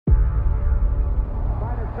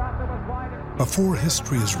Before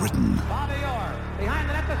history is written,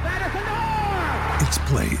 it's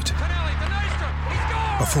played.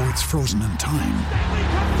 Before it's frozen in time,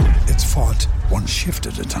 it's fought one shift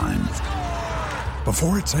at a time.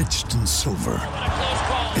 Before it's etched in silver,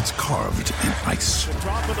 it's carved in ice.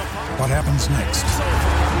 What happens next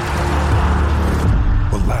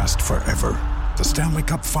will last forever. The Stanley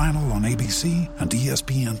Cup Final on ABC and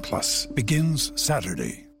ESPN Plus begins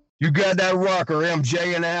Saturday. You got that rocker,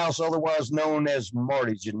 MJ, in the house, otherwise known as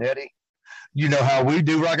Marty Jannetty. You know how we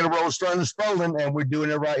do rock and roll, starting and strolling, and we're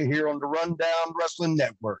doing it right here on the Rundown Wrestling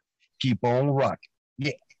Network. Keep on rocking.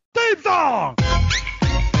 Yeah. Theme song!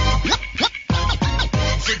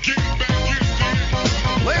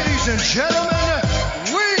 Ladies and gentlemen,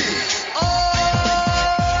 we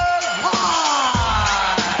are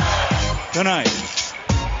live! Tonight,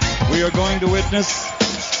 we are going to witness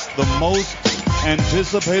the most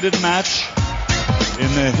anticipated match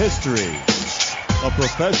in the history of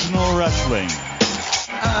professional wrestling.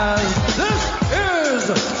 And this is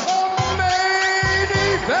the main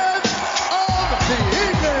event of the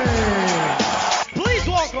evening. Please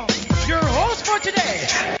welcome your host for today.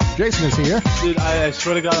 Jason is here. Dude, I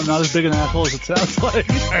swear to God, I'm not as big an asshole as it sounds like.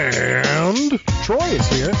 And Troy is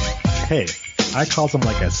here. Hey, I call them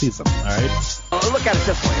like I see them, all right? Look at it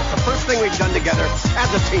this way. It's the first thing we've done together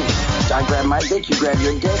as a team. I grab my dick, you grab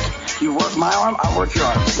your dick. You work my arm, I work your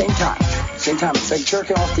arm. Same time. Same time. It's like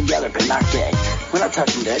jerking off together, but not gay. We're not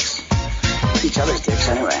touching dicks. Each other's dicks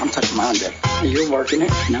anyway. I'm touching my own dick. You're working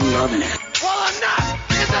it, and I'm loving it. Well,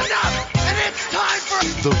 enough is enough, and it's time for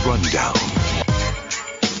The Rundown.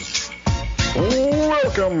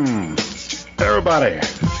 Welcome, everybody,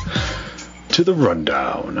 to The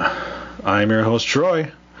Rundown. I'm your host,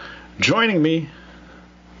 Troy. Joining me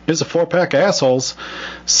is a four-pack of assholes.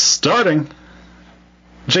 Starting,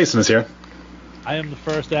 Jason is here. I am the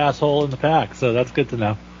first asshole in the pack, so that's good to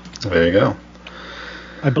know. There you go.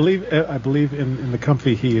 I believe in the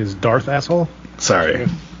company he is Darth Asshole. Sorry,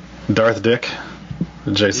 Darth Dick.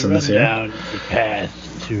 Jason is here. Down the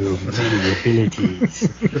path to many abilities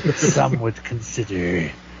some would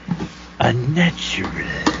consider unnatural.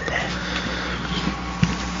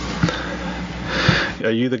 Are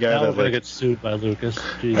you the guy Now that we're gonna get sued by Lucas?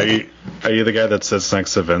 Are you the guy that sits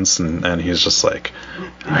next to Vince and he's just like,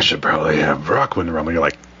 I should probably have Brock win the Rumble? You're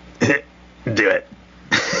like, do it.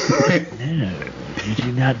 No, you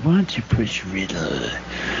do not want to push Riddle.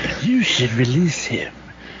 You should release him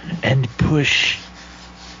and push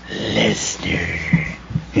Lesnar.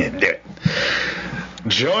 Yeah, do it.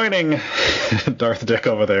 Joining Darth Dick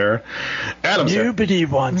over there, Adam's here. Nobody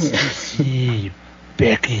wants to see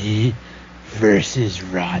Becky versus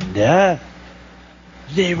Ronda.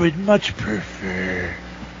 They would much prefer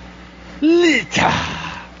Lita.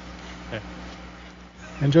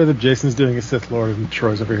 Enjoy that Jason's doing a Sith Lord and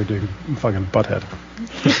Troy's over here doing fucking Butthead.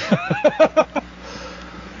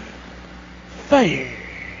 Fire.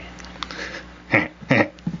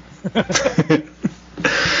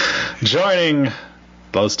 Joining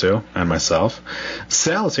those two and myself,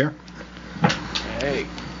 Sal is here. Hey,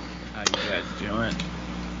 how you guys doing?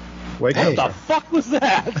 Wake What up. the fuck was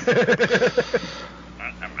that? What the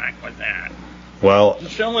fuck was that? Well, I'm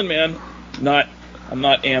chilling, man. I'm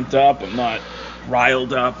not amped up. I'm not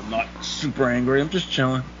riled up. I'm not super angry. I'm just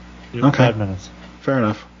chilling. Okay. 5 minutes. fair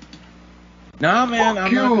enough. Nah, man,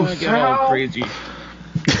 I'm not gonna get all crazy.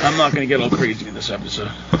 I'm not gonna get all crazy in this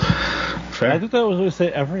episode. Fair. I think that was what we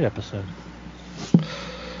say every episode.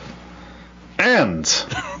 And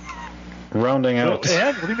rounding out.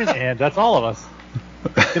 And? What do you mean and? That's all of us.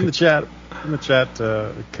 In the chat,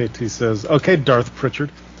 KT says, "Okay, Darth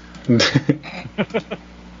Pritchard."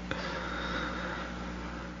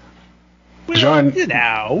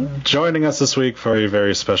 Joining us this week for a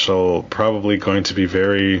very special, probably going to be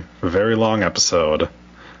very, very long episode.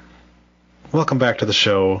 Welcome back to the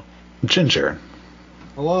show, Ginger.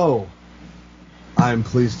 Hello. I'm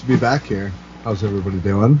pleased to be back here. How's everybody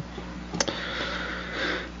doing?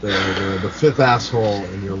 The fifth asshole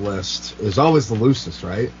in your list is always the loosest,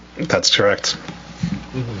 right? That's correct.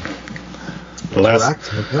 Mm-hmm.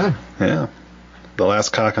 Correct. Okay. Yeah. The last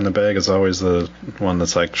cock in the bag is always the one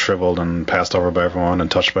that's like shriveled and passed over by everyone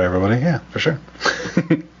and touched by everybody. Yeah, for sure.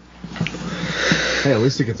 Hey, at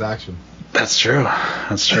least it gets action. That's true.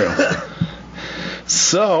 That's true.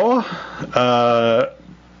 So,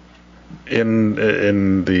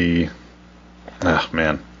 in the... Oh,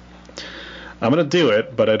 man. I'm going to do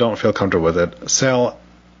it, but I don't feel comfortable with it. Sal,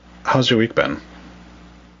 how's your week been?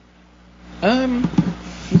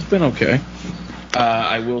 It's been okay.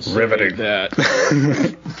 I will say that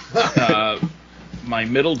my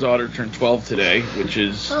middle daughter turned 12 today, which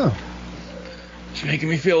is It's making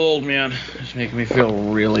me feel old, man. It's making me feel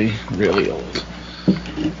really, really old.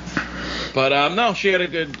 But no, she had a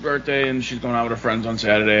good birthday, and she's going out with her friends on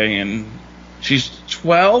Saturday, and she's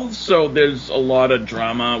 12, so there's a lot of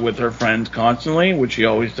drama with her friends constantly, which she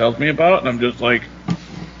always tells me about, and I'm just like,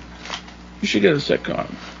 you should get a sitcom.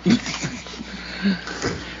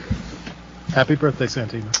 Happy birthday,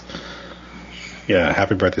 Santina. Yeah,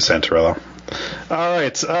 happy birthday, Santarello. All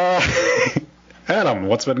right, Adam,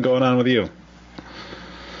 what's been going on with you?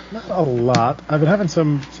 Not a lot. I've been having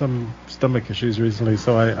some stomach issues recently,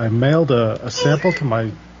 so I mailed a sample to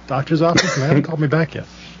my doctor's office, and they haven't called me back yet.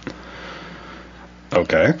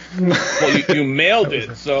 Okay. Well, you mailed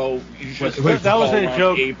it, so you should. That was a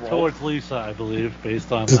joke April. towards Lisa, I believe,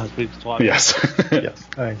 based on last week's talk. Yes. Yes.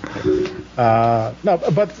 No,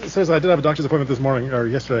 but seriously, I did have a doctor's appointment this morning, or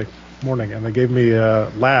yesterday morning, and they gave me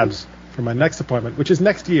labs for my next appointment, which is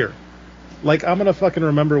next year. Like, I'm going to fucking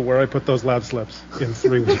remember where I put those lab slips in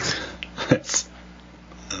 3 weeks.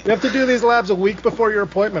 You have to do these labs a week before your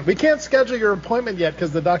appointment. We can't schedule your appointment yet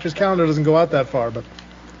because the doctor's calendar doesn't go out that far, but...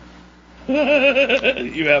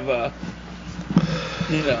 You have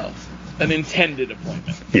an intended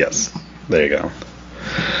appointment. Yes. There you go.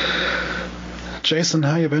 Jason,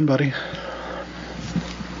 how you been, buddy?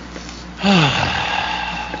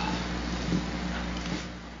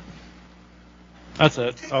 That's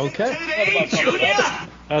it. Okay.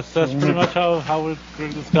 That's pretty much how we're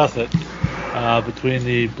going to discuss it. Between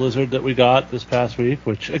the blizzard that we got this past week,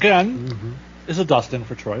 which, again, is a dusting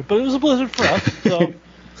for Troy, but it was a blizzard for us, so...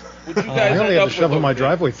 I only had to shovel my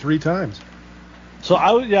driveway 3 times. So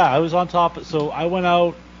I was on top. So I went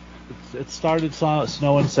out. It started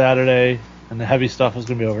snowing Saturday, and the heavy stuff was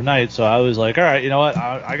gonna be overnight. So I was like, all right, you know what?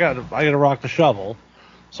 I gotta rock the shovel.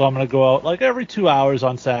 So I'm gonna go out like every 2 hours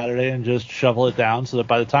on Saturday and just shovel it down, so that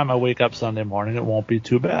by the time I wake up Sunday morning, it won't be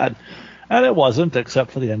too bad. And it wasn't,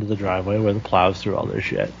 except for the end of the driveway where the plows threw all their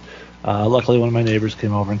shit. Luckily, one of my neighbors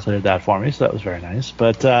came over and cleared that for me, so that was very nice.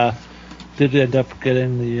 But did end up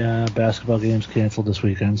getting the basketball games canceled this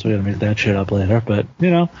weekend, so we got to make that shit up later. But,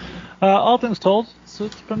 all things told, so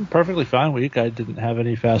it's been a perfectly fine week. I didn't have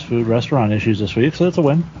any fast food restaurant issues this week, so that's a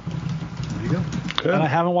win. There you go. Good. And I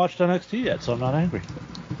haven't watched NXT yet, so I'm not angry.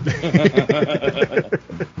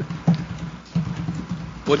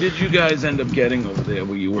 What did you guys end up getting over there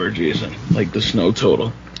where you were, Jason? Like the snow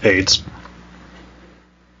total? AIDS.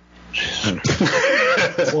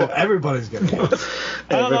 Well, everybody's getting it.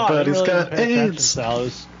 Everybody's got AIDS. It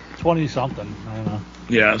was 20-something. I don't know.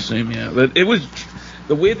 Yeah, same, yeah. But it was...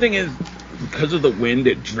 The weird thing is, because of the wind,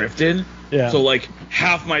 it drifted. Yeah. So, like,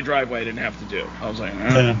 half my driveway I didn't have to do. I was like,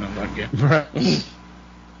 no, fuck it.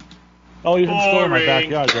 Oh, even still in my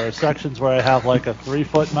backyard, there are sections where I have, like, a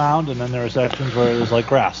 3-foot mound, and then there are sections where there's, like,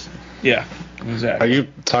 grass. Yeah, exactly. Are you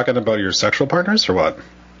talking about your sexual partners, or what?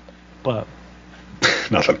 But...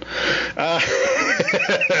 Nothing.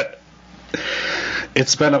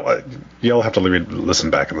 It's been you'll have to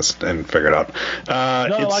listen back and figure it out.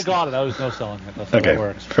 No, I got it. I was no selling it. That's how okay, it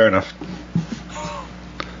works. Fair enough.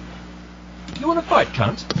 You want to fight,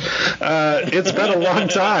 cunt? It's been a long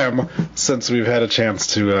time since we've had a chance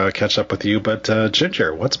to catch up with you, but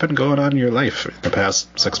Ginger, what's been going on in your life in the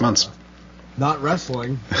past 6 months? Not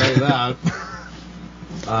wrestling, say that.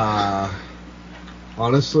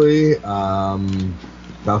 Honestly,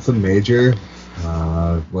 nothing major.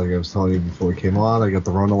 Like I was telling you before we came on, I got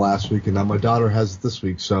the Rona last week, and now my daughter has it this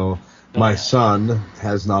week. So my son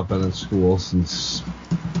has not been in school since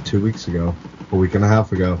 2 weeks ago, a week and a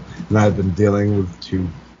half ago, and I've been dealing with 2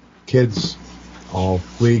 kids all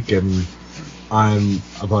week, and I'm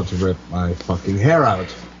about to rip my fucking hair out.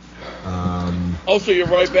 So you're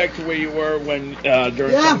right back to where you were when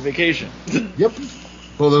during summer vacation. Yep.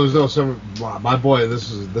 Well, there was no summer. My boy,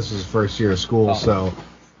 this is his first year of school, so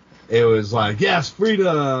it was like, yes,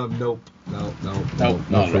 freedom. Nope, no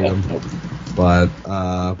freedom. Nope. But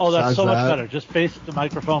that's so much better. Just face the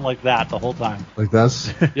microphone like that the whole time. Like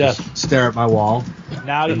this? Yes. Just stare at my wall.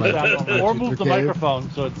 Now you sound or move the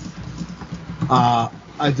microphone so it's. I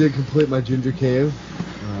did complete my ginger cave,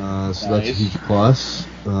 so that's a huge plus.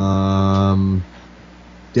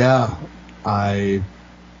 Yeah, I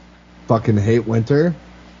fucking hate winter.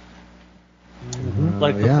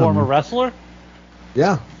 Like the former wrestler?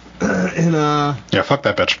 Yeah. And yeah, fuck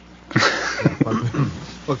that bitch.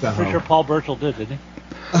 Fuck that. Pretty sure Paul Burchill didn't he?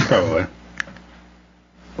 Probably.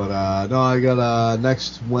 But no, I got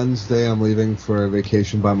next Wednesday. I'm leaving for a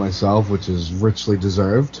vacation by myself, which is richly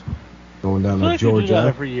deserved. Going down to Georgia. You do that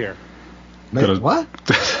every year. What?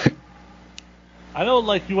 I know,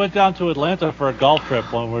 like, you went down to Atlanta for a golf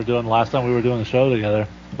trip when we were doing last time we were doing the show together.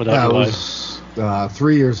 Yeah, it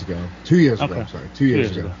 3 years ago. 2 years ago, I'm sorry. 2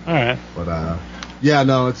 years ago. All right. But, yeah,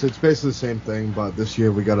 no, it's basically the same thing, but this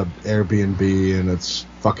year we got an Airbnb, and it's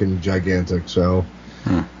fucking gigantic, so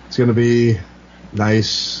it's going to be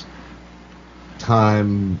nice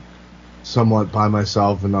time somewhat by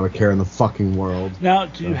myself and not a care in the fucking world. Now,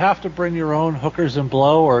 do you have to bring your own hookers and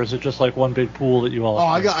blow, or is it just like one big pool that you all? Oh,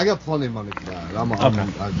 I got plenty of money for that. I'm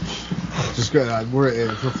just good. If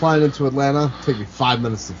we're flying into Atlanta, take me 5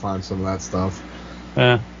 minutes to find some of that stuff.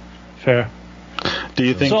 Yeah, fair. Do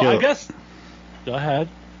you think? So I guess. Go ahead.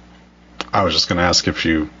 I was just going to ask if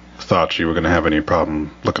you thought you were going to have any problem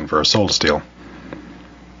looking for a soul to steal.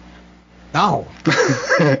 No.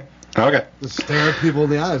 Okay. Just stare at people in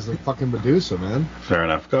the eyes like fucking Medusa, man. Fair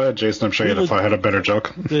enough. Go ahead, Jason. I'm sure if I had a better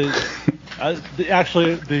joke.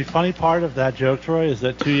 Actually, the funny part of that joke, Troy, is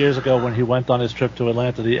that 2 years ago when he went on his trip to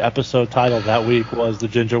Atlanta, the episode title that week was "The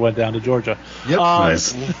Ginger Went Down to Georgia." Yep.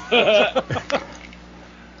 Nice.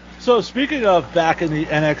 So speaking of back in the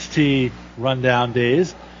NXT rundown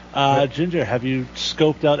days, Ginger, have you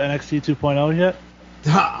scoped out NXT 2.0 yet?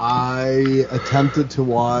 I attempted to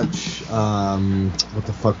watch, what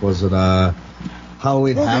the fuck was it?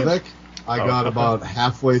 Halloween Havoc. I got about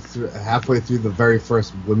halfway through the very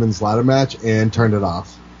first women's ladder match and turned it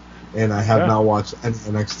off. And I have not watched any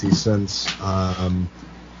NXT since.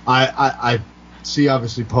 I see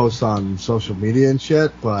obviously posts on social media and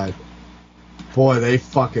shit, but boy, they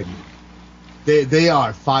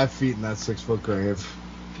are 5 feet in that 6 foot grave.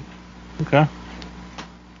 Okay.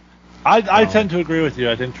 I tend to agree with you.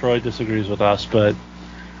 I think Troy disagrees with us, but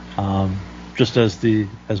just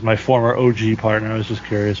as my former OG partner, I was just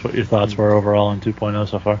curious what your thoughts were overall on 2.0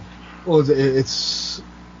 so far. Well, it's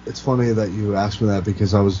funny that you asked me that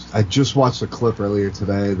because I just watched a clip earlier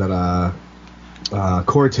today that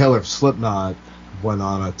Corey Taylor of Slipknot went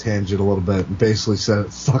on a tangent a little bit and basically said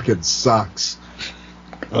it fucking sucks.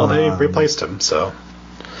 Well, they replaced him, so.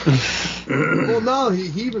 Well, no,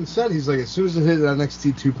 he even said, he's like, as soon as it hit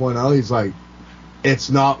NXT 2.0, he's like, it's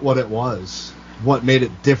not what it was. What made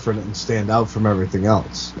it different and stand out from everything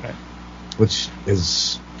else. Right. Which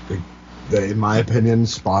is, in my opinion,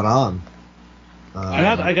 spot on.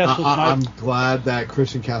 I'm glad that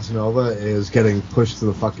Christian Casanova is getting pushed to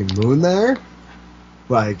the fucking moon there.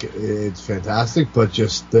 Like, it's fantastic, but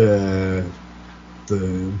just the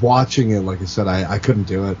watching it, like I said, I couldn't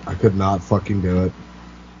do it. I could not fucking do it.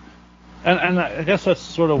 And I guess that's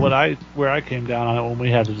sort of where I came down on it when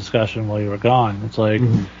we had the discussion while you were gone. It's like,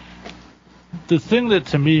 the thing that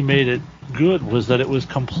to me made it good was that it was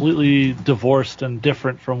completely divorced and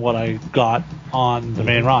different from what I got on the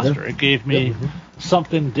main roster. It gave me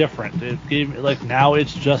something different. It gave me, like, now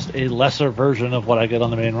it's just a lesser version of what I get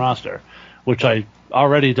on the main roster, which I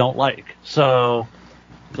already don't like. So,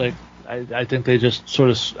 like, I think they just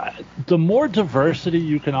sort of, the more diversity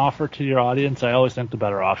you can offer to your audience, I always think the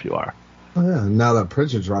better off you are. Oh yeah, now that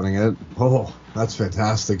Pritchard's running it, that's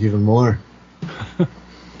fantastic, even more.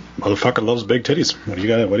 Motherfucker loves big titties. What do you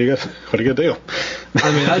got to do?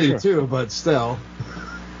 I mean, I do too, but still.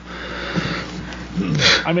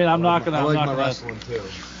 I mean, I'm not gonna. I like my wrestling too.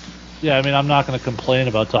 Yeah, I mean, I'm not gonna complain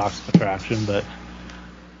about toxic attraction, but.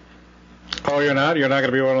 Oh, you're not? You're not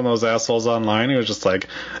going to be one of those assholes online who's just like,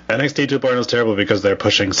 NXT 2.0 is terrible because they're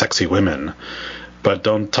pushing sexy women. But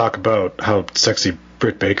don't talk about how sexy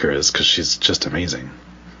Britt Baker is because she's just amazing.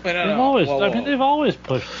 They've always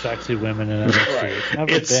pushed sexy women in NXT.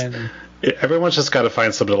 It's never been... Everyone's just got to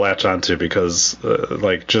find something to latch onto because,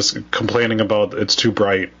 just complaining about it's too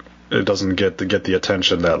bright, it doesn't get the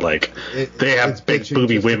attention that, like, they have big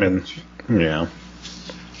booby women. Yeah.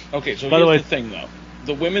 Okay, so here's the thing, though.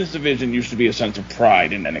 The women's division used to be a sense of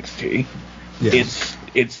pride in NXT. Yes.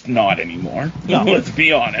 It's not anymore. No. Let's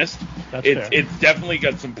be honest. It's definitely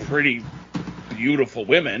got some pretty beautiful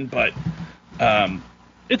women, but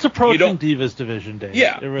it's approaching Divas division days.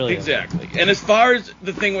 Yeah, it really exactly. And as far as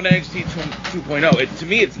the thing with NXT 2.0, to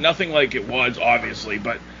me it's nothing like it was, obviously,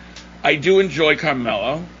 but I do enjoy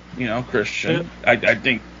Carmelo, Christian. Yeah. I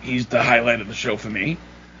think he's the highlight of the show for me.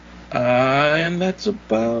 And that's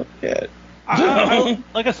about it.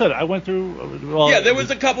 Like I said, I went through. There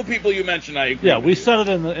was a couple people you mentioned. I agree. Yeah, we said it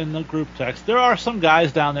in the group text. There are some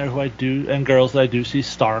guys down there and girls that I do see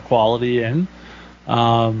star quality in.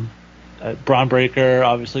 Braun Breaker,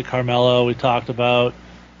 obviously Carmelo. We talked about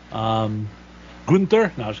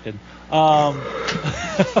Gunther. No, I'm just kidding.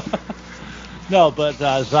 No, but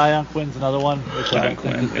Zion Quinn's another one. Which I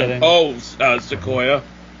think is getting... Sequoia.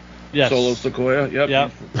 Yes. Solo Sequoia.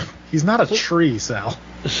 Yep. He's not a tree, Sal.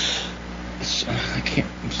 I can't.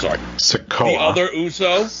 I'm sorry. Sequoia. The other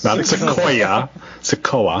Uso. Not Sequoia.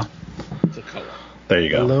 Sequoia. There you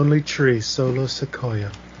go. Lonely Tree, Solo Sequoia.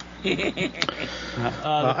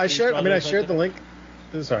 I shared the link.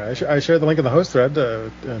 Sorry, I shared the link in the host thread,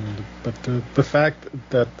 but the fact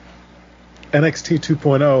that NXT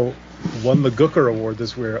 2.0 won the Gooker Award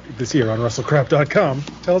this year on WrestleCrap.com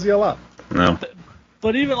tells you a lot. No.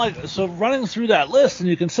 But even running through that list, and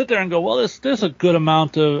you can sit there and go, well, there's a good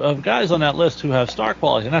amount of guys on that list who have star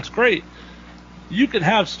quality, and that's great. You can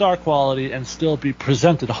have star quality and still be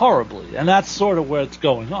presented horribly, and that's sort of where it's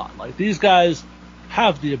going on. Like, these guys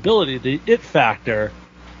have the ability, the it factor,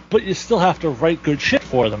 but you still have to write good shit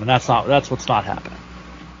for them, and that's what's not happening.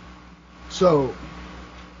 So,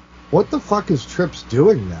 what the fuck is Trips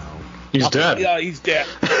doing now? He's dead. Yeah, he's dead.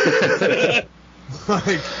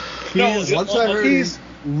 He's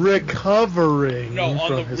recovering on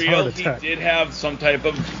from the his real, heart attack. he did have some type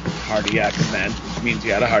of cardiac event, which means he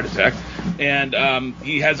had a heart attack, and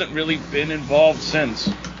he hasn't really been involved since.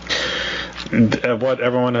 What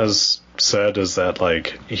everyone has said is that,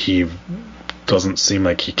 like, he doesn't seem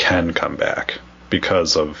like he can come back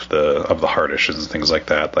because of the heart issues and things like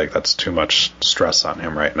that. Like, that's too much stress on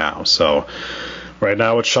him right now. So right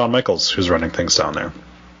now it's Shawn Michaels who's running things down there.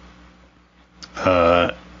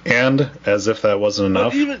 And as if that wasn't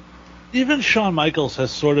enough, even Shawn Michaels has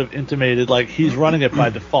sort of intimated, like, he's running it by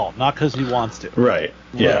default, not because he wants to. Right.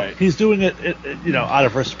 Yeah. Right. He's doing it, out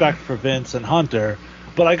of respect for Vince and Hunter.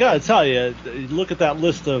 But I gotta tell you, look at that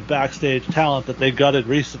list of backstage talent that they gutted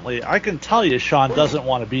recently. I can tell you, Shawn doesn't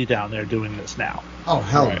want to be down there doing this now. Oh,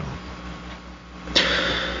 hell no.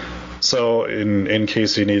 So, in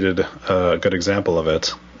case you needed a good example of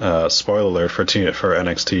it, spoiler alert for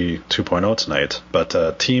NXT 2.0 tonight,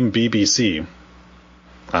 but Team BBC,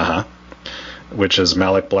 which is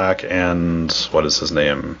Malik Black and what is his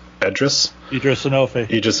name? Idris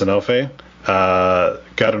Enofe.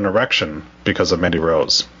 Got an erection because of Mandy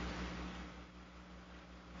Rose.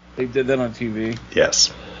 They did that on TV.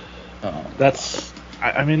 Yes. That's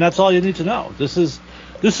all you need to know. This is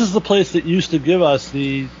the place that used to give us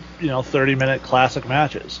the 30-minute classic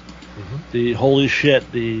matches. Mm-hmm. The holy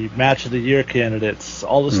shit, the match of the year candidates,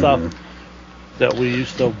 all the stuff that we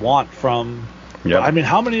used to want from. Yep. I mean,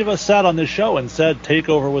 how many of us sat on this show and said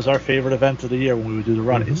TakeOver was our favorite event of the year when we would do the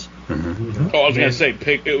runnies? Mm-hmm. Oh, I was gonna say,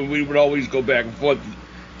 we would always go back and forth.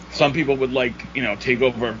 Some people would take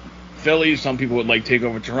over Philly. Some people would take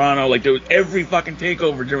over Toronto. Like, there was every fucking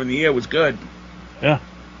takeover during the year was good. Yeah.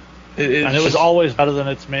 It was always better than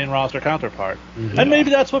its main roster counterpart. Mm-hmm. And maybe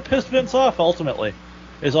that's what pissed Vince off ultimately,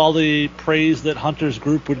 is all the praise that Hunter's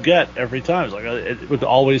group would get every time. It's like it would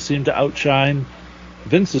always seem to outshine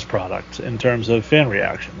Vince's product in terms of fan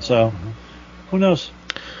reaction. So, who knows?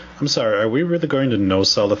 I'm sorry, are we really going to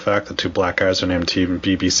no-sell the fact that two black guys are named Team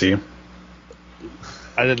BBC?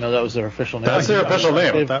 I didn't know that was their official name. That's their official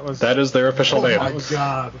name. That is their official name. Oh my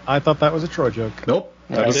god. I thought that was a Troy joke. Nope.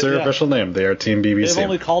 That is their official name. They are Team BBC. They've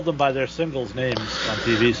only called them by their singles names on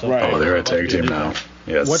TV. So Oh, they're a tag team now.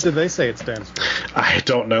 Yes. What did they say it stands for? I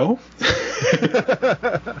don't know.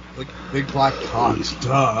 Like big black cocks,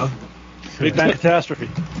 duh. Big Bang Catastrophe.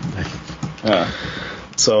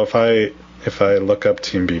 So if I look up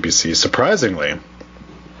Team BBC, surprisingly,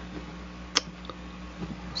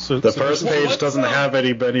 the first page doesn't have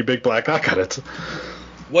any big black cock on it.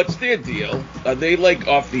 What's their deal? Are they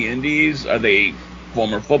off the indies? Are they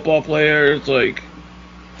former football players?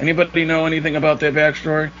 Anybody know anything about their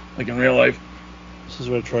backstory? In real life? This is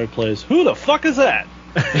where Troy plays. Who the fuck is that?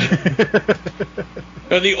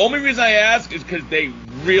 No, the only reason I ask is because they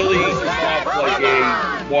really off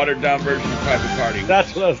a watered down version of Private Party.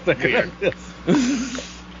 That's what I was thinking.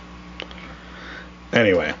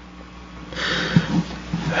 Anyway,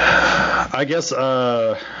 I guess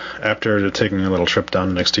after taking a little trip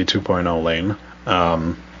down NXT 2.0 lane,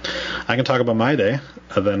 I can talk about my day,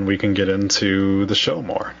 and then we can get into the show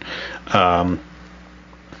more.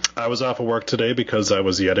 I was off of work today because I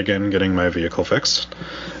was yet again getting my vehicle fixed.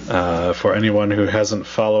 For anyone who hasn't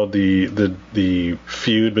followed the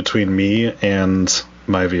feud between me and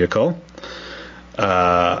my vehicle,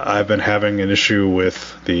 I've been having an issue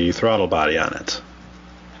with the throttle body on it.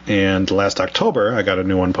 And last October, I got a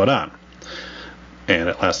new one put on. And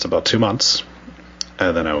it lasted about 2 months.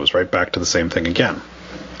 And then I was right back to the same thing again.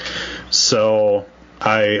 So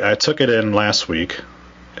I took it in last week,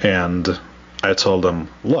 and I told him,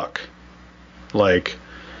 look,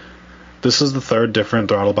 this is the third different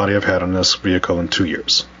throttle body I've had on this vehicle in 2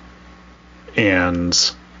 years. And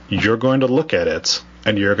you're going to look at it,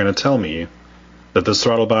 and you're going to tell me that this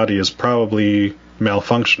throttle body is probably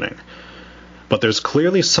malfunctioning. But there's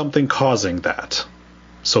clearly something causing that.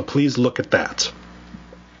 So please look at that.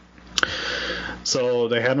 So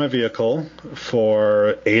they had my vehicle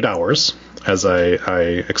for 8 hours, as I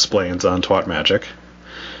explained on Twat Magic,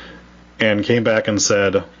 and came back and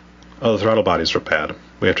said, oh, the throttle bodies are bad.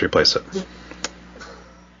 We have to replace it.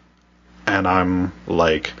 And I'm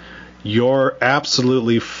like, you're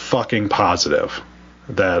absolutely fucking positive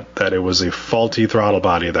that it was a faulty throttle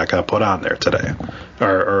body that got put on there today,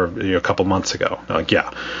 or a couple months ago. Like,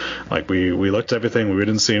 yeah, like we looked at everything, we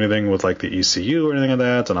didn't see anything with like the ECU or anything like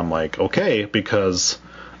that, and I'm like, okay, because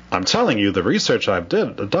I'm telling you the research I've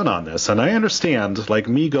done on this, and I understand, like,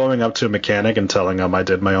 me going up to a mechanic and telling them I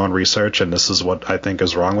did my own research and this is what I think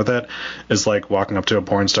is wrong with it is like walking up to a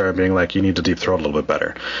porn star and being like, you need to deep throat a little bit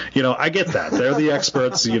better. You know, I get that. They're the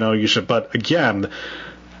experts, you know, you should, but again,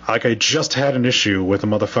 like, I just had an issue with a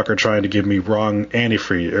motherfucker trying to give me wrong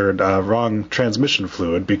antifreeze or wrong transmission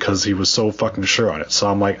fluid because he was so fucking sure on it. So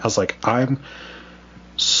I was like, I'm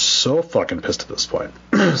so fucking pissed at this point.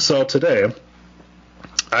 So today,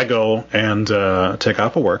 I go and take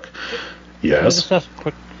off of work. Yes. Can I just ask a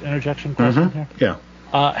quick interjection question here? Yeah.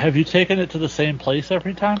 Have you taken it to the same place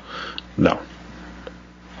every time? No.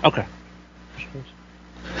 Okay.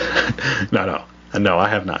 No, I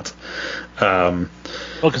have not.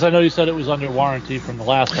 Well, because I know you said it was under warranty from the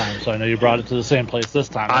last time, so I know you brought it to the same place this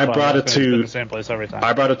time. I brought it to the same place every time.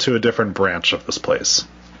 I brought it to a different branch of this place.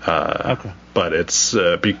 Okay. But it's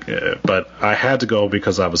but I had to go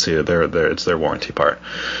because obviously it's their warranty part.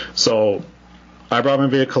 So I brought my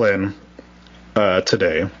vehicle in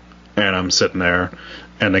today, and I'm sitting there,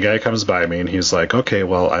 and the guy comes by me and he's like, "Okay,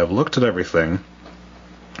 well, I've looked at everything."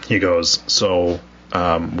 He goes, "So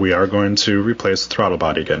we are going to replace the throttle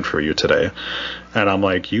body again for you today," and I'm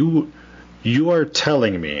like, "You are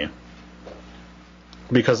telling me,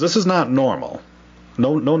 because this is not normal."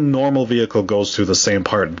 No normal vehicle goes through the same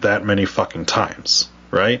part that many fucking times,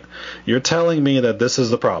 right? You're telling me that this is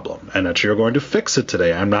the problem and that you're going to fix it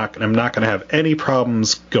today. I'm not going to have any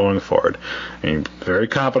problems going forward. And he very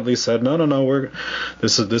confidently said, no.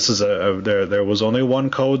 This is there was only one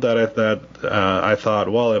code that I thought,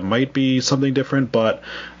 well, it might be something different, but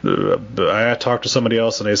I talked to somebody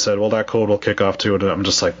else and they said, well, that code will kick off too. And I'm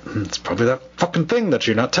just like, it's probably that fucking thing that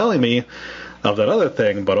you're not telling me of that other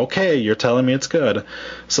thing, but okay, you're telling me it's good.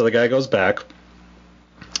 So the guy goes back,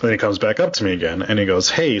 and he comes back up to me again, and he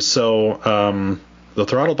goes, hey, so the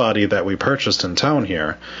throttle body that we purchased in town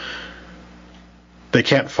here, they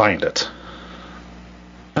can't find it.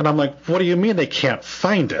 And I'm like, what do you mean they can't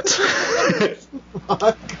find it?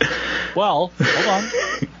 Well, hold on.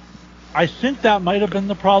 I think that might have been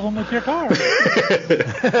the problem with your car. They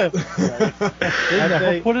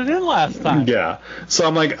never put it in last time. Yeah. So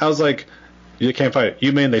I was like, you can't find it.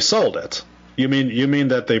 You mean they sold it? You mean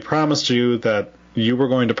that they promised you that you were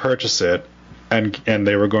going to purchase it and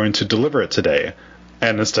they were going to deliver it today,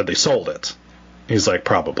 and instead they sold it? He's like,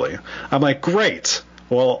 probably. I'm like, great.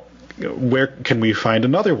 Well, where can we find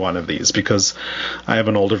another one of these? Because I have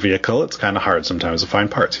an older vehicle. It's kind of hard sometimes to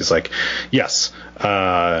find parts. He's like, yes,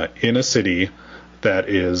 in a city that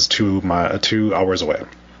is 2 hours away.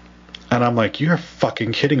 And I'm like, you're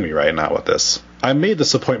fucking kidding me right now with this. I made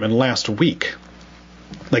this appointment last week.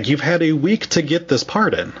 Like, you've had a week to get this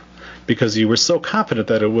part in because you were so confident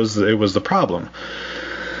that it was the problem.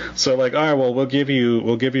 So like, all right, well, we'll give you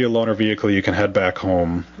a loaner vehicle. You can head back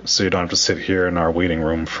home so you don't have to sit here in our waiting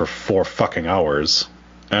room for 4 fucking hours.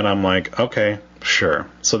 And I'm like, okay, sure.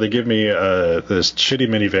 So they give me this shitty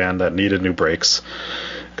minivan that needed new brakes.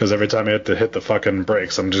 Because every time I had to hit the fucking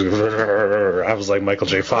brakes, I was like Michael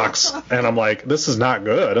J. Fox, and I'm like, this is not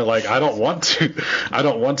good. Like, I don't want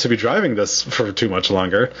to be driving this for too much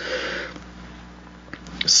longer.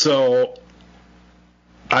 So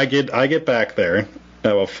I get back there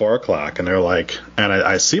at about 4 o'clock, and they're like, and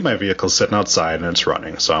I see my vehicle sitting outside and it's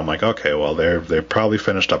running. So I'm like, okay, well, they're probably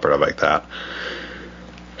finished up or like that.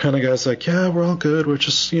 And the guy's like, yeah, we're all good. We're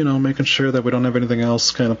just, making sure that we don't have anything else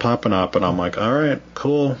kind of popping up. And I'm like, all right,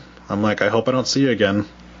 cool. I'm like, I hope I don't see you again.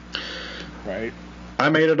 Right. I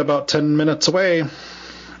made it about 10 minutes away,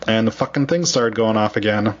 and the fucking thing started going off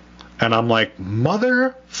again. And I'm like,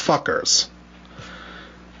 motherfuckers.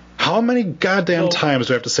 How many goddamn times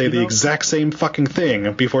do I have to say the exact same fucking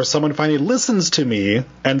thing before someone finally listens to me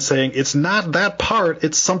and saying, it's not that part,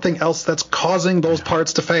 it's something else that's causing those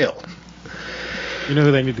parts to fail? You know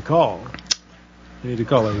who they need to call? They need to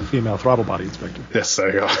call a female throttle body inspector. Yes,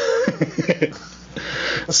 there you go.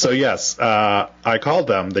 So, yes, I called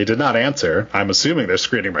them. They did not answer. I'm assuming they're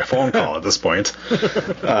screening my phone call at this point.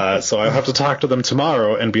 So I'll have to talk to them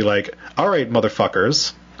tomorrow and be like, all right,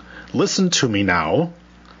 motherfuckers, listen to me now,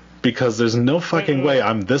 because there's no fucking way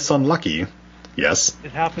I'm this unlucky. Yes.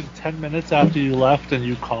 It happened 10 minutes after you left and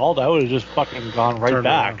you called. I would have just fucking gone right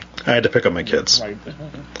back. I had to pick up my kids. Right.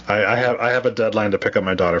 I have a deadline to pick up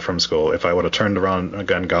my daughter from school. If I would have turned around and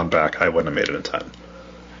again gone back, I wouldn't have made it in time.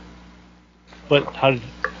 But how did...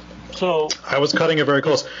 So... I was cutting it very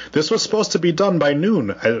close. This was supposed to be done by noon,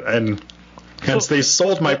 and hence they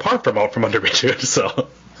sold my part out from under me, too, so...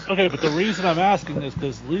 Okay, but the reason I'm asking is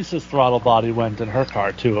because Lisa's throttle body went in her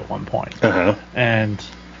car, too, at one point. Uh-huh. And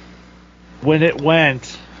when it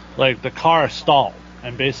went, like, the car stalled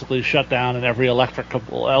and basically shut down, and every electrical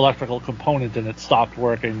component in it stopped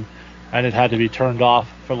working, and it had to be turned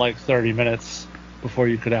off for, like, 30 minutes before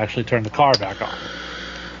you could actually turn the car back on.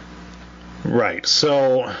 Right.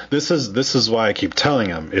 So this is why I keep telling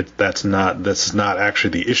him this is not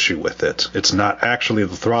actually the issue with it. It's not actually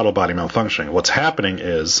the throttle body malfunctioning. What's happening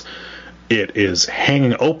is it is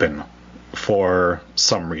hanging open for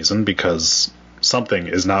some reason because something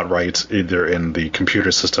is not right either in the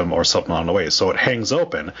computer system or something along the way. So it hangs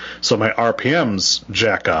open. So my RPMs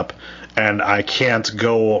jack up and I can't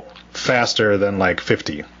go faster than like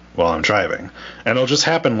 50 while I'm driving, and it'll just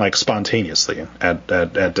happen like spontaneously at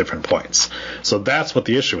different points. So that's what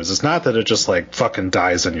the issue is. It's not that it just like fucking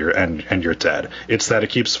dies and you're dead. It's that it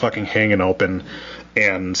keeps fucking hanging open,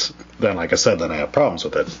 and then like I said, then I have problems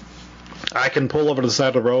with it. I can pull over to the side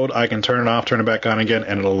of the road, I can turn it off, turn it back on again,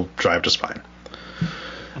 and it'll drive just fine.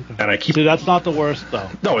 Okay. And I keep. See, that's not the worst though.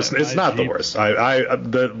 No, it's not the worst.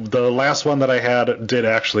 The last one that I had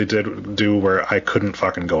did do where I couldn't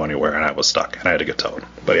fucking go anywhere and I was stuck and I had to get towed.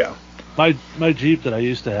 But yeah. My Jeep that I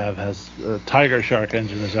used to have has a Tiger Shark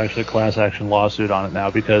engine. There's actually a class action lawsuit on it now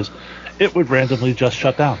because it would randomly just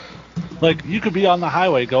shut down. Like, you could be on the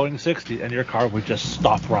highway going 60 and your car would just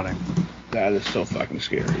stop running. That is so fucking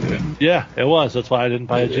scary, dude. Yeah, it was. That's why I didn't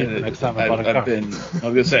buy a Jeep the next time I bought a car. I was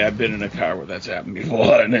gonna say I've been in a car where that's happened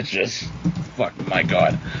before, and it's just, fuck, my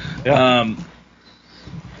God. Yeah.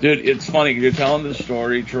 Dude, it's funny. You're telling the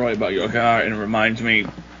story, Troy, about your car, and it reminds me,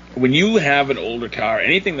 when you have an older car,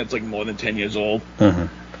 anything that's like more than 10 years old,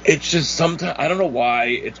 it's just sometimes, I don't know why,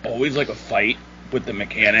 it's always like a fight with the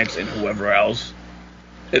mechanics and whoever else.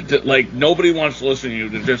 Like, nobody wants to listen to you.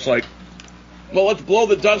 They're just like, well, let's blow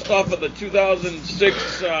the dust off of the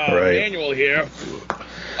 2006 manual here.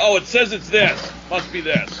 Oh, it says it's this. Must be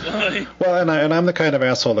this. Well, and I'm the kind of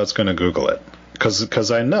asshole that's going to Google it. Because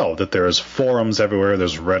I know that there's forums everywhere,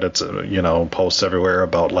 there's Reddit, posts everywhere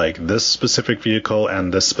about, like, this specific vehicle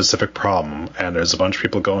and this specific problem. And there's a bunch of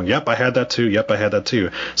people going, yep, I had that too, yep, I had that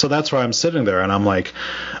too. So that's why I'm sitting there and I'm like,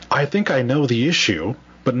 I think I know the issue,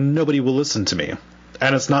 but nobody will listen to me.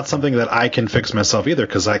 And it's not something that I can fix myself either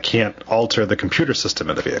because I can't alter the computer system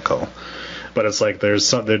in the vehicle. But it's like there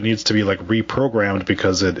needs to be like reprogrammed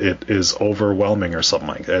because it is overwhelming or something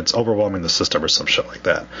like that. It's overwhelming the system or some shit like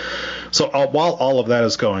that. So while all of that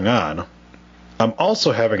is going on, I'm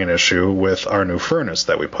also having an issue with our new furnace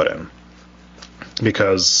that we put in.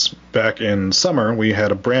 Because back in summer, we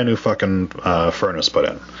had a brand new fucking furnace put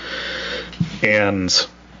in. And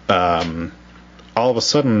all of a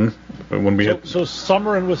sudden, when we so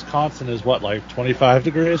summer in Wisconsin is what, like 25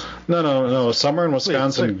 degrees? No. Summer in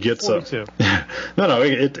Wisconsin gets 42. No,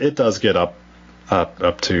 it does get up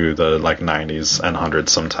to the like 90s and 100s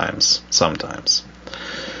sometimes.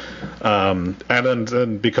 And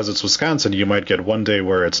then because it's Wisconsin, you might get one day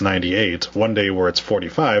where it's 98, one day where it's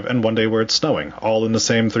 45, and one day where it's snowing, all in the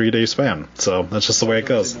same 3-day span. So that's just the way it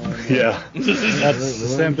goes. Yeah, that's the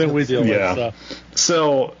same thing we deal with.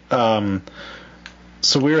 So.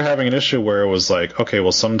 So we were having an issue where it was like, okay,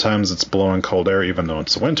 well, sometimes it's blowing cold air even though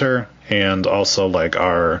it's winter, and also like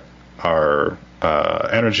our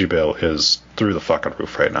energy bill is through the fucking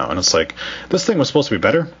roof right now, and it's like, this thing was supposed to be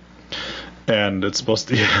better, and it's supposed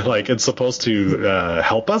to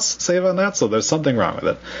help us save on that, so there's something wrong with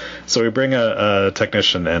it. So we bring a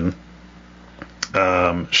technician in.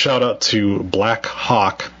 Shout out to Black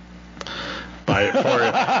Hawk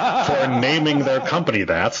for naming their company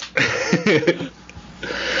that.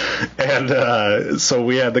 And so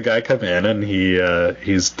we had the guy come in, and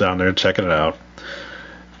he's down there checking it out,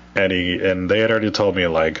 and they had already told me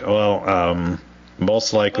like, well,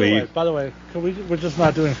 most likely. By the way, we're just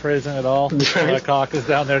not doing phrasing at all. Black Hawk is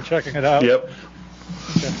down there checking it out. Yep.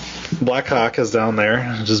 Okay. Black Hawk is down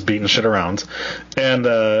there just beating shit around, and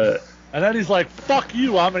then he's like, "Fuck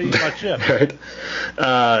you! I'm gonna eat my chip."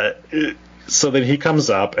 Right. So then he comes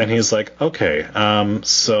up and he's like, "Okay,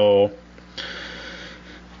 so."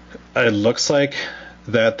 It looks like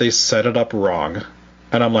that they set it up wrong.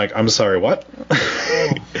 And I'm like, I'm sorry, what?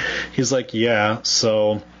 He's like, yeah,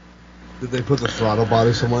 so... Did they put the throttle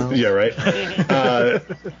body somewhere else? Yeah, right.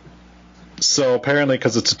 So apparently,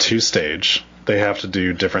 because it's a 2-stage, they have to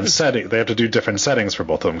do different settings for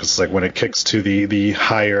both of them, because like when it kicks to the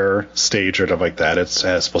higher stage or stuff like that, it's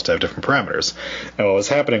supposed to have different parameters. And what was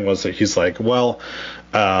happening was that he's like, well,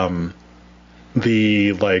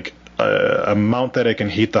 the like amount that it can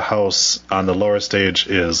heat the house on the lower stage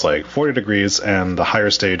is like 40 degrees, and the higher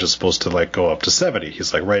stage is supposed to like go up to 70.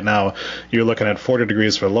 He's like, right now you're looking at 40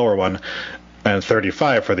 degrees for the lower one and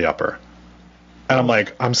 35 for the upper. And I'm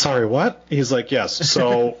like, I'm sorry, what? He's like, yes.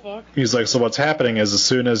 So he's like, so what's happening is as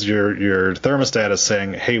soon as your thermostat is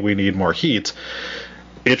saying, hey, we need more heat,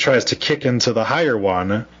 it tries to kick into the higher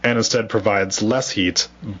one and instead provides less heat,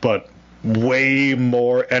 but way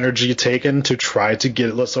more energy taken to try to get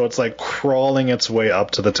it. So it's like crawling its way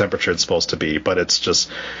up to the temperature it's supposed to be, but it's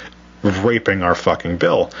just raping our fucking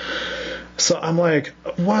bill. So I'm like,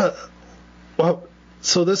 what?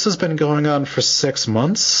 So this has been going on for 6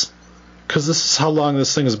 months? Because this is how long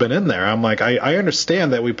this thing has been in there. I'm like, I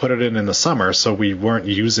understand that we put it in the summer, so we weren't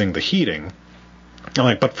using the heating. I'm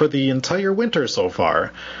like, but for the entire winter so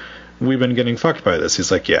far, we've been getting fucked by this.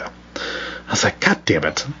 He's like, yeah. I was like, God damn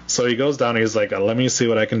it. So he goes down and he's like, let me see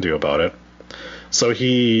what I can do about it. So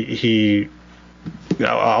he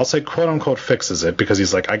I'll say quote unquote fixes it, because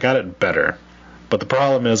he's like, I got it better. But the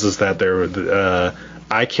problem is that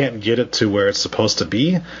I can't get it to where it's supposed to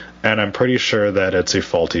be, and I'm pretty sure that it's a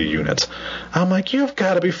faulty unit. I'm like, you've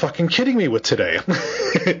got to be fucking kidding me with today.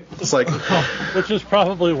 It's like, which is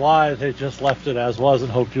probably why they just left it as was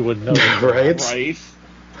and hoped you wouldn't know. Right.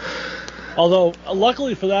 Although,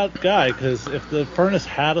 luckily for that guy, because if the furnace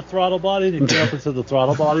had a throttle body and he came up and said the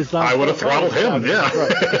throttle body's not, I would have throttled him, yeah.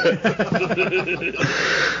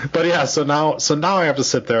 But yeah, so now I have to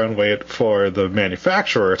sit there and wait for the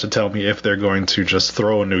manufacturer to tell me if they're going to just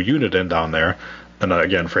throw a new unit in down there. And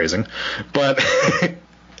again, phrasing. But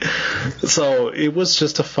so it was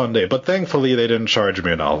just a fun day. But thankfully, they didn't charge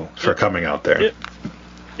me at all for coming out there.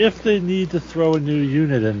 If they need to throw a new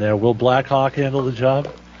unit in there, will Blackhawk handle the job?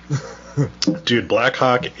 Dude,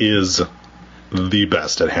 Blackhawk is the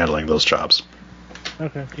best at handling those jobs.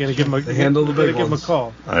 Okay. You gotta give him a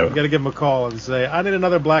call. You gotta give him a call and say, I need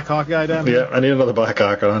another Blackhawk guy down here. Yeah, I need another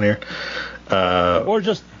Blackhawk on here. Or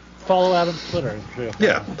just follow Adam's Twitter.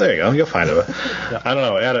 Yeah, there you go. You'll find it. Yeah. I don't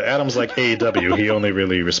know. Adam's like AEW. He only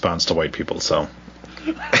really responds to white people, so.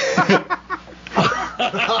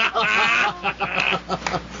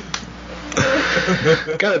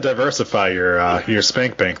 Gotta diversify your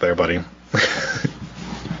spank bank there, buddy.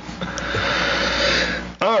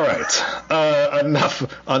 All right.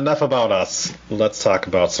 Enough about us. Let's talk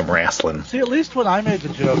about some wrestling. See, at least when I made the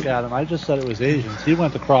joke, Adam, I just said it was Asians. He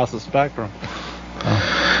went across the spectrum.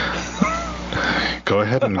 Go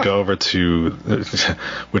ahead and go over to,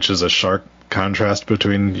 which is a sharp contrast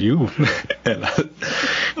between you, and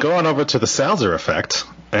go on over to the Salzer effect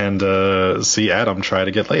and see Adam try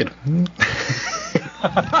to get laid.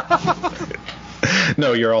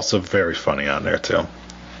 No, you're also very funny on there too,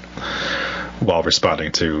 while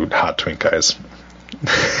responding to hot twink guys.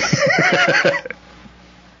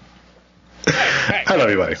 I love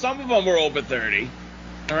you, buddy. Some of them were over 30.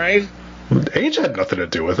 All right. Age had nothing to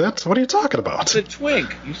do with it. What are you talking about? You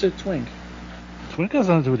said twink. Twink has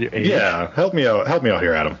nothing to do with your age. Yeah, help me out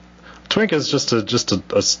here, Adam. Twink is just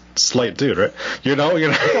a slight dude, right? You know.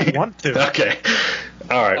 I don't want to. Okay.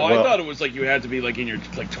 All right. Oh, well, I thought it was like you had to be like in your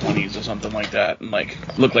like 20s or something like that, and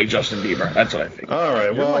like look like Justin Bieber. That's what I think. All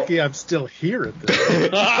right. You're lucky I'm still here at this.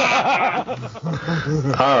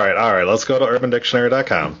 All right. Let's go to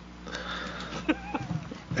UrbanDictionary.com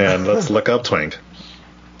and let's look up twink.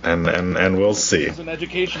 And we'll see. It's an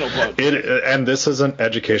educational book. And this is an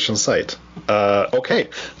education site. Okay.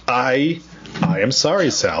 I am sorry,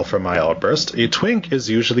 Sal, for my outburst. A twink is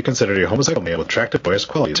usually considered a homosexual male with attractive boyish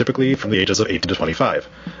qualities, typically from the ages of 18 to 25,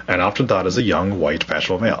 and often thought as a young, white,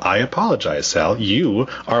 fashionable male. I apologize, Sal. You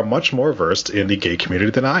are much more versed in the gay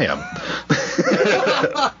community than I am.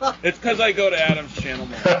 It's because I go to Adam's channel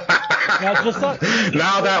more.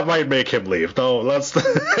 Now that might make him leave. No, let's. No,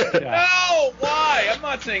 why? I'm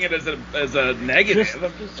not saying it as a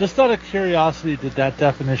negative. Just out of curiosity, did that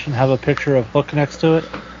definition have a picture of Hook next to it?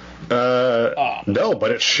 No,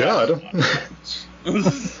 but it should.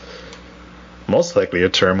 Most likely a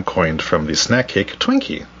term coined from the snack cake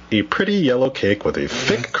Twinkie, a pretty yellow cake with a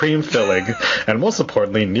thick cream filling, and most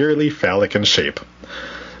importantly, nearly phallic in shape.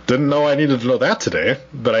 Didn't know I needed to know that today,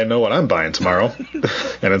 but I know what I'm buying tomorrow,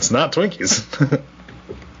 and it's not Twinkies.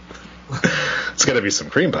 It's gonna be some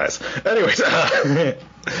cream pies. Anyways,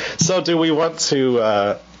 so do we want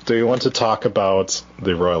to Do we want to talk about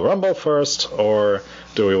the Royal Rumble first, or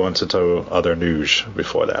do we want to do other news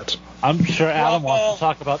before that? I'm sure Adam wants to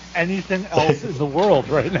talk about anything else in the world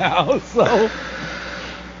right now. So,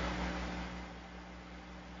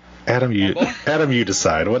 Adam, you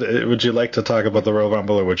decide. What would you like to talk about the Royal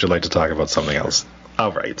Rumble, or would you like to talk about something else?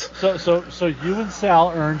 All right. So you and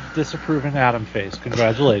Sal earned disapproving Adam face.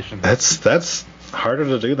 Congratulations. That's harder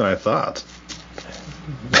to do than I thought.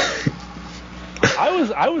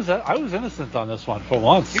 I was innocent on this one for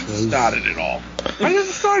once. You started it all. I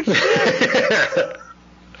didn't start shit.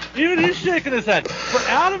 Even he's shaking his head. For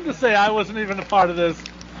Adam to say I wasn't even a part of this,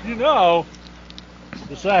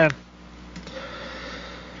 just saying.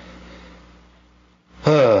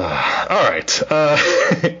 All right.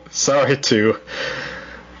 Sorry to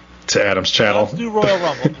Adam's channel. Let's do Royal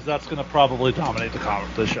Rumble because that's going to probably dominate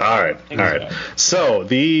the show. All right. So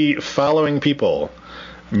the following people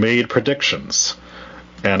made predictions,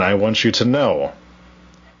 and I want you to know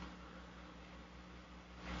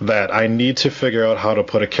that I need to figure out how to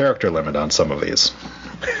put a character limit on some of these.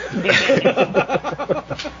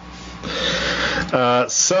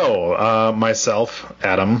 Myself,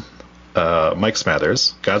 Adam, Mike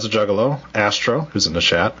Smathers, God's a Juggalo, Astro, who's in the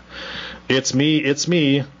chat. It's me.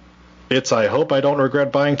 It's I hope I don't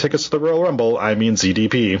regret buying tickets to the Royal Rumble. I mean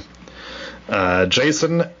ZDP.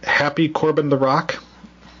 Jason, Happy Corbin the Rock.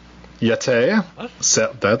 Yete.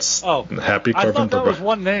 That's Happy Corbin the Rock. I thought that was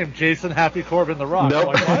one name, Jason Happy Corbin the Rock. Nope.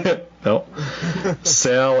 Like, what? Nope.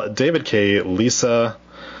 Sal, David K, Lisa,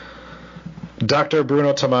 Dr.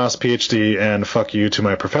 Bruno Tomas, PhD, and fuck you to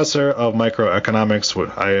my professor of microeconomics,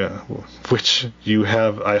 which you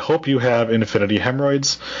have. I hope you have infinity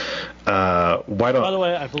hemorrhoids. Why don't? By the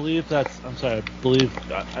way, I believe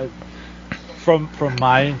from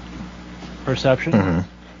my perception,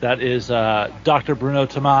 that is Dr. Bruno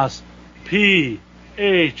Tomas, PhD.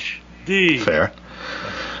 Fair.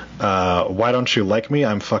 Why don't you like me?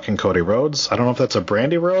 I'm fucking Cody Rhodes. I don't know if that's a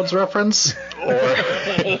Brandy Rhodes reference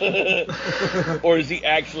or is he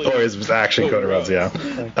actually? Or is actually Cody Rhodes? Yeah.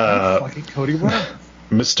 Fucking Cody Rhodes.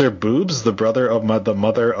 Mr. Boobs, the brother of the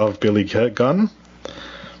mother of Billy Gunn.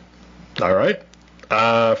 All right.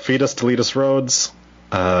 Fetus Deletus Rhodes.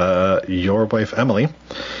 Your wife Emily.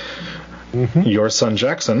 Your son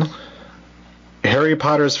Jackson. Harry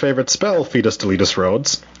Potter's favorite spell, Fetus Deletus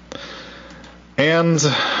Rhodes. And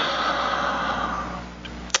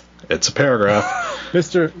it's a paragraph. By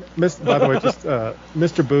the way, just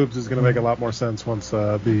Mr. Boobs is going to make a lot more sense once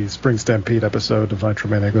the Spring Stampede episode of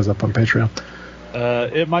Vintromania goes up on Patreon.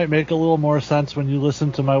 It might make a little more sense when you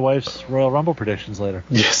listen to my wife's Royal Rumble predictions later.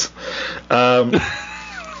 Yes. All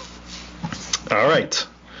right.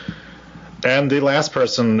 And the last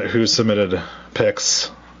person who submitted picks.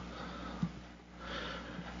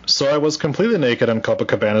 So I was completely naked on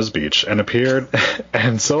Copacabana's beach and appeared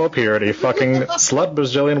a fucking slut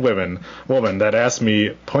Brazilian woman that asked me,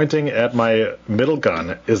 pointing at my middle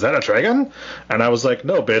gun, "Is that a dragon?" And I was like,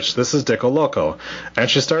 "No, bitch, this is Dico Loco." And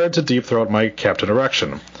she started to deep throat my Captain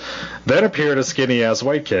Erection. Then appeared a skinny ass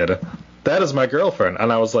white kid. "That is my girlfriend."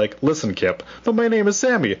 And I was like, "Listen, Kip, but my name is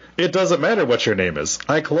Sammy. It doesn't matter what your name is."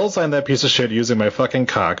 I clotheslined that piece of shit using my fucking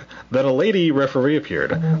cock. Then a lady referee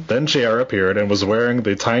appeared. Then JR appeared and was wearing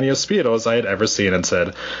the tiniest Speedos I had ever seen and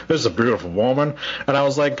said, "This is a beautiful woman." And I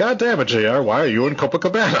was like, "God damn it, JR, why are you in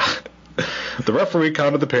Copacabana?" The referee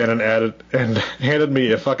counted the pin and handed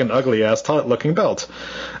me a fucking ugly ass looking belt.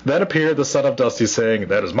 Then appeared the son of Dusty saying,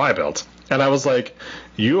 "That is my belt." And I was like,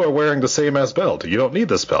 "You are wearing the same as belt. You don't need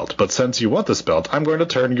this belt. But since you want this belt, I'm going to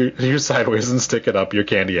turn you sideways and stick it up your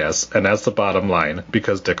candy ass." And that's the bottom line,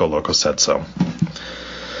 because Dico Loco said so.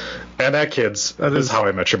 And that, kids, is how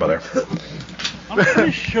I met your mother. I'm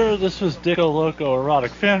pretty sure this was Dico Loco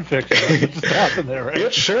erotic fanfiction that just happened there, right?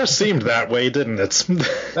 It sure seemed that way, didn't it?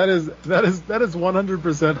 That is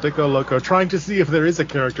 100% Dico Loco, trying to see if there is a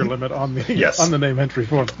character limit on the on the name entry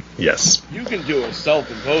form. Yes. You can do a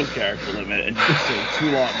self-imposed character limit and just say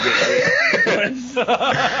too long.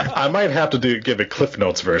 I might have to give a Cliff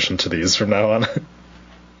Notes version to these from now on.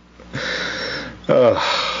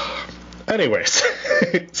 Anyways,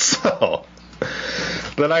 so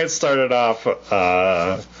the night started off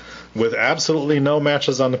with absolutely no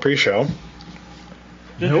matches on the pre-show.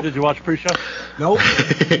 Did you watch pre-show? Nope.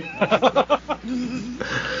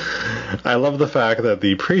 I love the fact that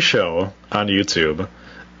the pre-show on YouTube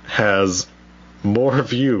has more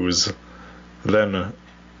views than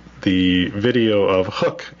the video of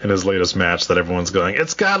Hook in his latest match that everyone's going,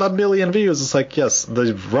 "It's got 1 million views." It's like, yes,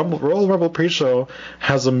 the Royal Rumble pre-show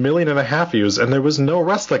has 1.5 million views, and there was no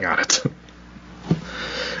wrestling on it.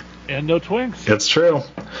 And no twinks. It's true.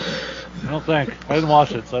 I don't think. I didn't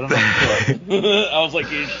watch it, so I don't know for sure. I was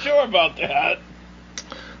like, you sure about that?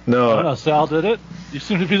 No. I don't know. Sal did it. You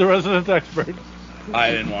seem to be the resident expert.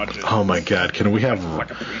 I didn't watch it. Oh my God! Can we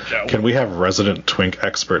have resident twink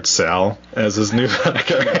expert Sal as his new?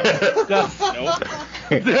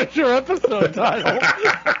 That's your episode title.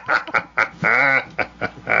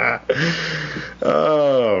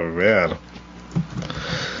 Oh man.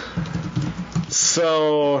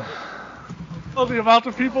 So. Oh, the amount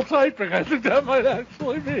of people typing. I think that might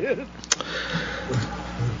actually be it.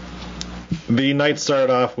 The night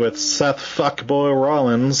started off with Seth Fuckboy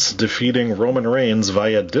Rollins defeating Roman Reigns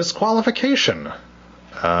via disqualification.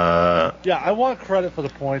 Yeah, I want credit for the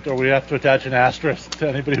point, or we have to attach an asterisk to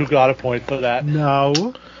anybody who got a point for that.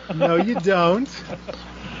 No, you don't.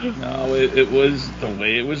 No, it was the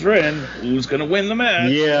way it was written. Who's going to win the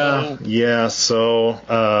match? Yeah.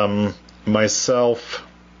 So, myself,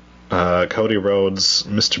 Cody Rhodes,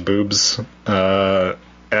 Mr. Boobs,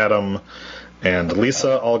 Adam, and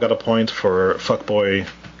Lisa all got a point for Fuckboy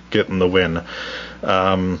getting the win.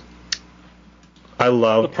 I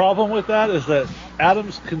love... The problem with that is that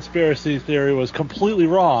Adam's conspiracy theory was completely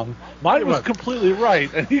wrong. Mine was completely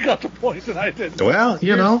right, and he got the point and I didn't. Well,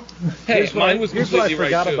 you know. Hey, mine was completely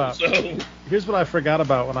right too. So. Here's what I forgot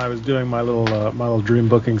about when I was doing my little dream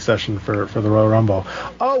booking session for the Royal Rumble.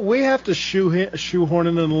 Oh, we have to shoehorn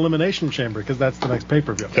in an elimination chamber because that's the next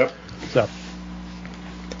pay-per-view. Yep. So.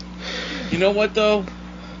 You know what though?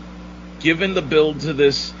 Given the build to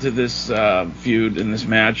this feud in this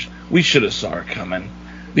match, we should have saw it coming,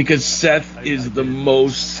 because Seth is the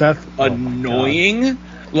most annoying,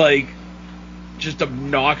 like just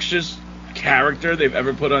obnoxious character they've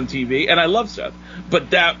ever put on TV, and I love Seth,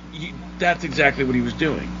 but that's exactly what he was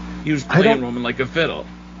doing. He was playing Roman like a fiddle.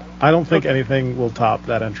 I don't think anything will top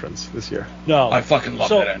that entrance this year. No, I fucking love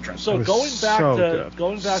that entrance. So going back to the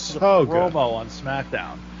promo on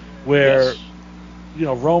SmackDown, where. Yes. You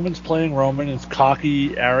know, Roman's playing Roman, it's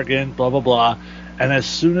cocky, arrogant, blah, blah, blah. And as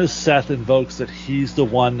soon as Seth invokes that he's the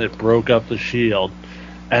one that broke up the Shield,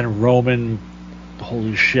 and Roman,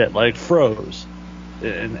 holy shit, like froze.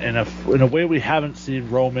 In a way we haven't seen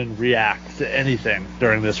Roman react to anything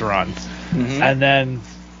during this run. Mm-hmm. And then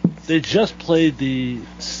they just played the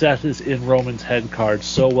Seth is in Roman's head card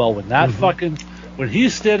so well. When that when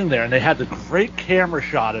he's standing there, and they had the great camera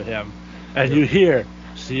shot of him, and you hear...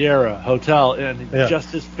 Sierra Hotel and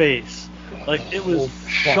just his face, like it was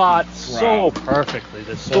shot so perfectly.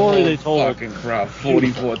 The story they told, fucking crowd,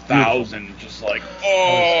 44,000, just like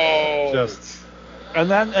and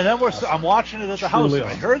then I'm watching it at the house. And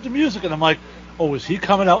I heard the music and I'm like, oh, is he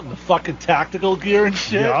coming out in the fucking tactical gear and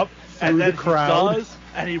shit? Yep. And then the crowd. He does,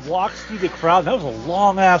 and he walks through the crowd. That was a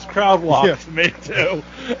long ass crowd walk to me too.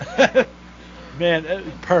 Man,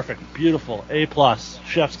 perfect, beautiful, A+,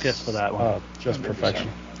 chef's kiss for that one. Just perfection,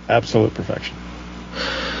 absolute perfection.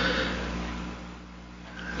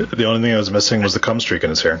 The only thing I was missing was the cum streak in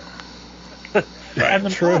his hair. And the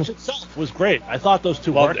match itself was great. I thought those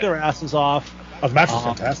two worked their asses off. The match was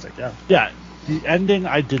fantastic. Yeah. The ending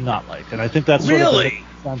I did not like, and I think that's sort of the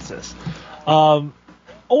consensus.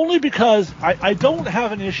 Only because I don't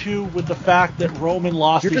have an issue with the fact that Roman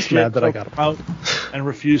lost his shit that I got out and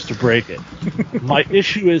refused to break it. My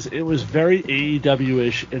issue is it was very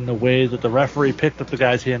AEW-ish in the way that the referee picked up the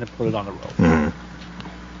guy's hand and put it on the rope. Mm.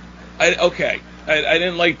 I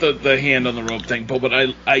didn't like the hand on the rope thing, but what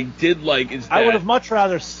I did like is that... I would have much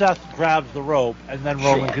rather Seth grabbed the rope and then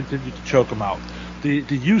Roman continued to choke him out. The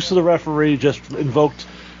use of the referee just invoked,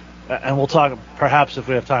 and we'll talk, perhaps if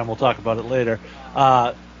we have time, we'll talk about it later,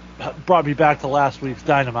 brought me back to last week's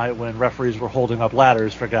Dynamite when referees were holding up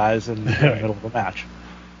ladders for guys in the middle of the match.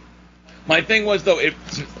 My thing was, though, it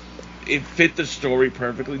fit the story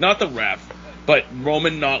perfectly. Not the ref, but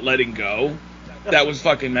Roman not letting go. That was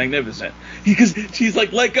fucking magnificent. Because she's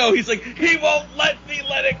like, let go. He's like, he won't let me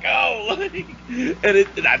let it go. And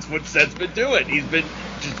that's what Seth's been doing. He's been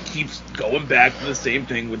just keeps going back to the same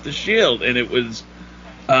thing with the Shield. And it was,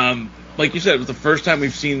 like you said, it was the first time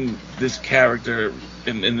we've seen this character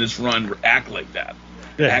in this run act like that.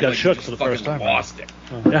 Yeah, he got like shook he for the first time. Lost it.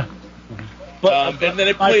 Yeah. But and then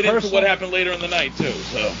it played into what happened later in the night too.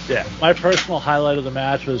 So yeah, my personal highlight of the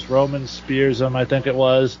match was Roman spears him, I think it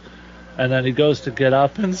was, and then he goes to get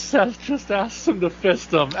up, and Seth just asks him to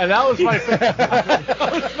fist him, and that was my favorite. That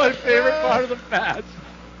was my favorite part of the match.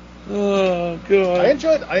 Oh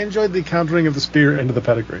god! I enjoyed the countering of the spear into the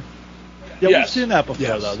pedigree. Yeah, we've seen that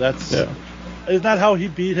before though. That's isn't that how he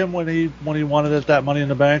beat him when he wanted it, that Money in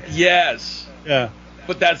the Bank? Yes. Yeah.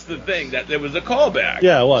 But that's the thing, that there was a callback.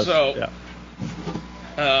 Yeah, it was. So,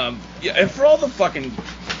 yeah, and for all the fucking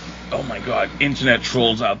oh my god, internet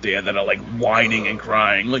trolls out there that are like whining and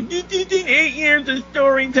crying, like, you did 8 years of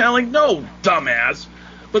storytelling. No, dumbass.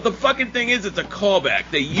 But the fucking thing is, it's a callback.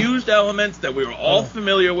 They used elements that we were all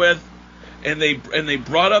familiar with, and they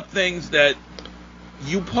brought up things that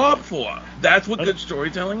you pop for. That's what good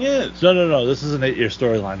storytelling is. No. This is an 8-year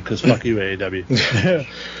storyline, because fuck you, AEW.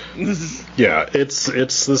 Yeah,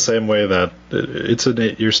 it's the same way that it's an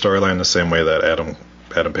 8-year storyline, the same way that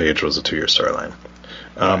Adam Page was a 2-year storyline.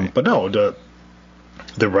 Right. But no,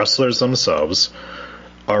 the wrestlers themselves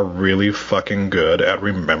are really fucking good at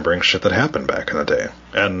remembering shit that happened back in the day,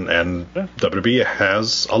 and WWE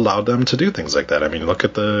has allowed them to do things like that. I mean, look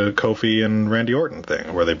at the Kofi and Randy Orton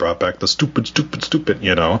thing, where they brought back the stupid,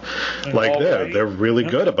 you know, like they're really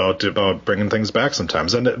good about bringing things back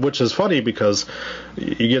sometimes, and which is funny because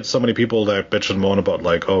you get so many people that bitch and moan about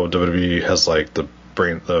like, oh, WWE has like the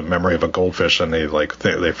memory of a goldfish, and they like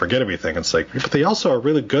they forget everything. It's like, but they also are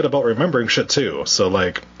really good about remembering shit too. So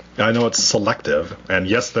like, I know it's selective, and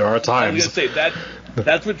yes, there are times. I was gonna say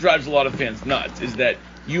that's what drives a lot of fans nuts, is that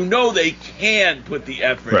you know they can put the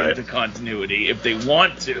effort into continuity if they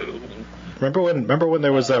want to. Remember when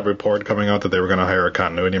there was that report coming out that they were going to hire a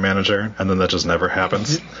continuity manager, and then that just never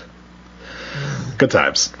happens. Good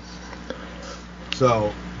times.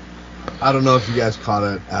 So, I don't know if you guys caught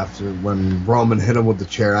it after when Roman hit him with the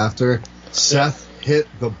chair after. Seth hit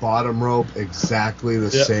the bottom rope exactly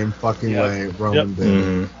the same fucking way Roman did.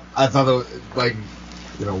 Mm-hmm. I thought it was, like,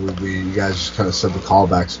 you know, you guys just kind of said the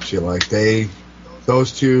callbacks and shit. Like,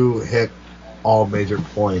 those two hit all major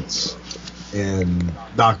points and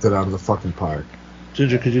knocked it out of the fucking park.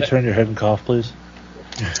 Ginger, could you turn your head and cough, please?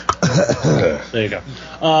 There you go.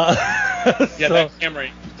 That camera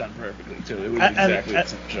was done perfectly too. It was exactly the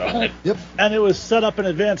same shot. Yep. And it was set up in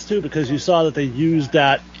advance too, because you saw that they used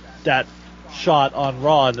that shot on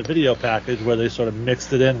Raw in the video package where they sort of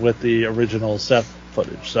mixed it in with the original Seth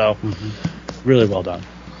footage. So really well done.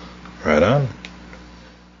 Right on.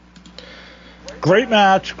 Great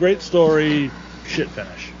match, great story, shit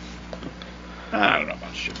finish. I don't know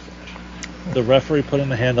about shit finish. The referee putting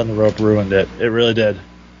the hand on the rope ruined it. It really did.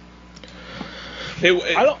 I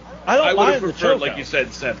would have preferred, like you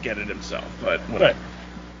said, Seth get it himself, but whatever.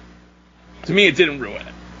 To me, it didn't ruin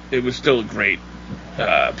it. It was still a great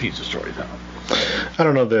piece of storytelling. I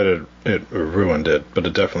don't know that it ruined it, but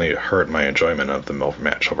it definitely hurt my enjoyment of the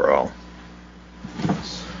match overall.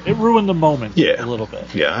 It ruined the moment a little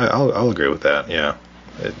bit. Yeah, I'll agree with that. Yeah,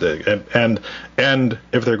 and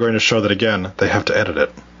if they're going to show that again, they have to edit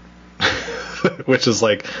it. Which is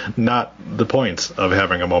like not the point of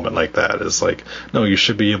having a moment like that. It's like, no, you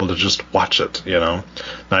should be able to just watch it, you know.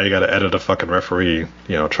 Now you got to edit a fucking referee,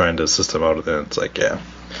 you know, trying to assist him out of it. It's like, yeah.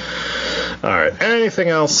 All right. Anything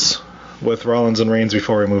else with Rollins and Reigns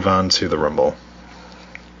before we move on to the Rumble?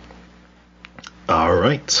 All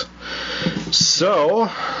right. So,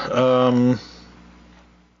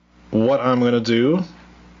 what I'm going to do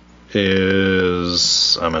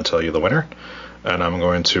is I'm going to tell you the winner. And I'm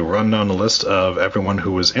going to run down the list of everyone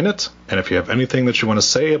who was in it. And if you have anything that you want to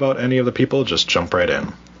say about any of the people, just jump right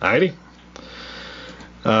in. Alrighty?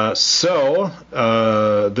 So,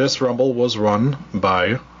 this Rumble was run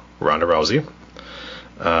by Ronda Rousey.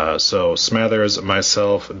 So, Smathers,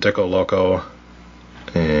 myself, Dicko Loco,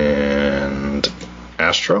 and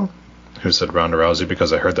Astro, who said Ronda Rousey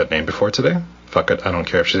because I heard that name before today. Fuck it, I don't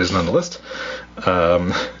care if she isn't on the list.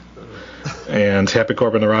 And Happy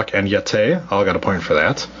Corbin, The Rock, and Yete all got a point for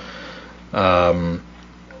that.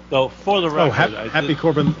 So for the record, Happy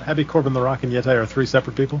Corbin, The Rock, and Yete are 3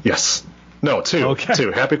 separate people. Yes, no, 2. Okay.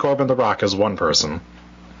 2. Happy Corbin, The Rock is 1 person.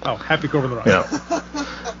 Oh, Happy Corbin, The Rock. Yeah.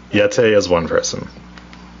 Yete is 1 person.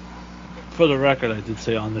 For the record, I did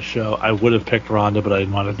say on the show I would have picked Ronda, but I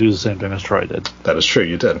didn't want to do the same thing as Troy did. That is true,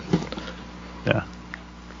 you did. Yeah.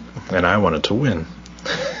 And I wanted to win.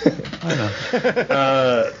 I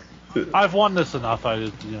know. I've won this enough. I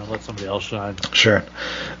just, let somebody else shine. Sure.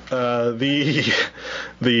 The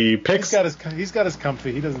picks. He's got his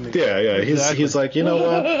comfy. He doesn't need. Yeah. Exactly. He's like, you know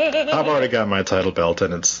what? I've already got my title belt,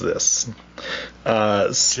 and it's this.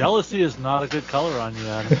 Jealousy is not a good color on you,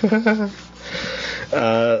 Adam.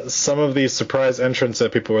 Some of the surprise entrants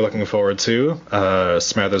that people were looking forward to.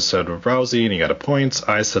 Smathers said Rousey, and he got a point.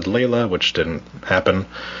 I said Layla, which didn't happen.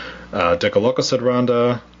 Dicko Loco said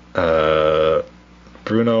Ronda.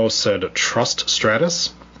 Bruno said Trust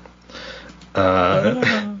Stratus. Cody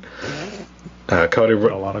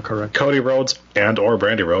Rhodes and or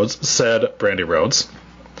Brandy Rhodes said Brandy Rhodes.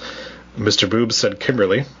 Mr. Boob said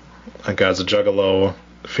Kimberly. Gaza Juggalo,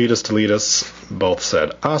 Fetus Deletus both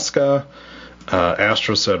said Asuka.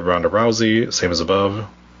 Astro said Ronda Rousey, same as above.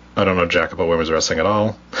 I don't know jack about women's wrestling at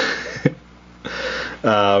all.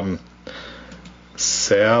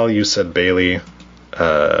 Sal, you said Bailey.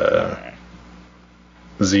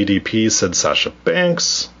 ZDP said Sasha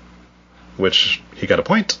Banks, which he got a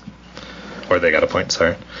point. Or they got a point,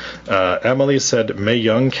 sorry. Emily said Mae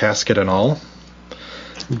Young, casket and all.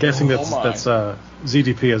 I'm guessing that's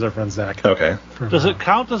ZDP as our friend Zach. Okay. Does it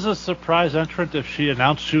count as a surprise entrant if she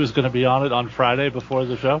announced she was going to be on it on Friday before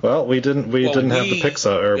the show? Well, we didn't have the picks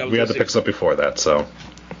up, or we had the picks up before that, so.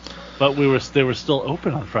 But they were still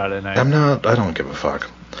open on Friday night. I don't give a fuck.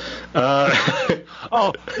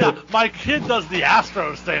 Oh, yeah, my kid does the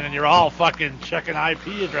Astros thing, and you're all fucking checking IP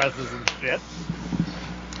addresses and shit.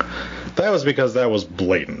 That was because that was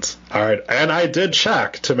blatant. All right, and I did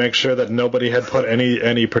check to make sure that nobody had put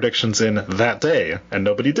any predictions in that day, and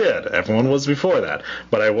nobody did. Everyone was before that,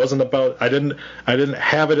 but I didn't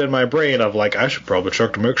have it in my brain of like I should probably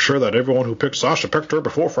check to make sure that everyone who picked Sasha picked her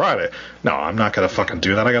before Friday. No, I'm not gonna fucking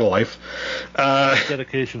do that. I got a life.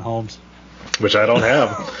 Dedication, Holmes. Which I don't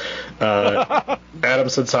have. Adam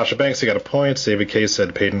said Sasha Banks, he got a point. David K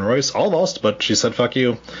said Peyton Royce, almost, but she said fuck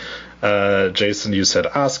you. Jason, you said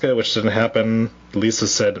Asuka, which didn't happen. Lisa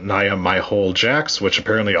said Nia My Whole Jax, which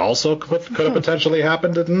apparently also could have potentially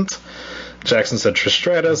happened, didn't. Jackson said Trish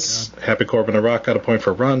Stratus. Okay. Happy Corbin and Rock got a point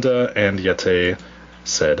for Ronda, and Yete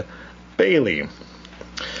said Bailey.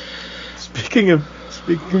 Speaking of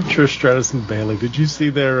Trish Stratus and Bailey, did you see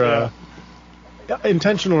their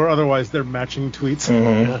intentional or otherwise their matching tweets?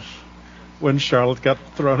 Mm-hmm. When Charlotte got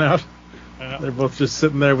thrown out? Yeah. They're both just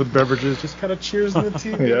sitting there with beverages, just kind of cheersing the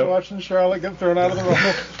TV, yep. Watching Charlotte get thrown out of the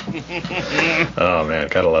Rumble. Oh, man,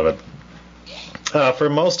 gotta love it. For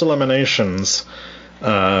most eliminations,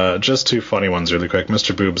 just two funny ones really quick.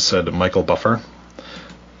 Mr. Boobs said Michael Buffer,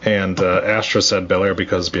 and Astra said Belair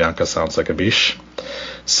because Bianca sounds like a biche.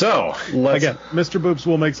 So, again, Mr. Boobs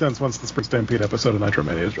will make sense once the Spring Stampede episode of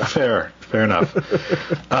Nitromania is dropped. Fair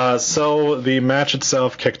enough. So the match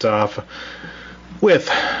itself kicked off with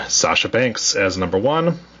Sasha Banks as number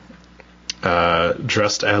one,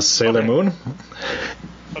 dressed as Sailor Moon.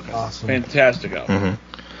 Okay. Awesome. Fantastic. Mm-hmm.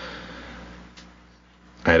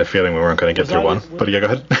 I had a feeling we weren't going to get through one, but yeah, go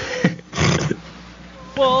ahead.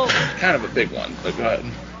 Well, kind of a big one, but go ahead.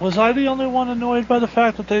 Was I the only one annoyed by the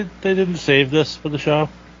fact that they didn't save this for the show?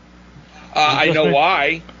 I know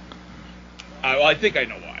why. I think I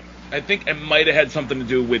know why. I think it might have had something to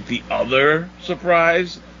do with the other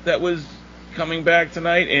surprise that was coming back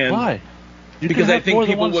tonight. And why? Because I think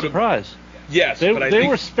people would have. Surprise. Yes, they think,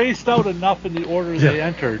 were spaced out enough in the order they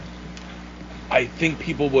entered. I think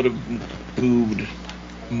people would have booed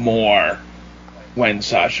more when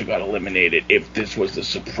Sasha got eliminated if this was the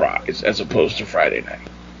surprise as opposed to Friday night.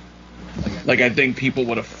 Like, I think people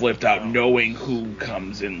would have flipped out knowing who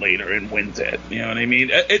comes in later and wins it. You know what I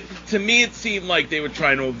mean? To me, it seemed like they were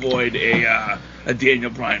trying to avoid a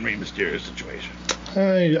Daniel Bryan Rey Mysterio situation.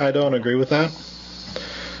 I don't agree with that.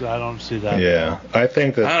 I don't see that. Yeah, I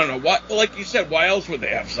think that... I don't know. What, like you said, why else would they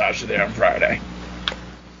have Sasha there on Friday?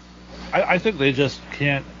 I think they just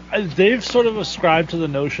can't... They've sort of ascribed to the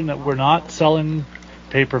notion that we're not selling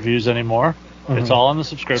pay-per-views anymore. Mm-hmm. It's all on the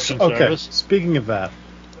subscription service. Speaking of that,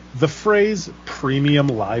 the phrase premium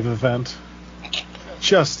live event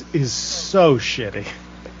just is so shitty.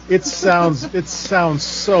 It sounds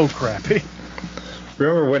so crappy.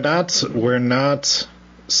 Remember, we're not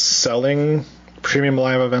selling premium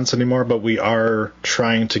live events anymore, but we are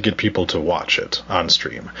trying to get people to watch it on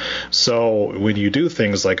stream. So when you do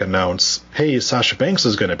things like announce, hey, Sasha Banks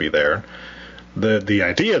is going to be there, the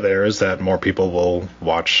idea there is that more people will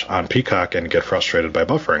watch on Peacock and get frustrated by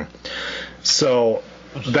buffering. So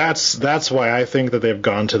that's why I think that they've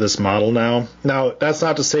gone to this model now. Now, that's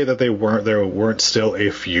not to say that there weren't still a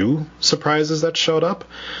few surprises that showed up.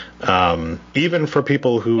 Even for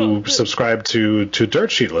people who subscribe to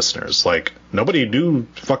Dirt Sheet listeners, like nobody knew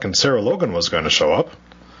fucking Sarah Logan was going to show up.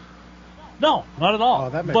 No, not at all. Oh,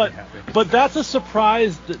 that made me happy. But that's a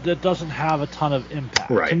surprise that doesn't have a ton of impact.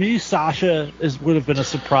 Right. To me, Sasha would have been a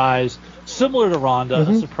surprise similar to Ronda,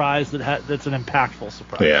 a surprise that's an impactful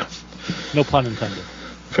surprise. Yeah. No pun intended.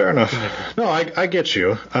 Fair enough. No, I get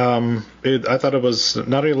you. I thought it was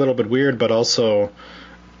not only a little bit weird, but also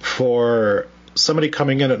for somebody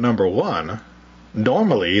coming in at number one,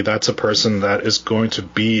 normally that's a person that is going to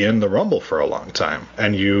be in the Rumble for a long time,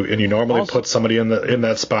 and you normally also put somebody in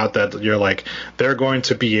that spot that you're like they're going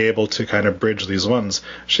to be able to kind of bridge these ones.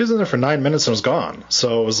 She's in there for 9 minutes and was gone,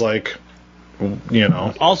 so it was like, you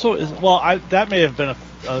know. Also, that may have been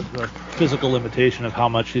a physical limitation of how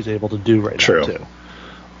much she's able to do right now too.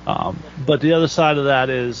 But the other side of that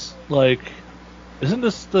is, like, Isn't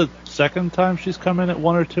this the second time she's come in at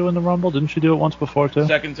 1 or 2 in the Rumble? Didn't she do it once before too?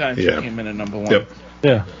 Second time she came in at number 1. Yep.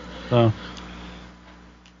 Yeah. So.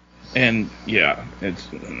 And yeah, it's.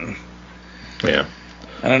 Yeah.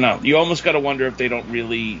 I don't know. You almost got to wonder if they don't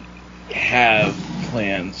really have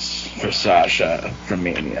plans for Sasha for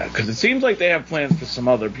Mania, because it seems like they have plans for some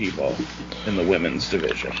other people in the women's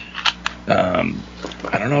division. I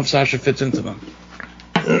don't know if Sasha fits into them.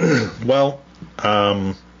 Well,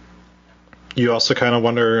 you also kind of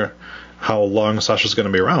wonder how long Sasha's going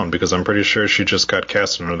to be around, because I'm pretty sure she just got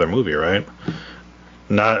cast in another movie, right?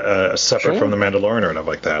 Not separate from The Mandalorian or anything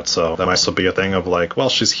like that. So that might still be a thing of like, well,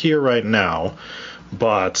 she's here right now,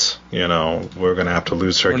 but, you know, we're going to have to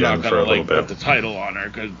lose her again for a little bit. Put the title on her,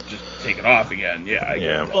 could just take it off again. Yeah, I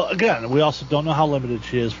get that. Well, again, we also don't know how limited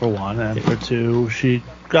she is, for one, and for two, she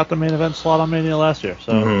got the main event slot on Mania last year.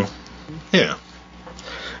 So yeah,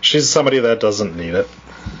 she's somebody that doesn't need it,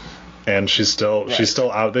 and she's still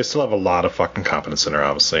out. They still have a lot of fucking confidence in her,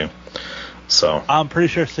 obviously. So I'm pretty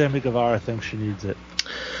sure Sammy Guevara thinks she needs it.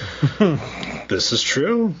 This is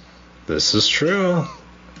true. This is true.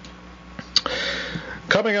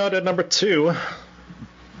 Coming out at number 2,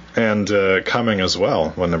 and coming as well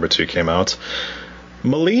when number 2 came out,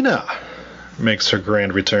 Melina makes her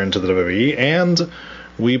grand return to the WWE, and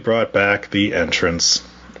we brought back the entrance,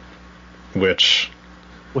 which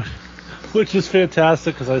is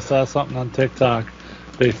fantastic, because I saw something on TikTok.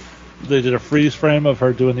 They did a freeze frame of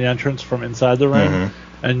her doing the entrance from inside the ring,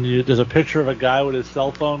 and there's a picture of a guy with his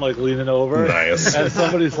cell phone like leaning over. Nice. And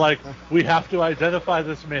somebody's like, "We have to identify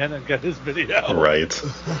this man and get his video." Right.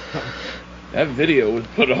 That video was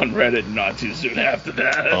put on Reddit not too soon after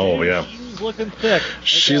that. Oh yeah. She's looking thick.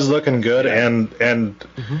 She's looking good, and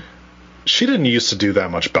she didn't used to do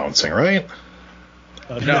that much bouncing, right?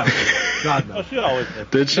 No. God, no. She always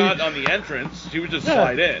did. Did she? Not on the entrance. She would just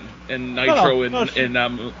slide in, and Nitro and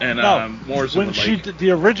Morrison when would she did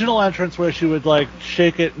the original entrance where she would like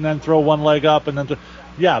shake it and then throw one leg up and then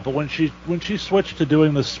but when she switched to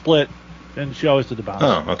doing the split, and she always did the bounce.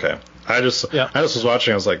 Oh, okay. I just was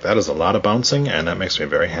watching. I was like, that is a lot of bouncing, and that makes me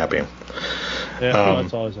very happy. Yeah,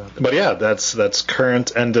 that's always happening. But yeah, that's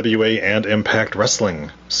current NWA and Impact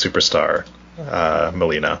Wrestling superstar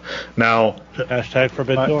Melina. Now, hashtag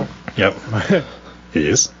Forbidden Door. Yep.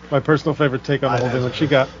 Yes. My personal favorite take on the whole thing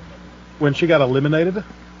when she got eliminated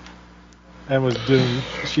and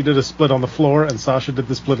she did a split on the floor, and Sasha did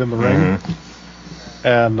the split in the ring.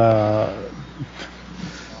 And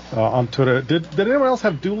on Twitter, did anyone else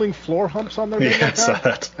have dueling floor humps on their video? Yeah, I saw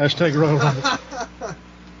that. Hashtag Royal Rumble.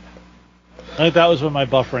 I think that was when my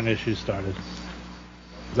buffering issues started.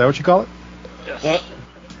 Is that what you call it? Yes.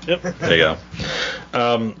 Yep. There you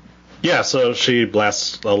go. Yeah, so she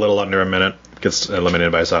lasts a little under a minute, gets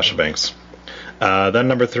eliminated by Sasha Banks. Then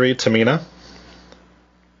number 3, Tamina.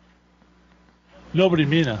 Nobody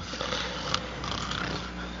Mina.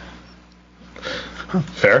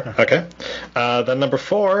 Fair. Okay. Then number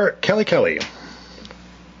 4, Kelly,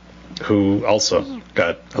 who also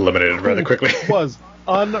got eliminated rather quickly. Was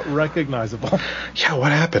unrecognizable. Yeah,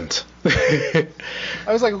 what happened? I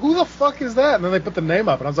was like, who the fuck is that? And then they put the name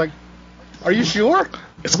up, and I was like, are you sure?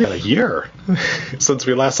 It's been a year since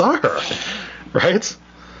we last saw her, right?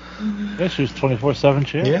 Yeah, she was 24/7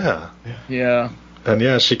 champ. Yeah. And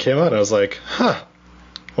yeah, she came out, and I was like, huh.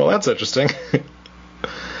 Well, that's interesting.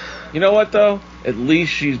 You know what, though? At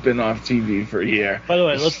least she's been off TV for a year. By the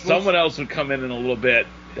way, someone else would come in a little bit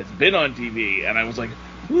that's been on TV, and I was like,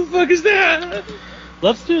 who the fuck is that?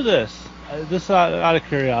 Let's do this. This out of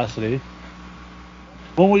curiosity.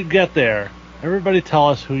 When we get there, everybody tell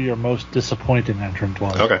us who your most disappointing entrant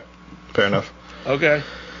was. Okay. Fair enough. Okay.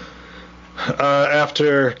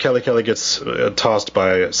 After Kelly gets tossed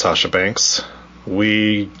by Sasha Banks,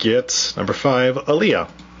 we get number 5, Aaliyah.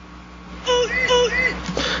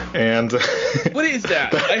 And what is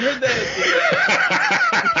that? I heard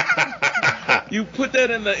that. You put that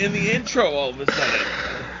in the intro all of a sudden.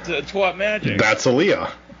 To Twat Magic. That's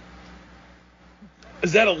Aaliyah.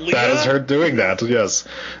 Is that Aaliyah? That is her doing that. Yes,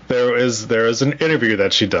 there is an interview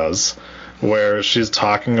that she does where she's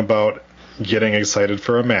talking about getting excited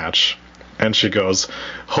for a match, and she goes,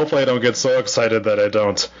 "Hopefully, I don't get so excited that I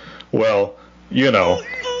don't." Well, you know.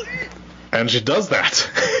 And she does that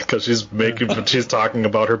because she's talking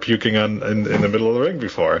about her puking in the middle of the ring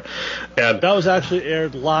before, and that was actually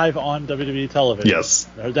aired live on WWE television. Yes,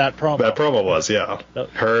 that promo. That promo was it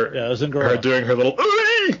was in her doing her little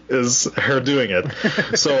is her doing it.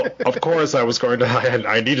 So of course I was going to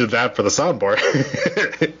I needed that for the soundboard.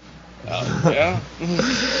 Yeah.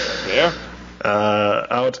 Fair.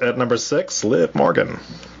 Out at number 6, Liv Morgan.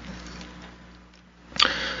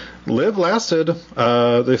 Liv lasted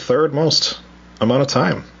the third most amount of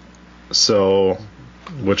time, so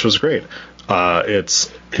which was great.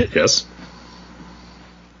 Yes.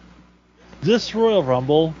 This Royal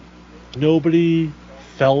Rumble, nobody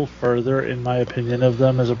fell further, in my opinion, of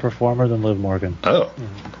them as a performer than Liv Morgan. Oh.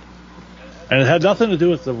 And it had nothing to do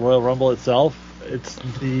with the Royal Rumble itself. It's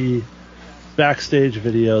the backstage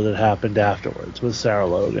video that happened afterwards with Sarah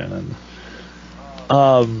Logan.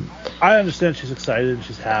 And I understand she's excited and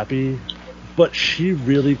she's happy, but she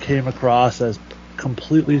really came across as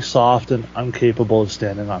completely soft and incapable of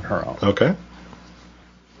standing on her own. Okay.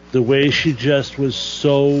 The way she just was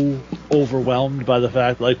so overwhelmed by the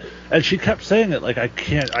fact, like, and she kept saying it, like, I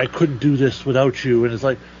couldn't do this without you. And it's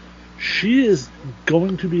like, she is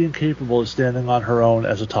going to be incapable of standing on her own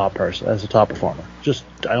as a top person, as a top performer. Just,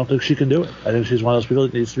 I don't think she can do it. I think she's one of those people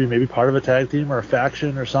that needs to be maybe part of a tag team or a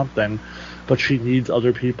faction or something, but she needs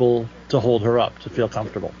other people to hold her up, to feel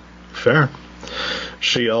comfortable. Fair.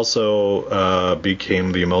 She also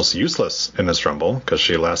became the most useless in this Rumble because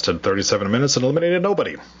she lasted 37 minutes and eliminated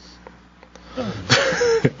nobody.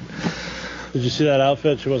 Did you see that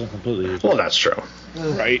outfit? She wasn't completely useless. Well, that's true.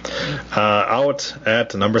 Right. Out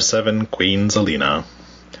at number 7, Queen Zelina.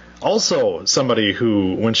 Also, somebody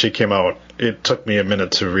who, when she came out, it took me a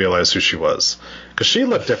minute to realize who she was. Because she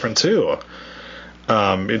looked different, too.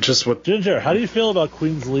 It just... Ginger, how do you feel about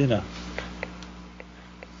Queen Zelina?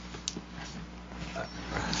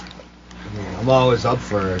 I'm always up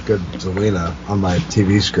for a good Zelina on my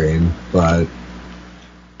TV screen, but...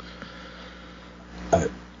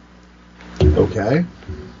 okay.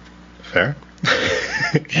 Fair.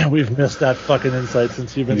 Yeah, we've missed that fucking insight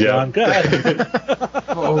since you've been gone. Go ahead.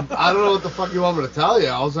 Well, I don't know what the fuck you want me to tell you.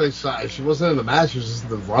 I was like, she wasn't in the match, she was just in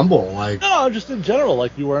the Rumble. Like, no, just in general.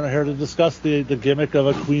 Like, you weren't here to discuss the gimmick of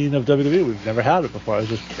a queen of WWE. We've never had it before. I was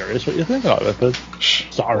just curious what you think of it. But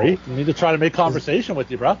sorry, I need to try to make conversation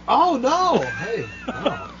with you, bro. Oh, no. Hey,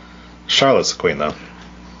 no. Charlotte's the queen, though.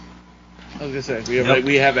 I was gonna say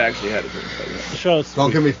we have actually had a queen.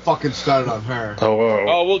 Don't get me fucking started on her.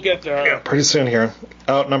 Oh, we'll get to her. Yeah, pretty soon here.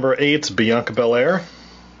 Out number 8, Bianca Belair.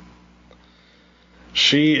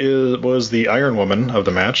 She was the Iron Woman of the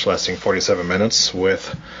match, lasting 47 minutes with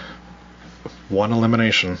 1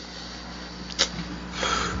 elimination.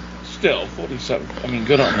 Still 47. I mean,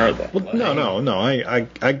 good on her though. Well, no. I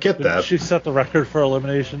get Did that. she set the record for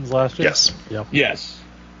eliminations last year? Yes. Yep. Yes.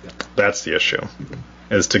 That's the issue.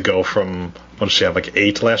 Is to go from, what did she have, like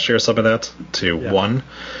 8 last year or something like that, to 1.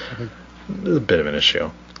 It's a bit of an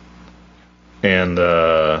issue. And,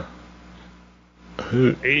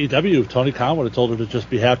 AEW, Tony Khan would have told her to just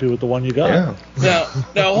be happy with the one you got. Yeah.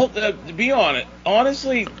 Now, to be honest,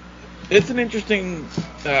 honestly, it's an interesting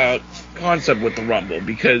concept with the Rumble,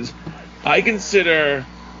 because I consider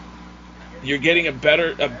you're getting a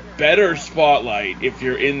better spotlight if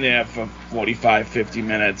you're in there for 45, 50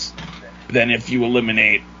 minutes than if you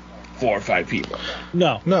eliminate 4 or 5 people.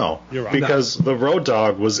 No, you're wrong. Because the Road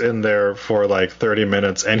Dogg was in there for like 30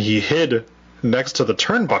 minutes, and he hid next to the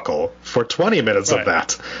turnbuckle for 20 minutes of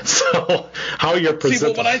that. So how you're presenting? See,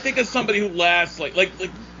 but when I think of somebody who lasts like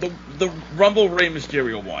the Rumble Rey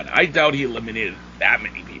Mysterio one, I doubt he eliminated that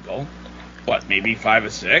many people. What, maybe 5 or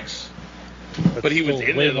 6? But he was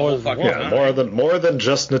in there the whole fucking time. More than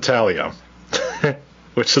just Natalia.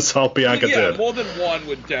 Which is all Bianca did. Yeah, more than 1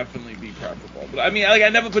 would definitely be preferable. But I mean, I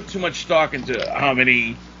never put too much stock into how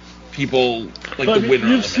many people, like, the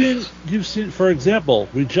winner. You've seen, for example,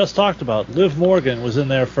 we just talked about Liv Morgan was in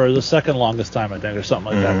there for the second longest time, I think, or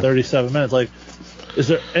something like that, 37 minutes. Like, is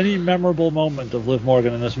there any memorable moment of Liv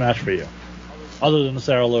Morgan in this match for you, other than the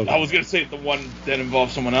Sarah Logan? I was gonna say the one that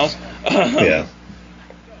involves someone else. Yeah.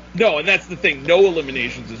 No, and that's the thing. No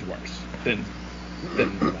eliminations is worse than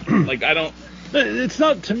like, I don't. It's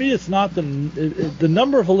not, to me, it's not the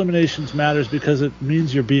number of eliminations matters because it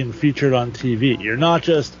means you're being featured on TV. You're not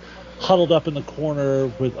just huddled up in the corner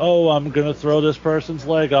with, I'm going to throw this person's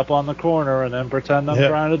leg up on the corner and then pretend I'm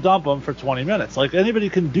trying to dump them for 20 minutes. Like, anybody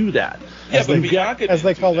can do that. Yeah, but Bianca, as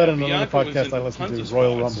they call that in Bianca another podcast I listen to,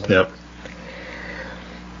 Royal Rumble. Yep.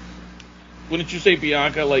 Wouldn't you say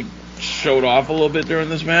Bianca, like, showed off a little bit during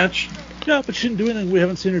this match? Yeah, but she didn't do anything we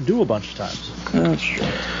haven't seen her do a bunch of times. That's true.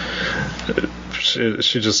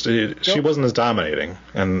 She wasn't as dominating,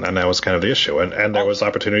 and that was kind of the issue. And there was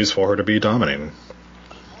opportunities for her to be dominating.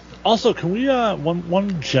 Also, can we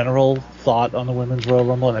one general thought on the Women's Royal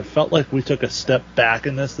Rumble? And it felt like we took a step back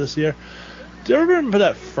in this year. Do you ever remember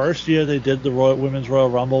that first year they did the Women's Royal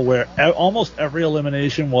Rumble where almost every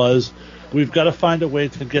elimination was we've got to find a way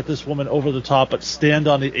to get this woman over the top, but stand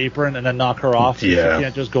on the apron and then knock her off. Yeah. She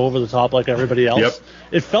can't just go over the top like everybody else. Yep.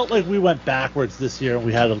 It felt like we went backwards this year, and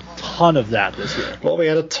we had a ton of that this year. Well, we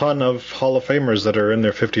had a ton of Hall of Famers that are in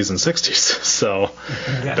their 50s and 60s, so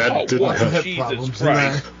that didn't have Jesus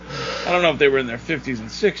Christ. I don't know if they were in their 50s and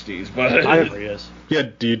 60s, but Ivory is. Yeah,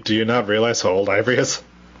 do you not realize how old Ivory is?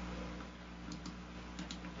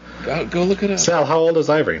 Go look it up. Sal, how old is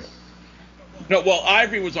Ivory? No, well,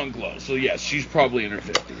 Ivory was on Glow, so yes, she's probably in her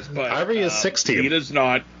 50s. But Ivory is 60. Vita's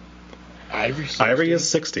not. Ivory is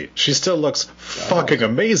 60. She still looks fucking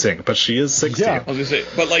amazing, but she is 60. Yeah. I was gonna say,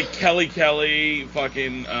 but like Kelly,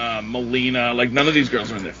 fucking Melina, like none of these girls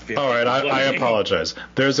are in their 50s. All right, I apologize.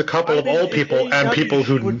 There's a couple of old people and people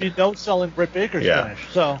who would be no selling Britt Baker's finish.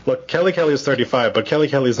 So look, Kelly is 35, but Kelly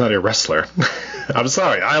is not a wrestler. I'm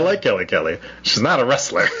sorry, I like Kelly. She's not a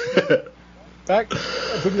wrestler.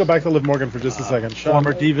 If we can go back to Liv Morgan for just a second. Sean,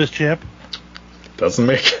 former Divas champ. Doesn't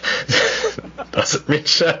mean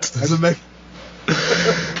shit. Doesn't make.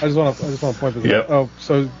 I just want to point this out. Oh,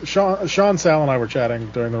 so Sean, Sal, and I were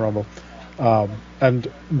chatting during the Rumble, and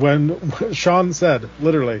when Sean said,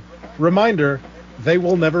 literally, reminder, they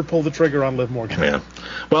will never pull the trigger on Liv Morgan. Yeah.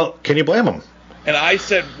 Well, can you blame them? And I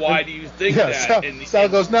said, why do you think that? Sal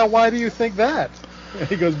goes, now why do you think that? And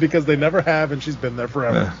he goes, because they never have, and she's been there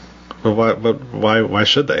forever. But why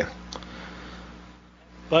should they?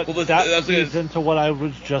 But that feeds into what I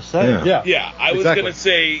was just saying. Yeah. I was gonna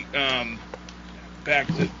say, back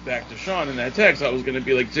to Sean in that text. I was gonna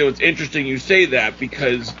be like, so it's interesting you say that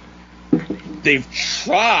because they've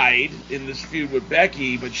tried in this feud with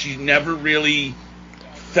Becky, but she never really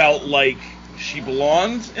felt like she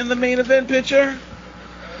belonged in the main event picture.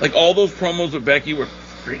 Like all those promos with Becky were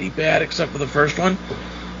pretty bad, except for the first one.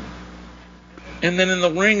 And then in the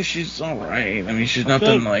ring, she's all right. I mean, she's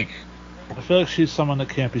nothing like. I feel like she's someone that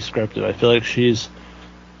can't be scripted. I feel like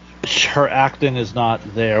her acting is not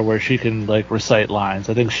there where she can like recite lines.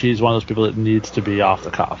 I think she's one of those people that needs to be off the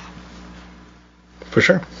cuff. For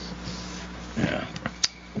sure. Yeah.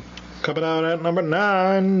 Coming out at number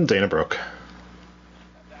 9, Dana Brooke.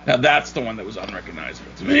 Now that's the one that was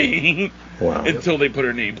unrecognizable to me. Wow. Until they put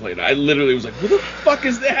her nameplate. I literally was like, who the fuck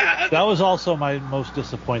is that? That was also my most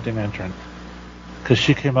disappointing entrant. Because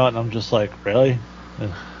she came out and I'm just like, really?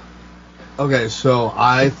 Okay, so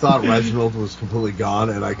I thought Reginald was completely gone,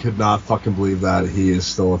 and I could not fucking believe that he is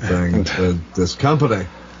still a thing with this company.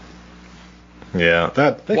 Yeah,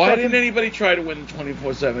 Why didn't anybody try to win the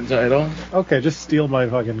 24/7 title? Okay, just steal my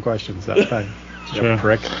fucking questions that time. Sure.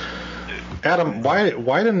 Prick. Adam,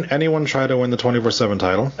 why didn't anyone try to win the 24/7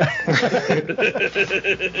 title?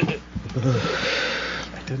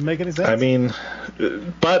 It didn't make any sense. I mean,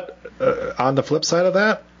 but on the flip side of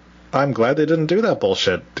that, I'm glad they didn't do that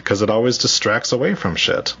bullshit because it always distracts away from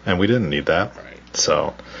shit, and we didn't need that. Right.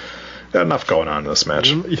 So, got enough going on in this match.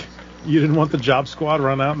 You didn't want the Job Squad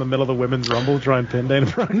run out in the middle of the women's Rumble to try and pin Dana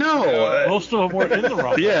Brooke? No, most of them were in the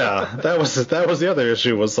Rumble. Yeah, that was the other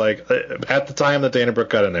issue. Was like at the time that Dana Brooke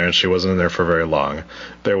got in there, and she wasn't in there for very long.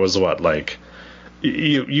 There was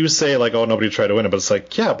you say like, oh, nobody tried to win it, but it's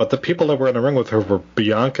like, yeah, but the people that were in the ring with her were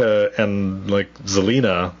Bianca and like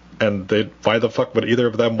Zelina. And why the fuck would either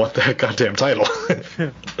of them want that goddamn title?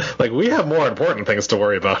 Like, we have more important things to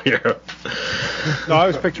worry about here. No, I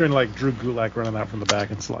was picturing, like, Drew Gulak running out from the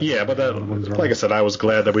back and sliding. Yeah, but like I said, I was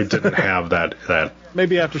glad that we didn't have that.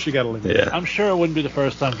 Maybe after she got eliminated. Yeah. I'm sure it wouldn't be the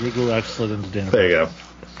first time Drew Gulak slid into Dana. There you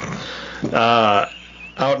go.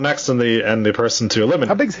 Out next in the person to eliminate.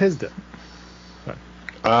 How big's his dick?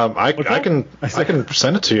 I can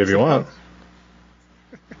send it to you if you want.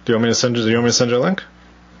 Do you want me to send you a link?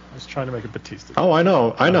 I was trying to make a Batista. Oh, I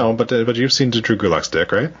know, but you've seen Drew Gulak's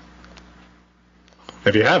dick, right?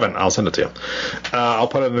 If you haven't, I'll send it to you. I'll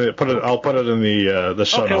put it in the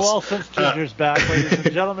show okay, notes. well, since Ginger's back, ladies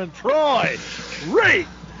and gentlemen, Troy, rate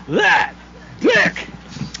that dick.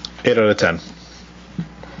 8 out of 10.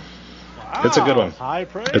 Wow, it's a good one. High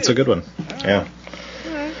praise. It's a good one. Yeah.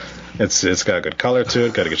 It's got a good color to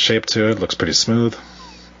it, got a good shape to it, looks pretty smooth.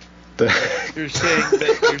 You're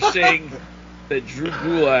saying that Drew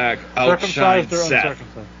Gulak outshines Seth.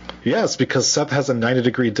 Yes, because Seth has a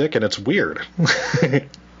 90-degree dick and it's weird.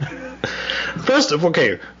 First,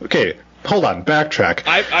 okay, hold on, backtrack.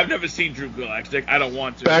 I've never seen Drew Gulak's dick. I don't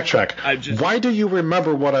want to. Backtrack. Why do you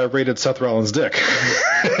remember what I rated Seth Rollins' dick?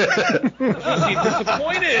 You seem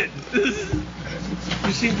disappointed.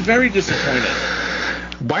 You seem very disappointed.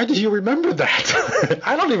 Why do you remember that?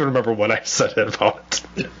 I don't even remember what I said about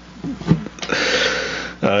it.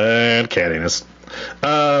 And cattiness.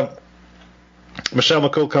 Michelle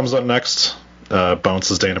McCool comes up next.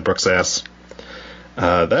 Bounces Dana Brooke's ass.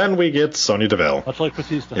 Then we get Sonya Deville. Much like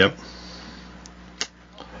Batista. Yep.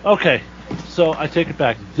 Okay, so I take it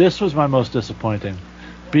back. This was my most disappointing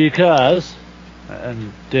because,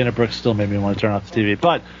 and Dana Brooks still made me want to turn off the TV,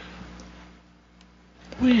 but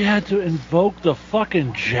we had to invoke the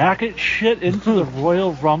fucking jacket shit into the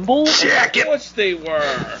Royal Rumble. Of course they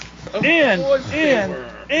were. And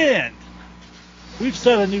we've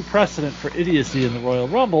set a new precedent for idiocy in the Royal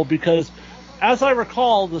Rumble because, as I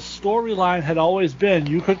recall, the storyline had always been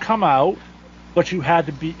you could come out, but you had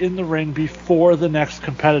to be in the ring before the next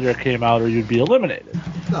competitor came out or you'd be eliminated.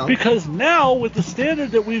 No. Because now, with the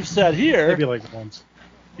standard that we've set here, maybe like once.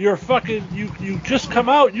 You're fucking, you just come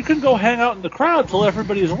out, you can go hang out in the crowd till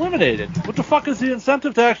everybody is eliminated. What the fuck is the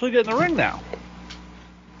incentive to actually get in the ring now?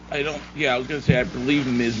 I was gonna say, I believe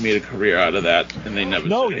Miz made a career out of that, and they never.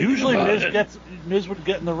 No, usually Miz would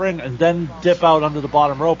get in the ring and then dip out under the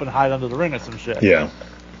bottom rope and hide under the ring or some shit. Yeah.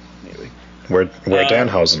 Maybe. Where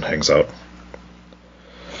Danhausen hangs out.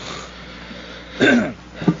 To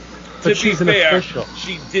be fair,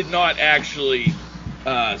 she did not actually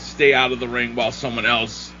stay out of the ring while someone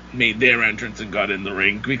else made their entrance and got in the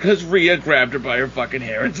ring because Rhea grabbed her by her fucking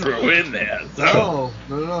hair and threw her in there. So.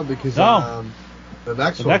 No, because the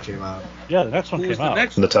next one came out. Yeah, the next one came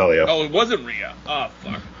out. Natalia. Oh, it wasn't Rhea. Oh,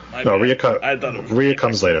 fuck. No, Rhea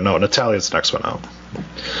comes later. No, Natalia's the next one out.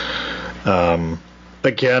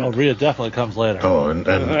 Again. Rhea definitely comes later. Oh,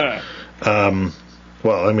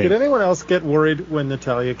 well, I mean, did anyone else get worried when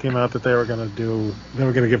Natalia came out that they were going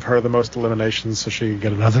to give her the most eliminations so she could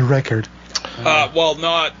get another record? Well,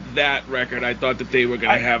 not that record. I thought that they were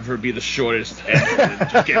going to have her be the shortest and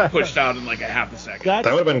just get pushed out in like a half a second. That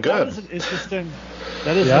would have been good. That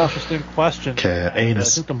is an interesting question. I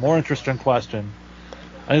think the more interesting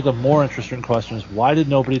question is why did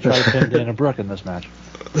nobody try to pin Dana Brooke in this match?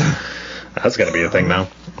 That's going to be a thing now.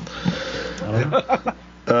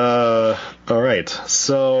 All right.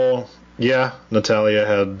 So, yeah, Natalia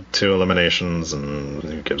had 2 eliminations, and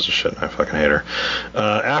who gives a shit? I fucking hate her.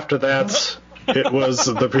 After that, it was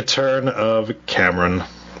the return of Cameron,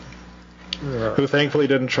 who thankfully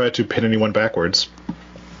didn't try to pin anyone backwards.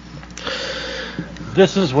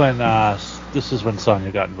 This is when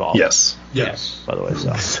Sonya got involved. Yes. By the way,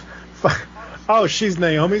 so. Oh, she's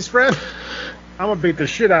Naomi's friend? I'm going to beat the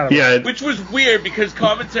shit out of her. Yeah. Which was weird because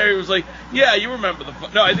commentary was like, yeah, you remember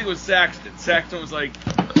no, I think it was Saxton. Saxton was like,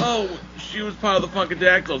 oh, she was part of the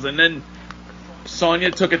Funkadactyls. And then Sonya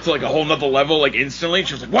took it to like a whole nother level, like instantly.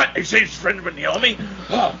 She was like, what? They say she's friends with Naomi?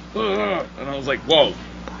 And I was like, whoa.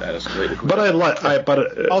 That escalated quickly.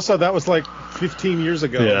 But also, that was like 15 years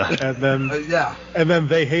ago. Yeah. And then and then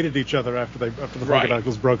they hated each other after the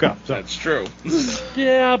Funkadactyls broke up. So. That's true.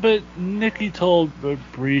 Yeah, but Nikki told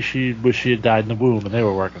Brie she wished she had died in the womb, and they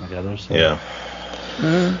were working together. So. Yeah.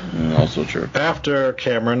 Also true. After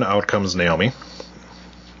Cameron, out comes Naomi.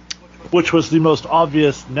 Which was the most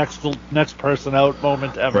obvious next person out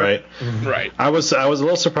moment ever. Right. Right. I was a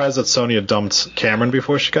little surprised that Sonya dumped Cameron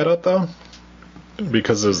before she got out, though.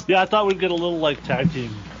 Because I thought we'd get a little like tag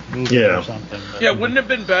team movie or something. Yeah, wouldn't it have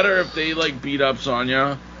been better if they like beat up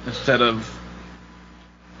Sonya instead of,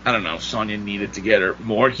 I don't know, Sonya needed to get her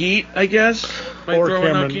more heat, I guess, by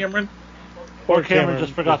throwing out Cameron. Or Cameron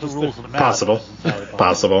just forgot the rules of the match. Possible.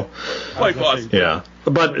 Quite possible. Yeah,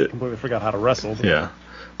 but completely forgot how to wrestle. Yeah,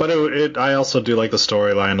 but I also do like the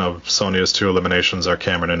storyline of Sonya's 2 eliminations are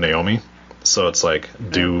Cameron and Naomi. So it's like,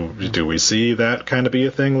 do we see that kind of be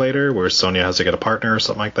a thing later, where Sonya has to get a partner or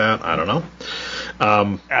something like that? I don't know.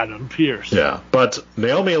 Adam Pearce. Yeah, but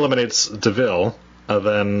Naomi eliminates Deville.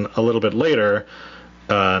 Then a little bit later,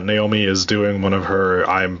 Naomi is doing one of her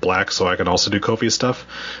 "I'm black, so I can also do Kofi" stuff,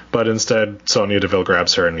 but instead Sonya Deville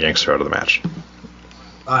grabs her and yanks her out of the match.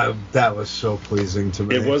 That was so pleasing to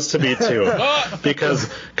me. It was to me too,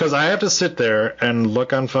 because I have to sit there and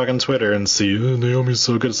look on fucking Twitter and see Naomi's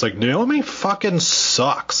so good. It's like, Naomi fucking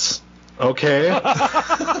sucks. Okay.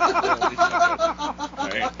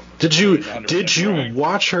 Did you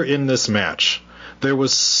watch her in this match? There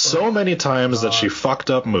was so many times that she fucked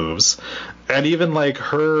up moves, and even like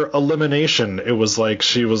her elimination, it was like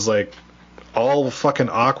she was like all fucking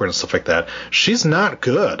awkward and stuff like that. She's not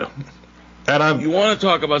good. And you want to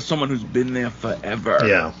talk about someone who's been there forever?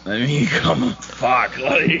 Yeah. I mean, come on, fuck,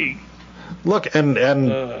 like. Look, and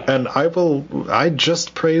I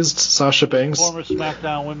just praised Sasha Banks. Former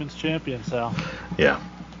SmackDown Women's Champion, Sal. Yeah.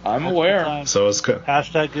 I'm aware. So it's good.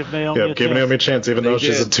 Hashtag give Naomi a chance. Give Naomi a chance, even though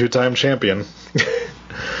she's a 2-time champion.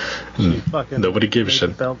 Nobody gives a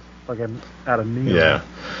shit. Belt fucking out of Neo. Yeah.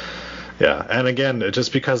 Yeah, and again,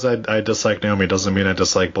 just because I dislike Naomi doesn't mean I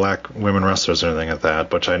dislike black women wrestlers or anything like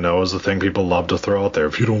that, which I know is a thing people love to throw out there.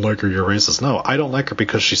 If you don't like her, you're racist. No, I don't like her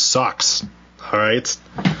because she sucks. All right?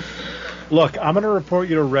 Look, I'm going to report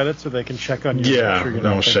you to Reddit so they can check on you. Yeah, sure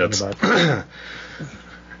no shit.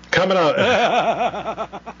 Coming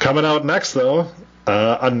out next, though,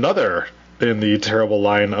 another in the terrible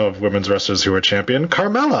line of women's wrestlers who are champion,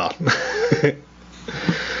 Carmella.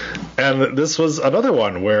 And this was another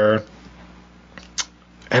one where,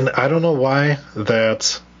 and I don't know why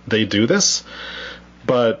that they do this,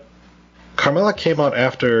 but Carmella came out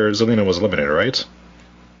after Zelina was eliminated, right?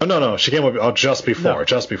 Oh, no, she came out just before. No.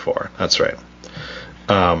 Just before, that's right.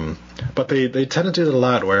 But they tend to do it a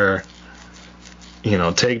lot where,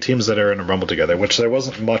 tag teams that are in a Rumble together, which there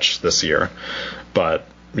wasn't much this year, but,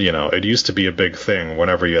 it used to be a big thing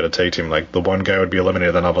whenever you had a tag team. Like, the one guy would be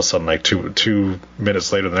eliminated, then all of a sudden, like, two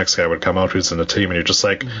minutes later, the next guy would come out who's in the team, and you're just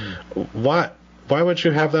like, what? Why would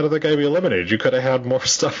you have that other guy be eliminated? You could have had more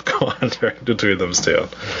stuff go on between them two.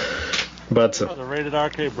 But the Rated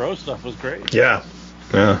RK Bro stuff was great. Yeah.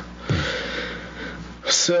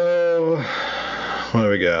 So, what do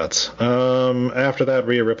we got? After that,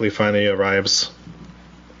 Rhea Ripley finally arrives,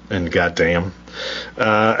 and goddamn.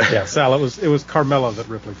 Sal, it was Carmella that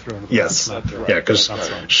Ripley threw into the Yes. Yeah, because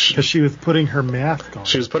she was putting her mask on.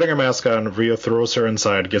 She was putting her mask on. Rhea throws her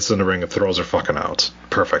inside, gets in the ring, and throws her fucking out.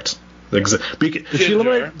 Perfect. Did she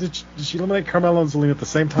eliminate Carmella and Zelina at the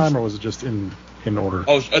same time, or was it just in order?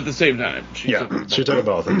 Oh, at the same time. She took them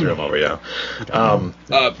both and threw them over. Yeah. Go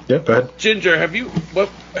ahead. Ginger, have you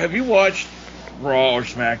watched Raw or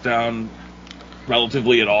SmackDown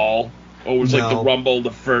relatively at all, or was like the Rumble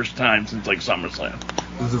the first time since like SummerSlam?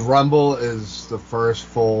 The Rumble is the first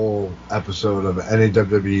full episode of any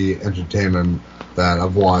WWE entertainment that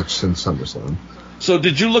I've watched since SummerSlam. So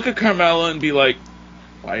did you look at Carmella and be like,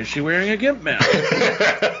 why is she wearing a gimp mask?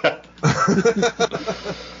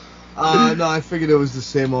 No, I figured it was the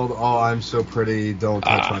same old, I'm so pretty, don't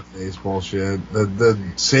touch my face bullshit. The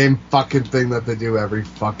same fucking thing that they do every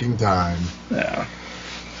fucking time. Yeah.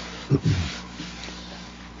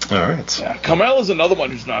 All right. Yeah, Carmella's another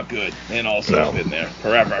one who's not good, and also been there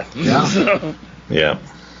forever. Yeah. Yeah.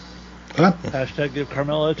 Hashtag give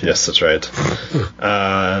Carmella a chance. Yes, that's right.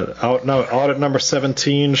 Out at number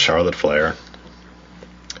 17, Charlotte Flair.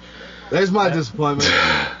 There's my disappointment.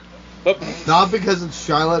 Not because it's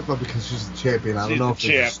Charlotte, but because she's the champion. I don't know if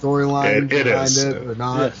there's a storyline behind it or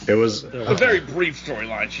not. Yes. It was a very brief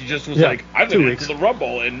storyline. She just was like, I'm going to enter the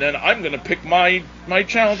Rumble, and then I'm going to pick my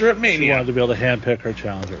challenger at Mania. She wanted to be able to handpick her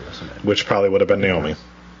challenger. Which probably would have been Naomi.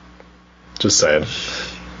 Just saying.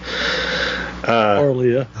 Or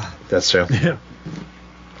Leah. That's true. Yeah.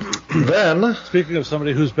 Then, speaking of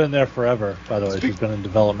somebody who's been there forever, by the way, she's been in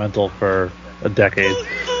developmental for a decade.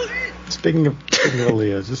 Speaking of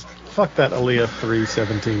Aaliyah, just fuck that Aaliyah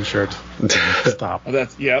 3:17 shirt. Stop.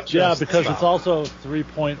 Yeah, because it's also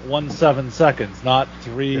 3.17 seconds, not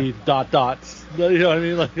 3 dots. You know what I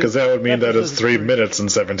mean? Because that would mean that it's 3 minutes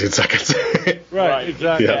and 17 seconds. Right,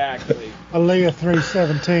 exactly. Yeah. Aaliyah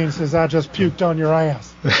 3:17 says, I just puked on your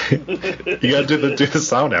ass. You gotta do the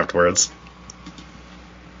sound afterwards.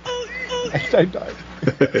 I died.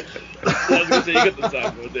 I was gonna say, you get the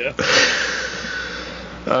sound with there.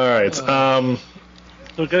 All right. So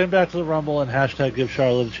getting back to the Rumble and hashtag give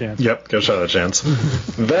Charlotte a chance. Yep, give Charlotte a chance.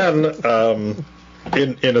 Then,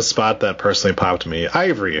 in a spot that personally popped me,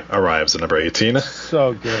 Ivory arrives at number 18.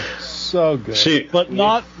 So good. But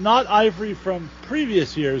not Ivory from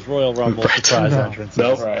previous year's Royal Rumble surprise entrance.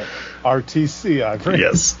 Nope. Right. RTC Ivory.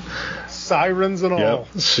 Yes. Sirens and all. Yep.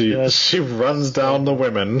 She runs down the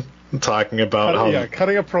women, talking about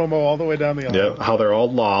cutting a promo all the way down the aisle. Yeah, how they're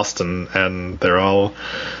all lost and they're all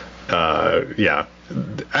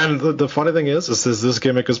And the funny thing is this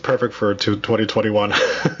gimmick is perfect for 2021 or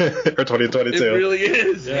 2022. It really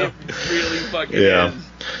is. Yeah. It really fucking is.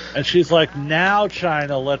 And she's like, now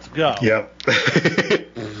China, let's go. Yep.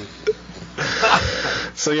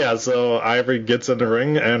 So Ivory gets in the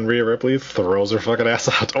ring and Rhea Ripley throws her fucking ass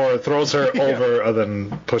out, or throws her over and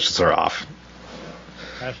then pushes her off.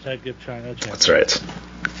 Hashtag give China a chance. That's right.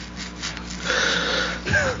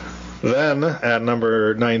 Then, at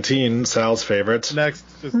number 19, Sal's favorite. Next.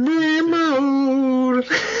 Remote.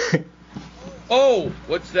 Oh,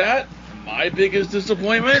 what's that? My biggest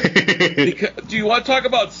disappointment? Do you want to talk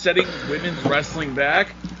about setting women's wrestling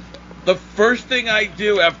back? The first thing I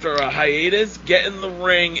do after a hiatus, get in the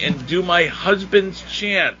ring and do my husband's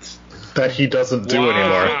chant. That he doesn't do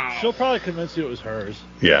anymore. She'll probably convince you it was hers.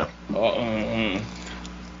 Yeah.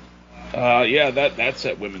 That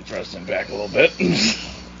set women's wrestling back a little bit.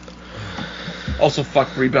 Also,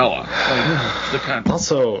 fuck Brie Bella. Like, the kind.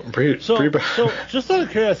 Also, So just out of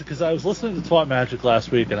curiosity, because I was listening to Twat Magic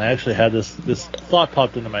last week, and I actually had this thought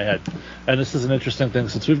popped into my head, and this is an interesting thing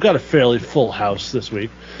since we've got a fairly full house this week.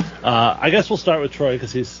 I guess we'll start with Troy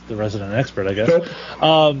because he's the resident expert, I guess.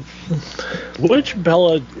 Nope. Which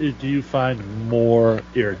Bella do you find more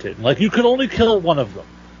irritating? Like, you could only kill one of them.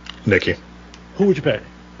 Nikki. Who would you pick?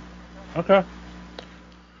 Okay.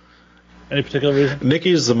 Any particular reason?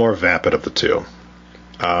 Nikki's the more vapid of the two.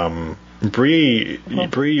 Brie,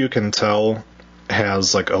 you can tell,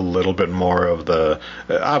 has like a little bit more of the.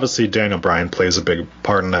 Obviously, Daniel Bryan plays a big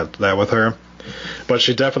part in that with her, but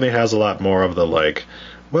she definitely has a lot more of the like.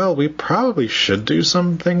 Well, we probably should do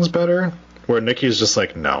some things better. Where Nikki's just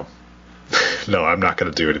like, no, I'm not going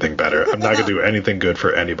to do anything better. I'm not going to do anything good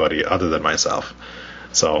for anybody other than myself.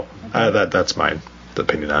 So that's my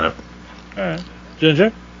opinion on it. All right,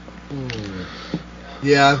 Ginger.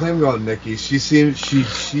 Yeah, I think I'm going Nikki.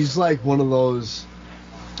 She's like one of those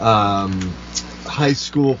high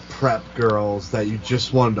school prep girls that you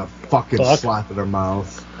just wanted to fucking slap in her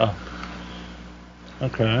mouth. Oh.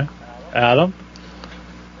 Okay. Adam?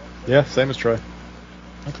 Yeah, same as Troy.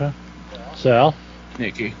 Okay. Sal?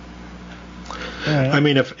 Nikki. Right. I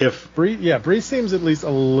mean, if Brie seems at least a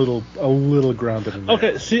little grounded in there.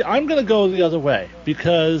 Okay, see, I'm gonna go the other way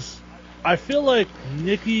because I feel like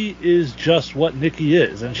Nikki is just what Nikki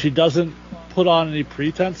is, and she doesn't put on any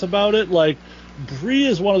pretense about it. Like, Brie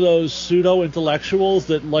is one of those pseudo-intellectuals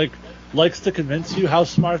that likes to convince you how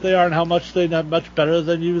smart they are and how much much better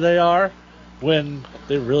than you they are, when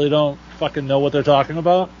they really don't fucking know what they're talking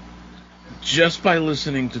about. Just by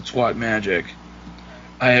listening to Twat Magic,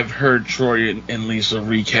 I have heard Troy and Lisa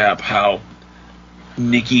recap how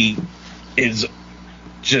Nikki is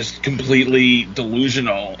just completely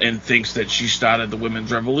delusional and thinks that she started the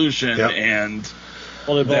women's revolution. Yep. And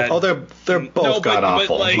they're both god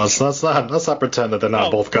awful. Like, let's not pretend that they're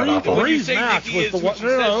not both god awful. Brie's match was the one.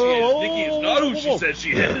 Nikki is not who she says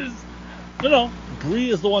she is. No.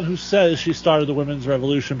 Brie is the one who says she started the women's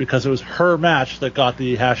revolution because it was her match that got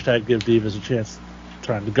the hashtag Give Divas a Chance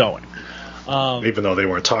trend going. Even though they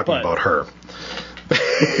weren't talking about her.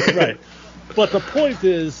 Right. But the point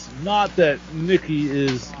is not that Nikki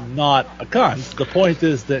is not a cunt. The point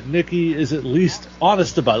is that Nikki is at least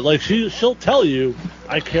honest about it. Like, she'll tell you,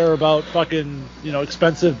 I care about fucking,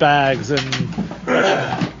 expensive bags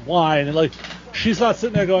and wine. And, like, she's not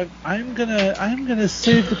sitting there going, I'm gonna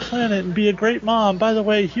save the planet and be a great mom. By the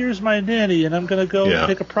way, here's my nanny, and I'm gonna go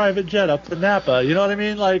take a private jet up to Napa. You know what I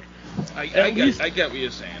mean? Like, I get what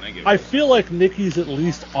you're saying. I feel like Nikki's at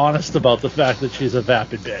least honest about the fact that she's a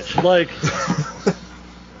vapid bitch. Like,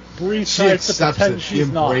 Brie tries to pretend she's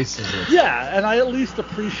not. It. Yeah, and I at least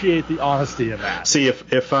appreciate the honesty in that. See,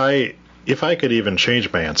 if I could even change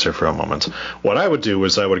my answer for a moment, what I would do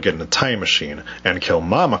is I would get in a time machine and kill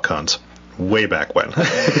Mama Cunt way back when. For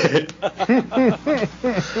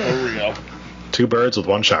real. 2 birds with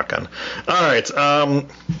 1 shotgun. All right.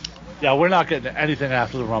 Yeah, we're not getting anything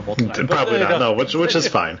after the Rumble tonight. Probably not, no, which is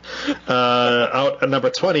fine. Out at number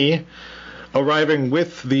 20, arriving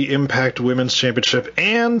with the Impact Women's Championship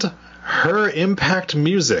and her Impact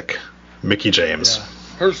music, Mickie James. Yeah.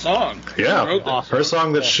 Her song. Yeah, awesome. Her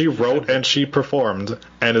song that she wrote and she performed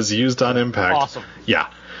and is used on Impact. Awesome. Yeah.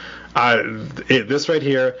 This right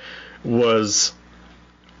here was...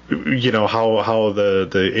 how the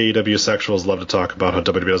AEW sexuals love to talk about how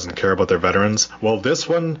WWE doesn't care about their veterans. Well, this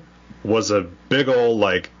one was a big ol'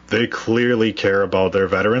 they clearly care about their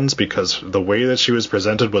veterans because the way that she was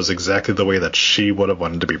presented was exactly the way that she would have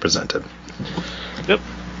wanted to be presented. Yep.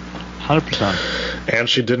 100%. And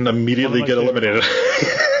she didn't immediately get eliminated.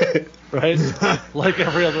 Right? Like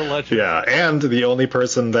every other legend. Yeah, and the only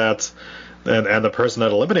person that... And the person that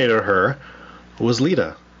eliminated her was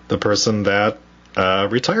Lita, the person that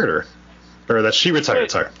retired her. Or that she retired,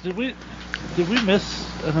 sorry. Did we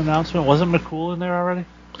miss an announcement? Wasn't McCool in there already?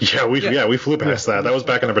 Yeah, we flew past that. That was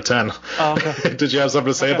back in number 10. Oh, okay. Did you have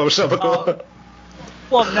something to say about Michelle McCool?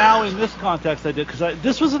 Well, now in this context I did, because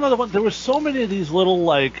this was another one. There were so many of these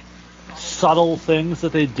little, subtle things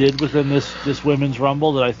that they did within this Women's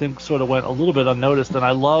Rumble that I think sort of went a little bit unnoticed, and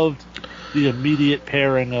I loved the immediate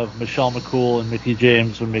pairing of Michelle McCool and Mickie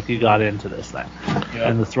James when Mickie got into this thing. Yeah.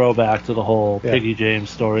 And the throwback to the whole Piggy James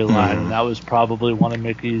storyline. And that was probably one of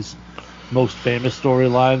Mickey's most famous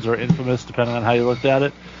storylines, or infamous, depending on how you looked at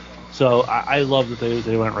it. So I love that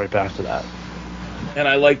they went right back to that. And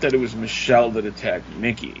I like that it was Michelle that attacked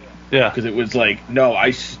Mickie. Yeah. Because it was like, no,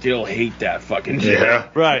 I still hate that fucking shit. Yeah.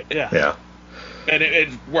 Right, yeah. Yeah. And it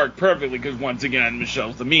worked perfectly because, once again,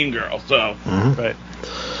 Michelle's the mean girl, so... Right.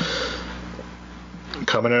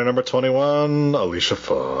 Coming in at number 21, Alicia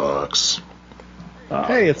Fox.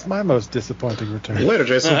 Hey, it's my most disappointing return. Later,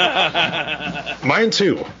 Jason. Mine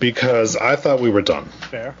too, because I thought we were done.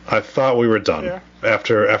 Fair. I thought we were done. Fair.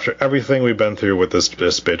 After everything we've been through with this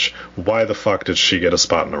bitch, why the fuck did she get a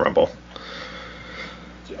spot in the Rumble?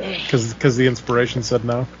 Because the inspiration said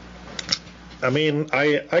no. I mean,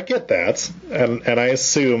 I get that, and I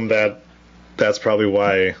assume that's probably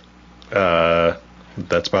why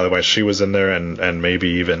she was in there, and maybe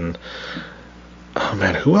even, oh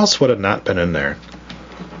man, who else would have not been in there?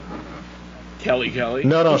 Kelly.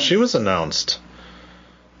 No, she was announced.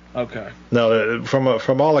 Okay. No,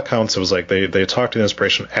 from all accounts, it was like they talked to the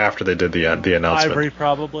inspiration after they did the announcement. Ivory,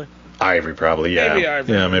 probably. Maybe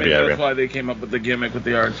Ivory. Yeah, maybe Ivory. That's why they came up with the gimmick with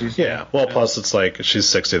the Archies. Yeah. Well, plus it's like she's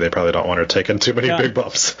 60. They probably don't want her taking too many big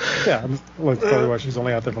bumps. Yeah, well, that's probably why she's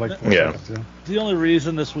only out there for like 4 seconds. Yeah. The only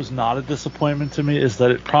reason this was not a disappointment to me is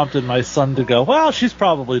that it prompted my son to go, well, she's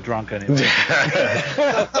probably drunk anyway.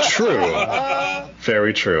 True.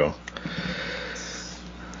 Very true.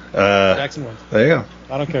 Jackson wins. There you go.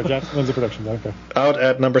 I don't care. Jackson wins the predictions. I don't care. Out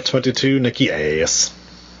at number 22, Nikki Ace.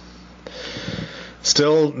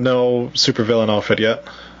 Still no supervillain outfit yet.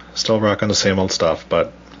 Still rocking the same old stuff,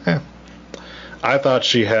 but I thought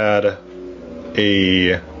she had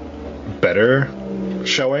a better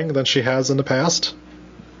showing than she has in the past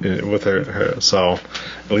with her. So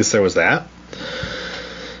at least there was that.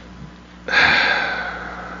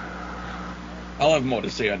 I'll have more to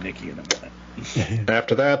say on Nikki in a minute.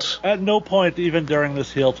 After that, at no point, even during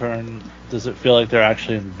this heel turn, does it feel like they're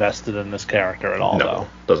actually invested in this character at all. No,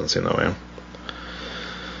 doesn't seem that way.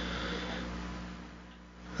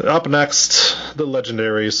 Up next, the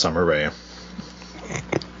legendary Summer Rae.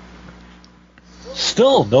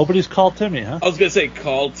 Still, nobody's called Timmy, huh? I was gonna say,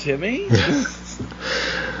 call Timmy.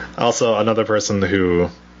 Also, another person who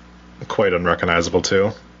quite unrecognizable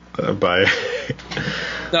too. By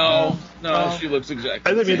no, she looks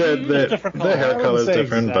exactly. I mean the hair color is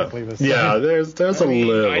different, exactly but yeah, there's a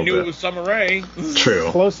little. I knew bit. it was Summer Rae. True.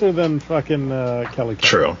 Closer than fucking Kelly.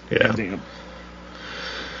 True. Yeah. Damn.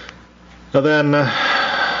 Now then,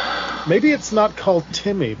 maybe it's not called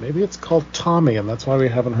Timmy. Maybe it's called Tommy, and that's why we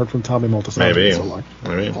haven't heard from Tommy Moltisanti in so long.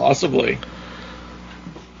 Maybe. Possibly.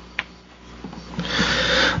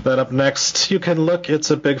 Then up next, you can look. It's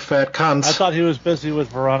a big fat cunt. I thought he was busy with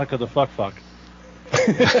Veronica the fuck.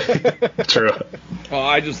 True. Well,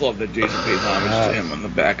 I just love that Jason pays homage to him on the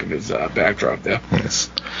back of his backdrop there. Yes.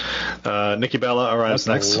 Nikki Bella arrives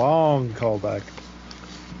That's next. A long callback.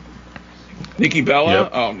 Nikki Bella? Yep.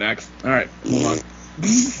 Oh, next. All right, hold on.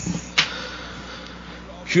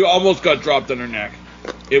 She almost got dropped on her neck.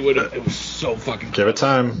 It was so fucking. Give it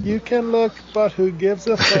time. You can look, but who gives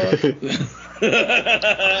a fuck?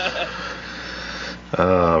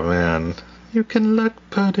 Oh man. You can look,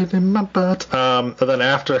 put it in my butt. And then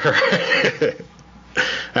after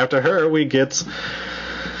her, we get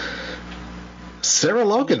Sarah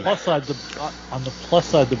Logan. On the plus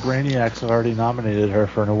side, the Brainiacs have already nominated her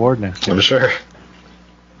for an award next year. I'm sure.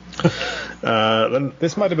 Then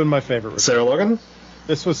this might have been my favorite. Sarah Logan?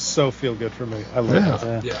 This was so feel good for me. I love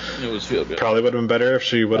it. Yeah, it was feel good. Probably would have been better if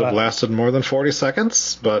she would have lasted more than 40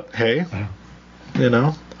 seconds, but hey,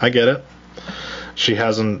 I get it. She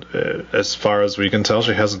hasn't, as far as we can tell,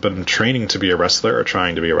 she hasn't been training to be a wrestler or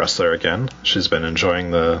trying to be a wrestler again. She's been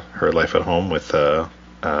enjoying her life at home with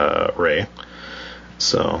Ray.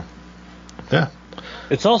 So, yeah.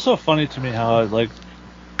 It's also funny to me how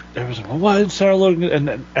there was why did Sarah Logan, and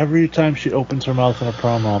then every time she opens her mouth in a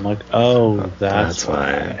promo, I'm like, oh, that's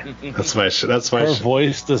why. That's why. Her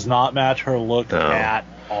voice does not match her look at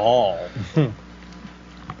all.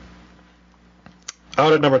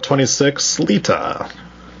 Out at number 26, Lita.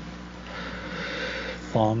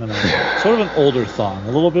 Thong and sort of an older thong,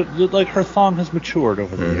 a little bit like her thong has matured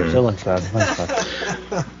over the years. I like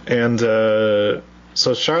that. And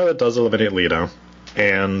so Charlotte does eliminate Lita,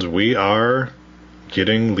 and we are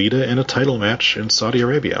getting Lita in a title match in Saudi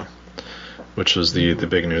Arabia, which is the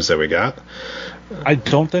big news that we got. I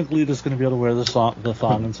don't think Lita's going to be able to wear the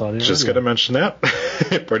thong in Saudi Arabia. Just going to mention that.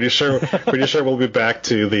 pretty sure we'll be back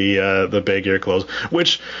to the big ear clothes,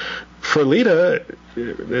 which for Lita,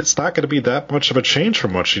 it's not going to be that much of a change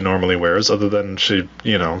from what she normally wears, other than she,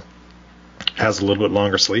 has a little bit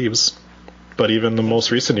longer sleeves. But even the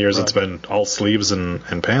most recent years, It's been all sleeves and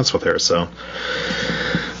pants with her. So,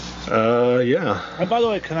 yeah. And by the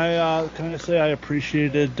way, can I say I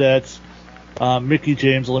appreciated that Mickie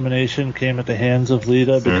James' elimination came at the hands of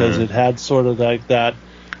Lita, because it had sort of like that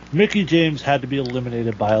Mickie James had to be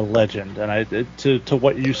eliminated by a legend, and to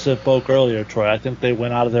what you spoke earlier, Troy, I think they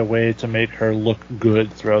went out of their way to make her look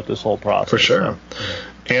good throughout this whole process. For sure.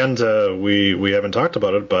 And we haven't talked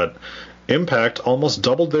about it, but Impact almost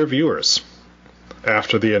doubled their viewers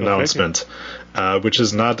after the announcement, which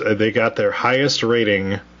is not. They got their highest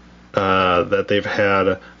rating that they've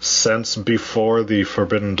had since before the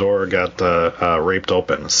Forbidden Door got raped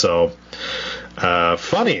open. So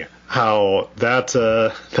funny how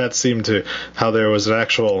that seemed to how there was an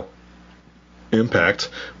actual impact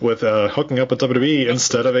with hooking up with WWE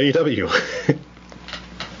instead of AEW.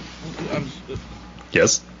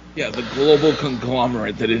 Yes. Yeah, the global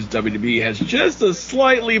conglomerate that is WWE has just a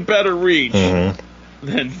slightly better reach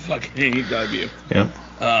than fucking AEW. Yeah.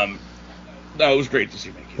 That was great to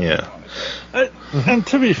see Mickey. Yeah. And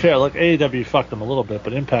to be fair, like AEW fucked them a little bit,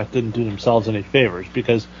 but Impact didn't do themselves any favors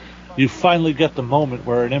because you finally get the moment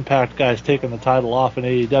where an Impact guy's taking the title off an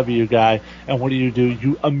AEW guy, and what do?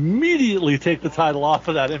 You immediately take the title off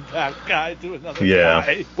of that Impact guy to another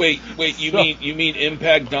guy. Wait, you mean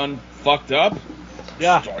Impact done fucked up?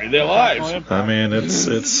 Yeah. Story of their lives. I mean,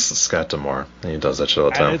 it's Scott D'Amore. He does that shit all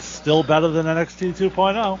the time. And it's still better than NXT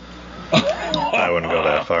 2.0. I wouldn't go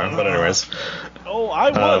that far, but anyways. Oh, I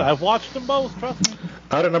would. I've watched them both, trust me.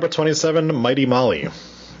 Out at number 27, Mighty Molly.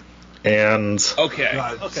 And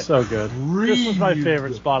okay. So good. This was my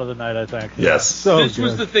favorite spot of the night, I think. Yes. This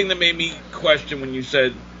was the thing that made me question when you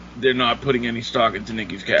said they're not putting any stock into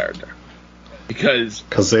Nikki's character. Because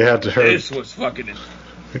they had her. This was fucking.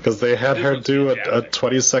 Because they had her do a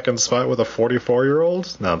 20-second spot with a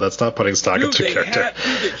 44-year-old. No, that's not putting stock into character.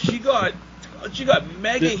 She got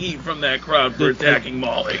mega heat from that crowd for attacking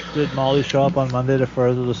Molly. Did Molly show up on Monday to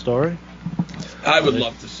further the story? I would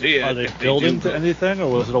love to see it. Are they building to anything, or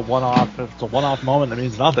was it a one-off? If it's a one-off moment that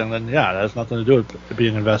means nothing, then yeah, that has nothing to do with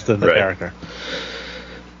being invested in the character.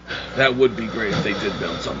 That would be great if they did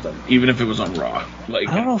build something, even if it was on Raw. Like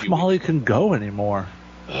I don't know if Molly can go anymore.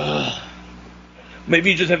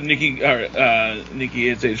 Maybe you just have Nikki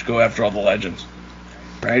ASH go after all the legends.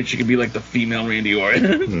 Right? She could be like the female Randy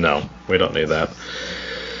Orton. No, we don't need that.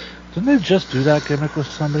 Didn't they just do that gimmick with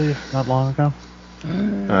somebody not long ago? I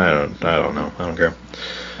don't know. I don't care.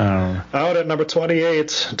 Out at number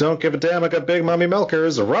 28, don't give a damn. I got Big Mommy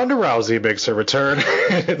Milkers. Ronda Rousey makes her return.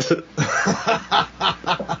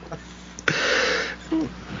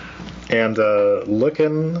 And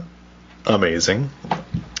looking amazing.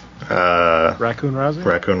 Raccoon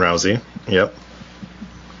Rousey? Yep.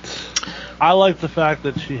 I like the fact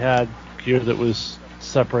that she had gear that was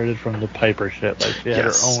separated from the Piper shit. Like, she had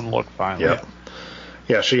her own look finally. Yep.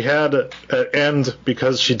 Yeah, she had, and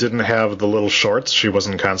because she didn't have the little shorts, she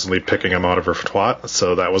wasn't constantly picking them out of her twat,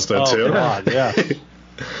 so that was good too. Oh, God, yeah.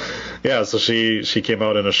 Yeah, so she came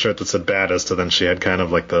out in a shirt that said baddest, and then she had kind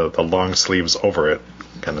of like the long sleeves over it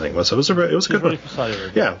kind of thing. So it was a good one.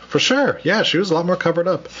 Yeah, for sure. Yeah, she was a lot more covered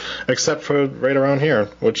up, except for right around here,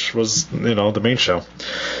 which was, the main show.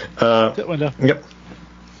 Window. Yep.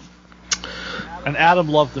 And Adam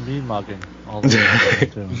loved the mean mugging all the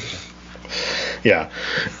time, too. Yeah.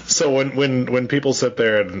 So when people sit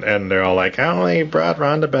there and they're all like, "Oh, they brought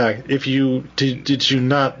Ronda back." If you did you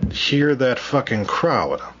not hear that fucking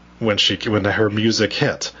crowd when her music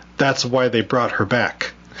hit? That's why they brought her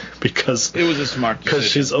back, because it was a smart decision. Because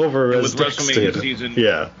she's over as WrestleMania season.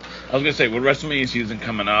 Yeah. I was gonna say with WrestleMania season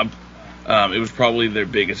coming up, it was probably their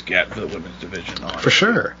biggest get for the women's division. Honestly. For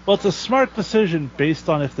sure. Well, it's a smart decision based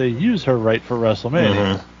on if they use her right for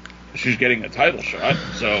WrestleMania. Mm-hmm. She's getting a title shot,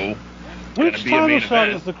 so. Which title shot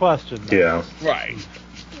is the question? Then? Yeah. Right.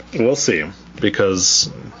 We'll see, because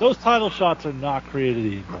those title shots are not created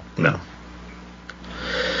equal. No.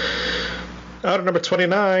 Out at number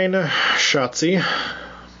 29, Shotzi,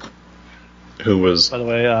 who was, by the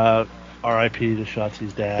way, R.I.P. to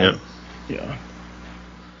Shotzi's dad. Yeah.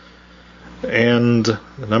 And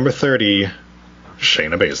number 30,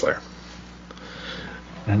 Shayna Baszler.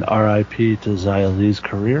 And R.I.P. to Xia Li's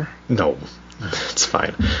career. No. It's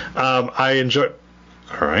fine. I enjoy.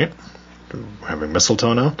 All right, we're having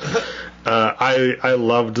mistletoe now. I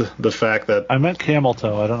loved the fact that I meant camel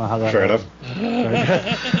toe. I don't know how that. Fair enough.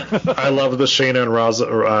 I loved the Shayna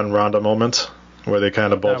and Ronda moment where they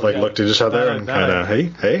kind of both looked at each other and kind of,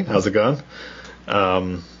 hey, how's it going?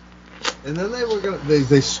 And then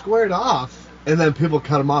they squared off. And then people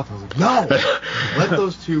cut them off. I was like, no, let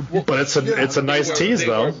those two. But it's a nice tease,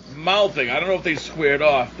 though. Were mouthing. I don't know if they squared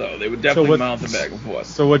off, though. They were definitely mouthing back and forth.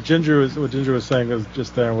 So what Ginger was saying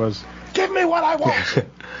was, give me what I want.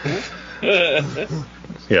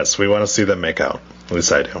 Yes, we want to see them make out. At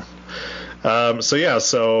least I do.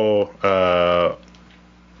 So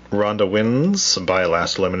Ronda wins by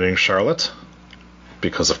last eliminating Charlotte,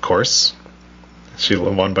 because of course she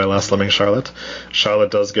won by last eliminating Charlotte.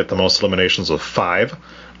 Charlotte does get the most eliminations with 5,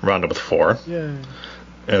 Ronda with 4. Yeah.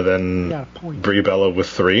 And then Brie Bella with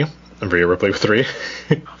 3, and Rhea Ripley with 3.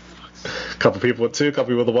 A couple people with 2, a couple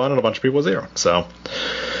people with 1, and a bunch of people with 0. So,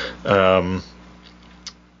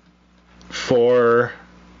 for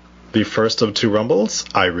the first of 2 Rumbles,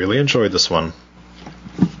 I really enjoyed this one.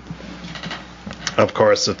 Of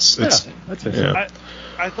course, it's that's yeah.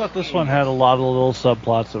 I thought this one had a lot of little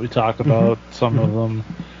subplots that we talked about, some of them,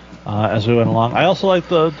 as we went along. I also like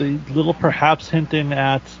the little perhaps hinting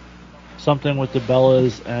at something with the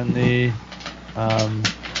Bellas and the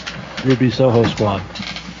Ruby Soho squad.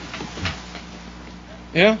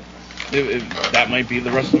 Yeah, that might be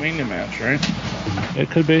the WrestleMania match, right?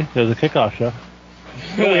 It could be. There's a kickoff show.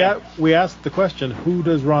 Well, we asked the question, who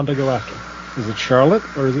does Ronda go after? Is it Charlotte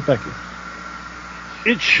or is it Becky?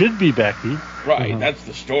 It should be Becky. Right, that's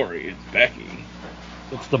the story. It's Becky.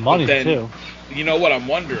 It's the money, too. You know what I'm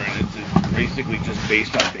wondering? It's basically just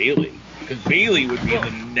based on Bayley. Because Bayley would be the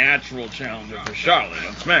natural challenger for Charlotte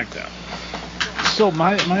on SmackDown. So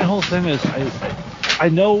my whole thing is, I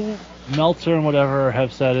know Meltzer and whatever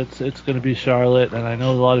have said it's going to be Charlotte, and I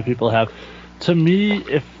know a lot of people have. To me,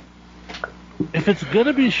 if it's going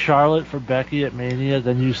to be Charlotte for Becky at Mania,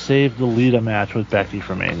 then you save the Lita match with Becky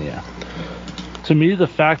for Mania. To me, the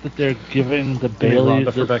fact that they're giving the Bayley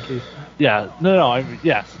for Becky. Yeah,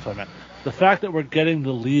 yes, that's what I meant. The fact that we're getting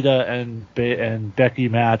the Lita and Becky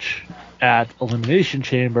match at Elimination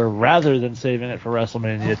Chamber rather than saving it for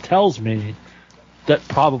WrestleMania tells me that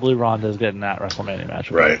probably Ronda's getting that WrestleMania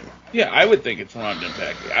match. Right. Yeah, I would think it's Ronda and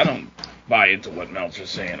Becky. I don't buy into what Meltzer's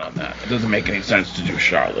saying on that. It doesn't make any sense to do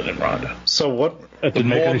Charlotte and Ronda. So what? It didn't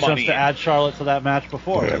make any sense to add Charlotte to that match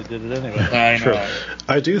before. Yeah. They did it anyway. I know. True.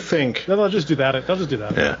 I do think... No, they'll just do that. They'll just do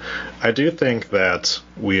that. Yeah. I do think that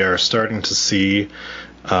we are starting to see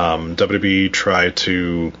WWE try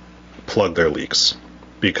to plug their leaks.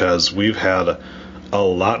 Because we've had a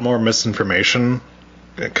lot more misinformation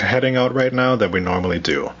heading out right now than we normally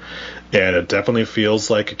do. And it definitely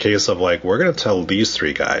feels like a case of, like, we're going to tell these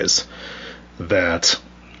 3 guys that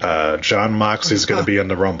John Moxley's going to be in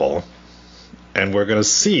the Rumble. And we're going to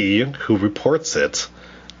see who reports it,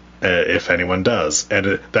 if anyone does.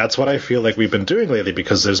 And that's what I feel like we've been doing lately,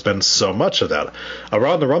 because there's been so much of that.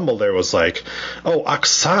 Around the Rumble, there was like, oh,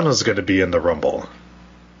 Oksana's going to be in the Rumble.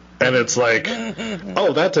 And it's like,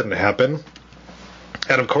 oh, that didn't happen.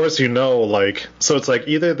 And of course, like, so it's like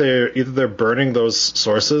either they're burning those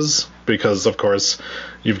sources, because of course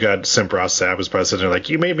you've got Simp Ross Sapp who's probably sitting there like,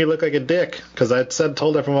 you made me look like a dick because I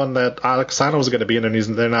told everyone that Oksana was going to be in and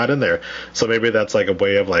they're not in there. So maybe that's like a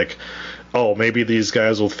way of like, oh, maybe these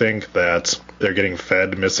guys will think that they're getting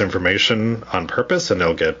fed misinformation on purpose, and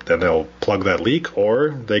they'll plug that leak,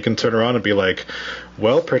 or they can turn around and be like,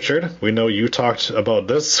 well, Pritchard, we know you talked about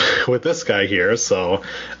this with this guy here, so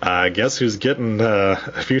guess who's getting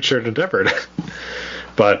featured and endeavored.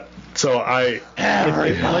 But so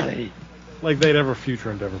everybody. Like they'd ever future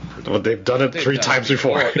endeavor. Well, they've done it 3 times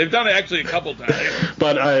before. They've done it actually a couple times.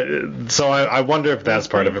 But I wonder if that's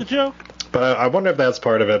part of it. Joke? But I wonder if that's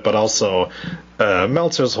part of it, but also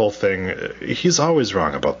Meltzer's whole thing, he's always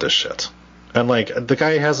wrong about this shit. And, like, the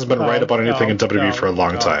guy hasn't been right about anything in WWE for a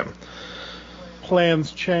long time.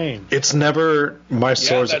 Plans change. It's never my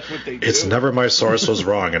source. That's what they do. It's never my source was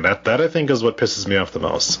wrong, and that I think is what pisses me off the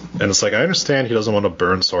most. And it's like, I understand he doesn't want to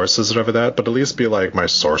burn sources and over that, but at least be like, my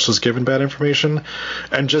source was given bad information,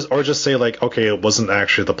 and just say like, okay, it wasn't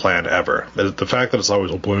actually the plan ever. The fact that it's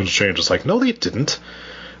always plans change, it's like, no, they didn't.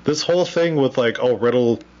 This whole thing with like, oh,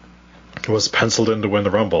 Riddle was penciled in to win the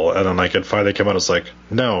Rumble, and then like it finally came out, it's like,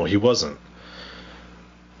 no, he wasn't.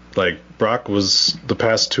 Like, Brock was, the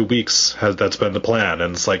past 2 weeks, that's been the plan,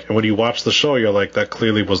 and it's like, when you watch the show, you're like, that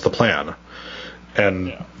clearly was the plan. And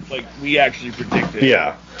yeah, like, we actually predicted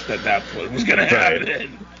that that's what was going to happen. Right.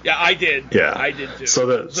 Yeah, I did. Yeah. I did too. So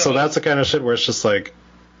that's the kind of shit where it's just like,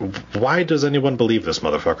 why does anyone believe this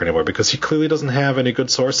motherfucker anymore? Because he clearly doesn't have any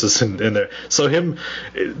good sources in there. So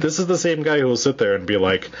this is the same guy who will sit there and be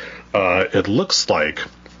like, it looks like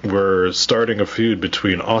we're starting a feud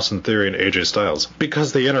between Austin Theory and AJ Styles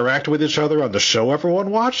because they interact with each other on the show everyone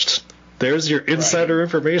watched. There's your insider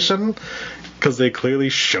information, because they clearly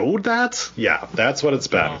showed that. Yeah, that's what it's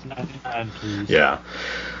been. Yeah.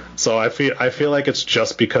 So I feel like it's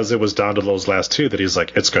just because it was down to those last 2 that he's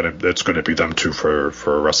like, it's gonna be them 2 for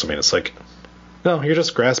WrestleMania. It's like, no, you're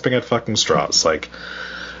just grasping at fucking straws. Like,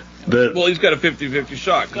 well, he's got a 50-50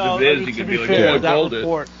 shot, because if it is, he could be like, oh, I called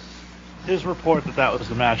it. His report that was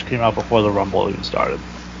the match came out before the Rumble even started.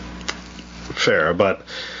 Fair, but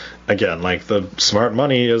again, like the smart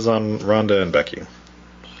money is on Ronda and Becky,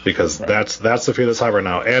 because that's the feud that's hot right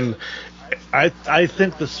now. And I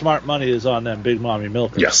think the smart money is on them big mommy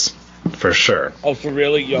milkers. yes, for sure. Oh, for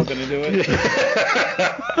really? You're gonna do it?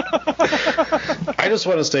 I just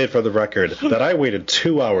want to state for the record that I waited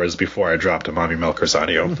 2 hours before I dropped a mommy milkers on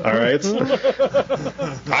you. All right,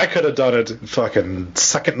 I could have done it fucking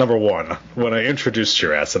second number one when I introduced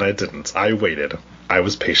your ass, and I didn't. I waited. I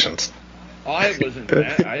was patient. I wasn't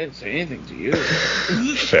mad. I didn't say anything to you.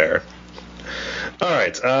 Fair. All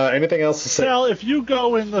right. Anything else to say? Sal, if you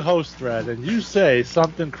go in the host thread and you say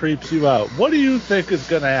something creeps you out, what do you think is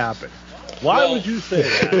going to happen? Why would you say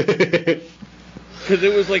that? Because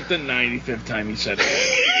it was like the 95th time he said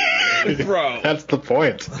it. Bro. That's the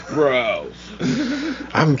point. Bro.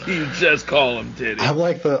 You just call him Diddy. I'm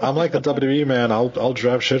like the WWE man. I'll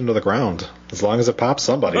drive shit into the ground as long as it pops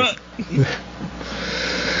somebody.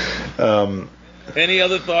 Any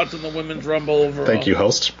other thoughts on the Women's Rumble overall? Thank you,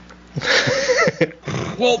 host.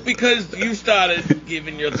 Well, because you started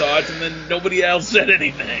giving your thoughts and then nobody else said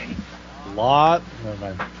anything. Never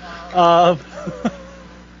mind.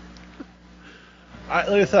 Like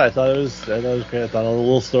I said, I thought it was great. I thought all the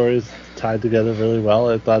little stories tied together really well.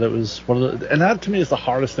 I thought it was one of the, and that to me is the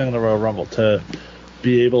hardest thing in the Royal Rumble, to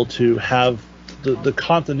be able to have the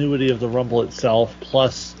continuity of the Rumble itself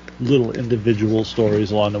plus little individual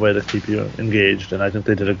stories along the way that keep you engaged, and I think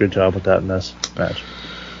they did a good job with that in this match.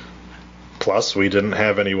 Plus, we didn't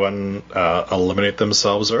have anyone eliminate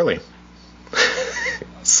themselves early.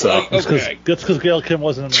 So okay. That's because Gail Kim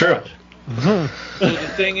wasn't in the true. match. So the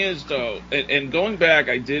thing is, though, and going back,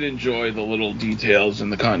 I did enjoy the little details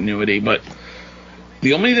and the continuity, but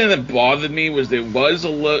the only thing that bothered me was there was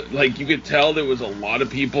like you could tell there was a lot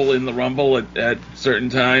of people in the Rumble at certain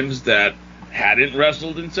times that hadn't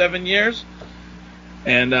wrestled in 7 years,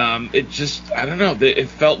 and it just, I don't know, it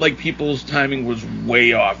felt like people's timing was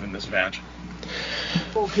way off in this match.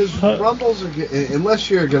 Well, because Rumbles are, unless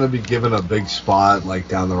you're going to be given a big spot like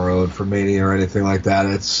down the road for Mania or anything like that,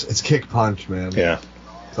 it's kick punch, man. Yeah.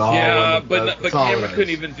 But Cameron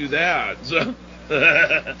couldn't even do that. So.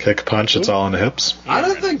 Kick punch, it's all in the hips. I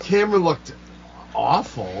don't think Cameron looked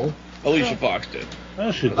awful. Alicia Fox did.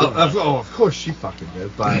 Oh, she did. Of course she fucking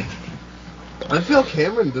did, but I feel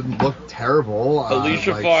Cameron didn't look terrible.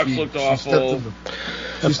 Alicia Fox looked awful.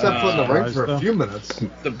 She stepped foot in the ring for a few minutes.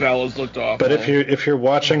 The Bellas looked awful. But if you're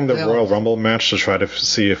watching the Royal Rumble match to try to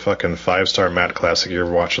see a fucking 5-star Matt Classic, you're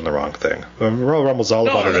watching the wrong thing. The Royal Rumble's all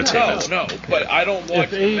about entertainment. No, but I don't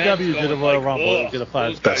watch. If AEW did a Royal Rumble, it would get a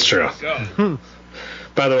 5. That's true.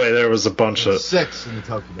 By the way, there was a bunch of 6 in the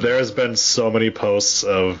Tokyo. There has been so many posts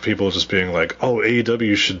of people just being like, "Oh,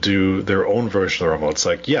 AEW should do their own version of the Rumble." It's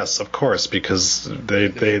like, yes, of course, because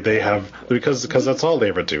they have because that's all they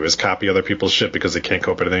ever do is copy other people's shit because they can't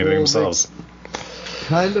cope with anything themselves.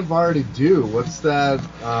 Kind of already do. What's that?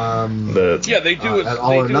 They do it.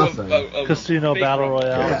 All or Nothing. A Casino Battle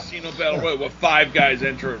Royale. Yeah. Casino Battle Royale where 5 guys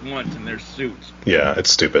enter at once in their suits. Yeah, it's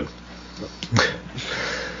stupid.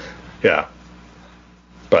 Yeah.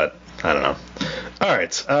 But I don't know. All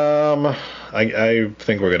right. I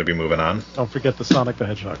think we're going to be moving on. Don't forget the Sonic the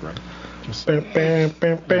Hedgehog run.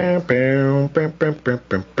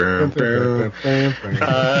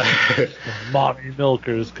 Mommy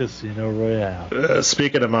Milkers Casino Royale.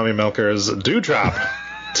 Speaking of Mommy Milkers, Dewdrop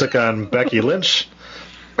took on Becky Lynch.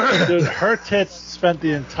 Dude, her tits spent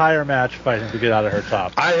the entire match fighting to get out of her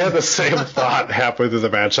top. I had the same thought halfway through the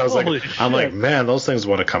match. I was Holy like, I'm like, man, those things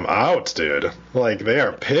want to come out, dude. Like, they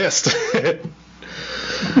are pissed.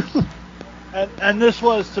 And this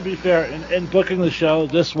was, to be fair, in booking the show,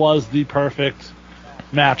 this was the perfect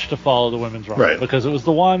match to follow the Women's Rumble. Right. Because it was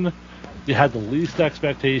the one you had the least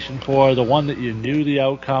expectation for, the one that you knew the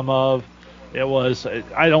outcome of. It was,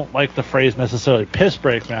 I don't like the phrase necessarily piss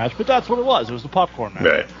break match, but that's what it was. It was the popcorn match.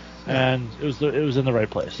 Right. And it was in the right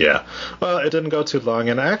place. Yeah. Well, it didn't go too long,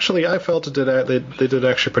 and actually, I felt they did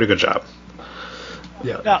actually a pretty good job.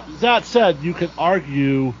 Yeah. Now, that said, you can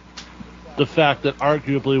argue the fact that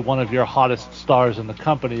arguably one of your hottest stars in the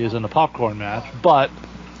company is in the popcorn match, but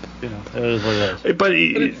you know, it is what it is. But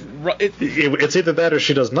it's either that or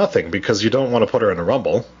she does nothing, because you don't want to put her in a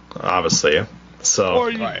Rumble, obviously. So or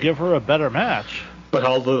you give her a better match. But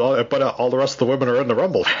all the rest of the women are in the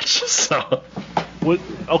Rumble match. So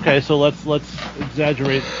okay, so let's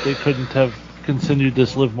exaggerate. They couldn't have continued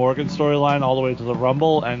this Liv Morgan storyline all the way to the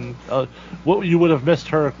Rumble, and what you would have missed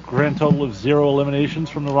her grand total of 0 eliminations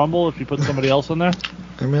from the Rumble if you put somebody else in there.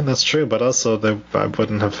 I mean, that's true, but also I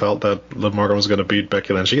wouldn't have felt that Liv Morgan was going to beat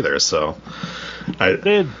Becky Lynch either. So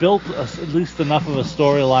they had built at least enough of a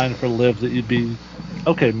storyline for Liv that you'd be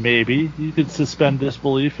okay, maybe you could suspend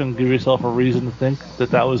disbelief and give yourself a reason to think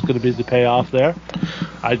that was going to be the payoff there.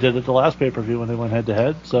 I did it the last pay-per-view when they went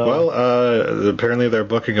head-to-head. So. Well, apparently their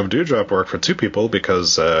booking of Dewdrop worked for two people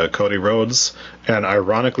because Cody Rhodes and,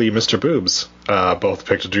 ironically, Mr. Boobs both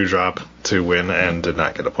picked Dewdrop to win and did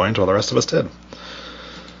not get a point, while the rest of us did.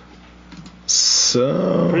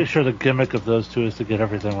 So... Pretty sure the gimmick of those two is to get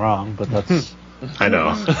everything wrong, but that's... I know.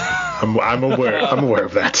 I'm aware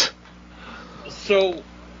of that. So,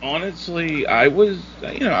 honestly, I was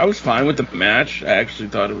fine with the match. I actually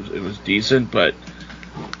thought it was decent, but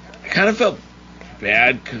I kind of felt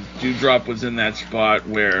bad because Dewdrop was in that spot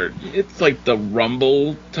where it's like the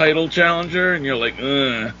Rumble title challenger, and you're like,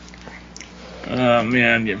 ugh. Oh,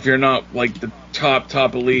 man, if you're not like the top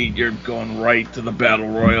elite, you're going right to the Battle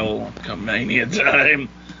Royal come Mania time.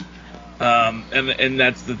 And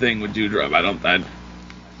that's the thing with Dewdrop.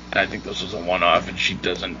 I think this was a one-off, and she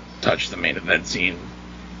doesn't touch the main event scene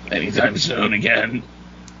anytime soon again.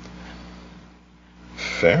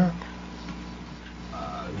 Fair.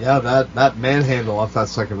 Yeah, that manhandle off that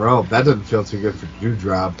second rope, that didn't feel too good for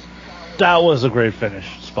Dewdrop. That was a great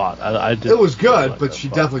finish spot. It was good, but she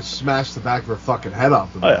definitely smashed the back of her fucking head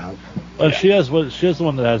off of that. Well, yeah. She has the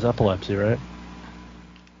one that has epilepsy, right?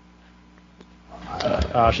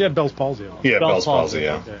 She had Bell's palsy. Yeah, Bell's palsy.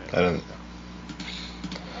 Yeah. I didn't.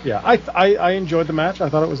 Yeah, I enjoyed the match. I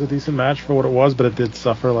thought it was a decent match for what it was, but it did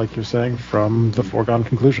suffer, like you're saying, from the foregone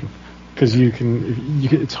conclusion. Because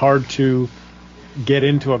it's hard to get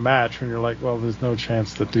into a match when you're like, well, there's no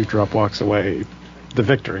chance that Dewdrop walks away the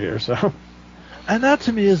victor here. So, and that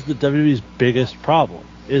to me is the WWE's biggest problem,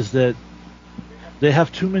 is that they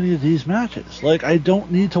have too many of these matches. Like, I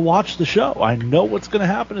don't need to watch the show. I know what's going to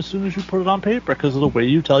happen as soon as you put it on paper because of the way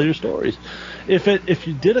you tell your stories. If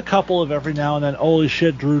you did a couple of every now and then, holy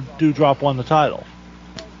shit, Dewdrop won the title.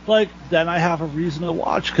 Like, then I have a reason to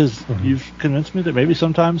watch because you've convinced me that maybe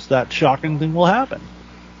sometimes that shocking thing will happen.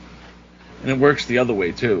 And it works the other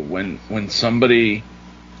way, too. When somebody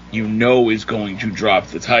you know is going to drop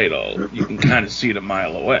the title, you can kind of see it a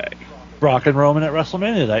mile away. Brock and Roman at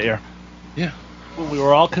WrestleMania that year. Yeah. We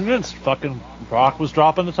were all convinced fucking Brock was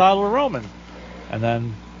dropping the title to Roman. And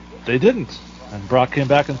then they didn't. And Brock came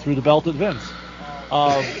back and threw the belt at Vince.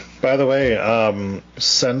 By the way,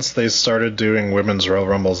 since they started doing Women's Royal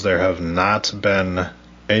Rumbles, there have not been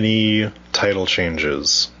any title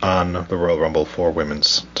changes on the Royal Rumble for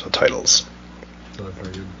women's titles.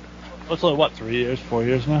 What's like, what, 3 years, 4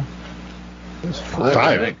 years now?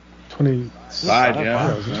 5. 25,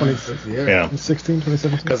 yeah. 2016,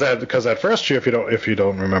 2017. Because at first year, if you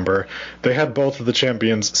don't remember, they had both of the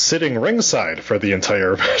champions sitting ringside for the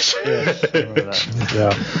entire match. Yes, I remember that.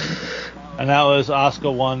 Yeah. And that was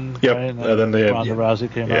Asuka won. Yep. Right? And then they Ronda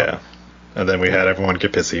Rousey came out. Yeah. And then we had everyone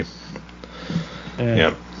get pissy.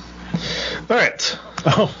 Yeah. All right.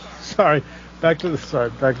 Oh, sorry. Back to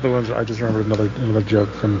the ones. I just remembered another joke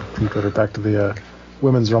from Twitter. Back to the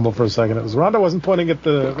Women's Rumble for a second. It was Ronda wasn't pointing at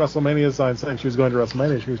the WrestleMania sign saying she was going to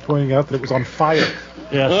WrestleMania. She was pointing out that it was on fire.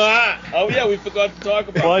 Yes. Oh yeah, we forgot to talk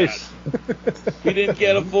about twice. That. We didn't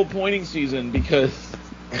get a full pointing season because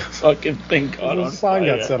fucking thing caught on fire. The sign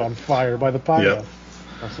got set on fire by the pyro. Yep.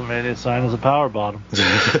 WrestleMania sign is a power bottom.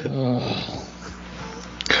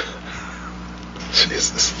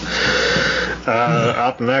 Jesus.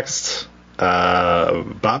 Up next,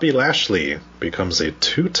 Bobby Lashley becomes a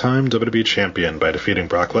 2-time WWE champion by defeating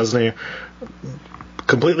Brock Lesnar.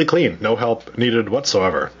 Completely clean. No help needed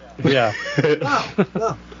whatsoever. Yeah.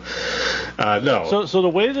 No. So the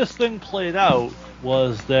way this thing played out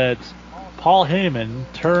was that Paul Heyman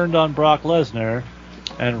turned on Brock Lesnar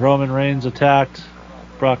and Roman Reigns attacked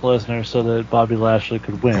Brock Lesnar so that Bobby Lashley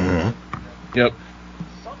could win. Mm-hmm. Yep.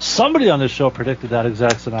 Somebody on this show predicted that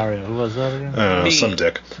exact scenario. Who was that again? Some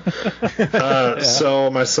dick. So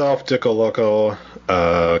myself, Dicko Loco,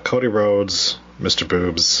 Cody Rhodes, Mr.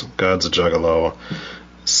 Boobs, God's a Juggalo,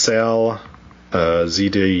 Sal,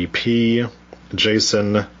 ZDP,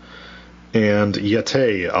 Jason, and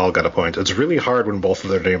Yete all got a point. It's really hard when both of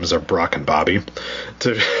their names are Brock and Bobby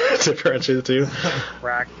to differentiate the two.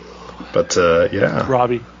 Brock. But yeah.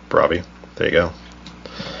 Robbie. There you go.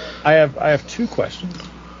 I have two questions.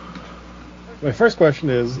 My first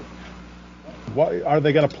question is, what, are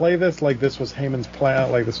they going to play this like this was Heyman's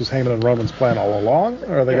plan, like this was Heyman and Roman's plan all along,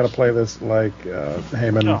 or are they going to play this like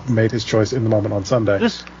Heyman made his choice in the moment on Sunday?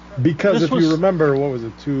 Because if you remember, what was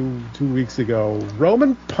it, two weeks ago,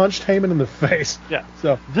 Roman punched Heyman in the face. Yeah.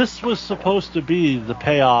 So this was supposed to be the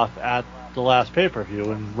payoff at the last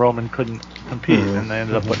pay-per-view, and Roman couldn't compete, and they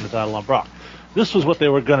ended up putting the title on Brock. This was what they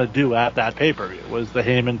were going to do at that pay-per-view, was the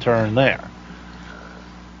Heyman turn there.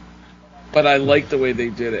 but I like the way they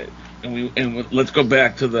did it. Let's go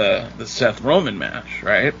back to the Seth Roman match,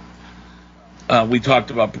 right? We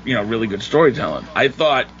talked about really good storytelling. I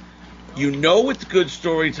thought, it's good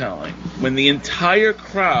storytelling when the entire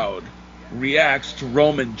crowd reacts to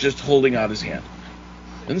Roman just holding out his hand.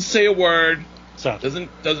 Doesn't say a word.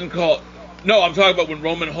 Doesn't call. No, I'm talking about when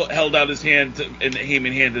Roman held out his hand and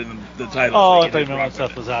Heyman handed him the title. Oh, I thought you meant when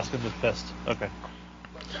Seth was asking with fist. Okay.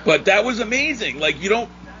 But that was amazing.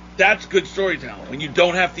 That's good storytelling when you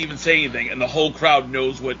don't have to even say anything and the whole crowd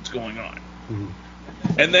knows what's going on.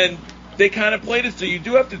 Mm-hmm. And then they kind of played it so you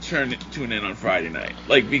do have to tune in on Friday night,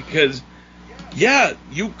 because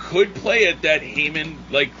you could play it that Heyman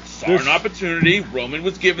saw an opportunity, Roman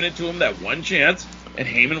was giving it to him that one chance, and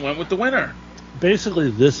Heyman went with the winner. Basically,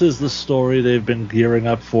 this is the story they've been gearing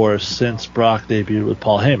up for since Brock debuted with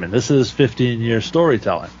Paul Heyman. This is 15-year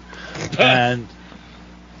storytelling. And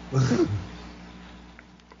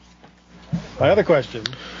my other question,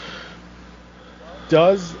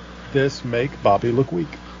 does this make Bobby look weak?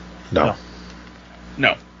 No.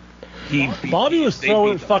 Bobby was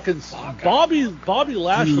throwing fucking... Bobby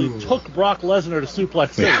Lashley took Brock Lesnar to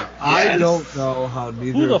Suplex City. I don't know how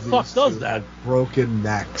neither Who the of fuck these does two that? have broken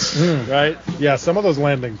necks. Right? Yeah, some of those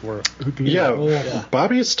landings were...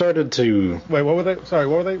 Bobby started to... Wait, what were they? Sorry,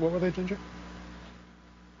 what were they, Ginger?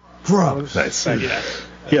 Bro. Nice.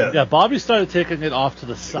 Yeah, Bobby started taking it off to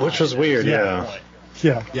the side. Which was weird, yeah.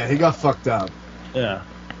 Yeah, he got fucked up. Yeah.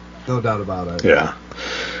 No doubt about it. Yeah.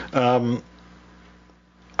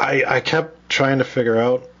 I kept trying to figure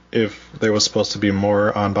out if there was supposed to be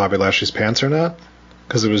more on Bobby Lashley's pants or not,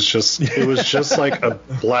 because it was just like a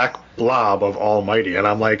black blob of Almighty, and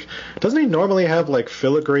I'm like, doesn't he normally have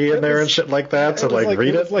filigree in there and shit like that to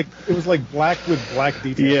read it? It was like black with black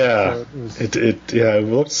details. Yeah, so it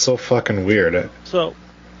looked so fucking weird. So, it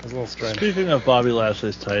was a little strange. Speaking of Bobby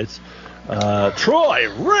Lashley's tights,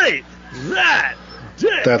 Troy, rate that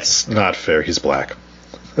dick. That's not fair. He's black.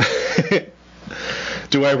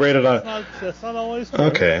 Do I rate it on? That's not always fair.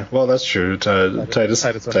 Okay, well that's true. Titus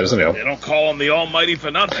O'Neil. They don't call him the Almighty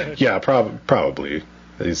for nothing. Yeah, probably.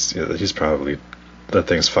 He's probably that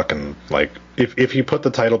thing's fucking if you put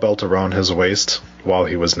the title belt around his waist while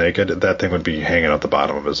he was naked, that thing would be hanging out the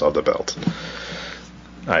bottom of the belt.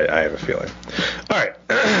 I have a feeling. All right.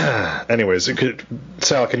 Anyways,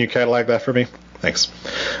 Sal, can you catalog that for me? Thanks.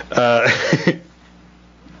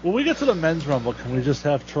 When we get to the men's rumble, can we just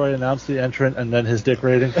have Troy announce the entrant and then his dick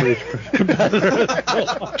rating for each competitor?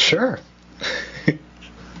 Sure.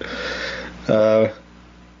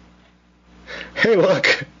 Hey,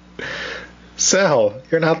 look. Sal,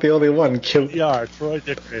 you're not the only one. Troy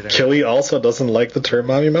dick rating. Killy also doesn't like the term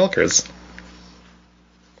mommy milkers.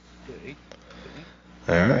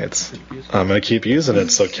 Alright. I'm going to keep using it,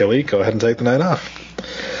 so Killy, go ahead and take the night off.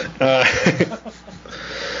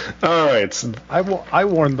 Alright. I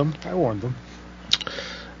warned them.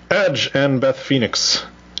 Edge and Beth Phoenix.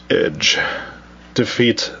 Edge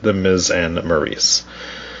defeat The Miz and Maurice.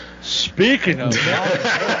 Speaking of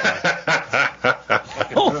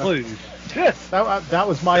holy shit. That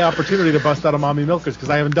was my opportunity to bust out of Mommy Milkers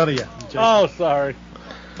because I haven't done it yet. Oh, sorry.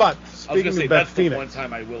 But speaking of Beth Phoenix, that's the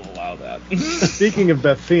one time I will allow that. Speaking of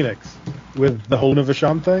Beth Phoenix, with the whole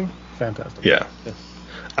Vashon thing, fantastic. Yeah.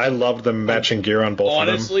 I loved the matching gear on both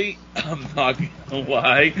Honestly, of them. I'm not going to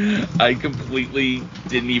lie. I completely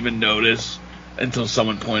didn't even notice until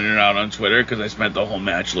someone pointed it out on Twitter because I spent the whole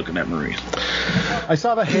match looking at Maurice. I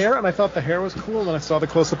saw the hair, and I thought the hair was cool, and then I saw the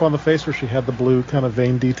close-up on the face where she had the blue kind of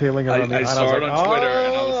vein detailing around the eye. I saw it on Twitter,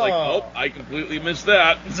 and I was like, oh, I completely missed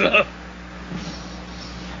that.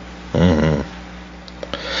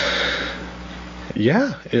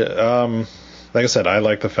 Yeah. Like I said, I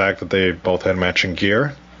like the fact that they both had matching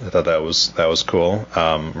gear. I thought that was cool.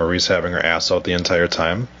 Maurice having her ass out the entire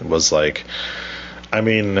time was like, I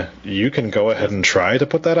mean, you can go ahead and try to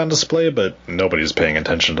put that on display, but nobody's paying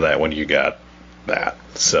attention to that when you got that.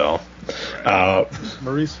 So,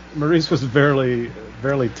 Maurice was very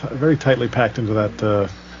tightly packed into that.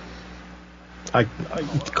 I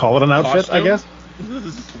call it an outfit, costume? I guess.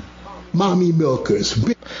 Mommy milkers.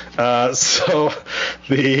 So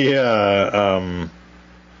the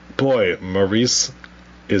boy, Maurice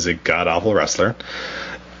is a god awful wrestler.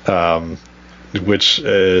 But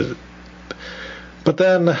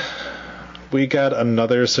then we got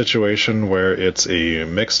another situation where it's a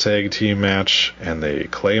mixed tag team match, and they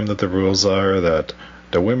claim that the rules are that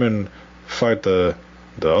the women fight the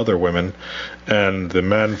other women, and the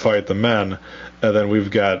men fight the men, and then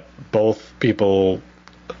we've got both people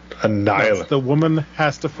annihilate. The woman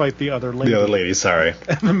has to fight the other lady. The other lady, sorry.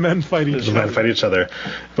 And the men fight each other. The men fight each other.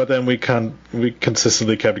 But then we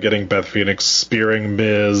consistently kept getting Beth Phoenix spearing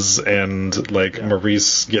Miz and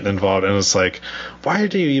Maurice getting involved, and it's like, why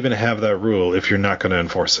do you even have that rule if you're not going to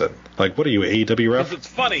enforce it? Like, what are you, AEW ref? Because it's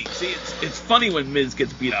funny. See, it's funny when Miz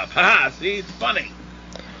gets beat up. Haha, see, it's funny.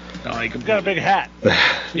 No, he's got a big hat.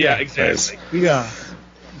 Yeah, exactly.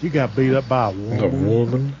 You got beat up by a woman. A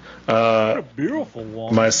woman. What a beautiful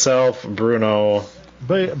woman. Myself, Bruno.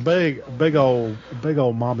 Big old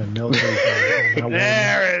mommy milk.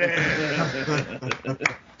 There it is.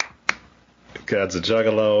 God's a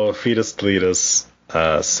Juggalo, Fetus Deletus,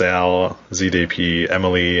 Sal, ZDP,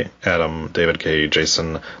 Emily, Adam, David K,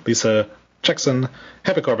 Jason, Lisa, Jackson,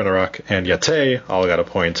 Happy Corbin the Rock, and Yate all got a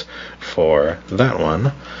point for that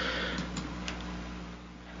one.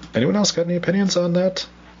 Anyone else got any opinions on that?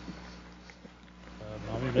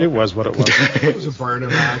 It was what it was. It was a burner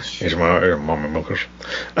match. Mommy milkers.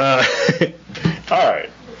 All right.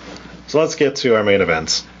 So let's get to our main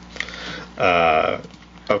event.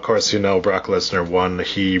 Of course, Brock Lesnar won.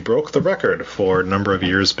 He broke the record for number of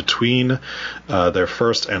years between their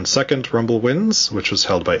first and second Rumble wins, which was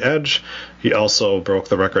held by Edge. He also broke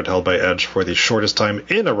the record held by Edge for the shortest time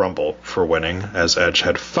in a Rumble for winning, as Edge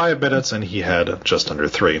had 5 minutes and he had just under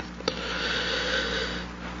 3.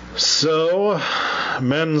 So,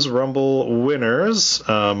 men's Rumble winners.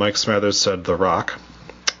 Mike Smathers said The Rock.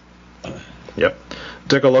 Yep.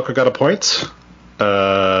 Dick O'Loka got a point.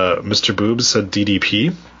 Mr. Boobs said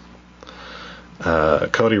DDP.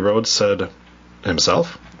 Cody Rhodes said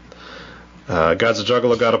himself. Gods of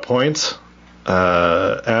Juggalo got a point.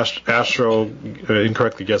 Astro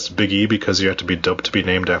incorrectly guessed Big E because you have to be dope to be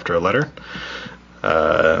named after a letter.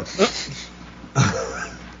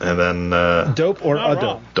 And then dope or a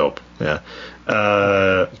dope? Dope, yeah.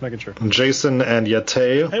 Just making sure. Jason and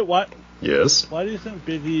Yate. Hey, what? Yes. Why do you think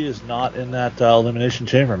Big E is not in that Elimination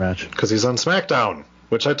Chamber match? Because he's on SmackDown,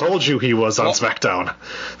 which I told you he was on SmackDown.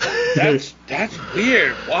 That's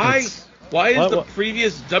weird. Why is the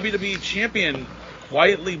previous WWE champion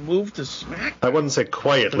quietly moved to SmackDown? I wouldn't say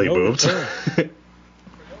quietly moved.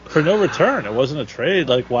 For no return. It wasn't a trade.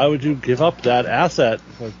 Like, why would you give up that asset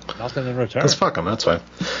for nothing in return? Let's fuck him. That's fine.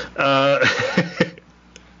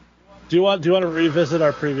 Do you want to revisit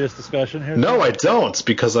our previous discussion here? No, I don't,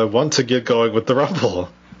 because I want to get going with the Rumble.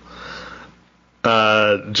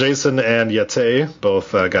 Jason and Yate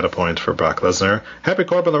both got a point for Brock Lesnar. Happy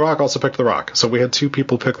Corbin The Rock also picked The Rock. So we had 2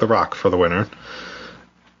 people pick The Rock for the winner.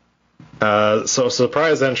 So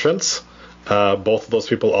surprise entrance. Both of those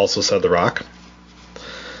people also said The Rock.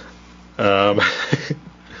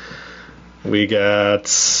 We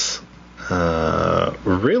got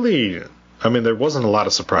really. I mean, there wasn't a lot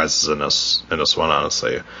of surprises in this one,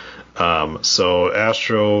 honestly. So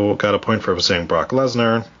Astro got a point for saying Brock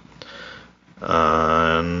Lesnar,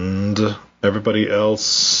 and everybody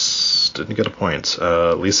else didn't get a point.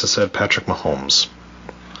 Lisa said Patrick Mahomes.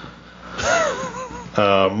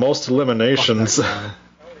 Most eliminations.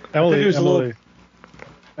 Emily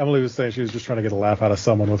was saying she was just trying to get a laugh out of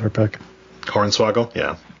someone with her pick. Hornswoggle,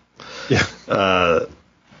 yeah. Yeah.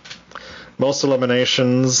 Most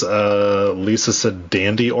eliminations, Lisa said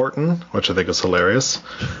Dandy Orton, which I think is hilarious.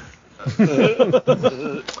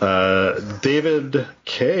 David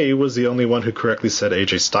K was the only one who correctly said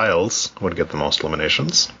AJ Styles would get the most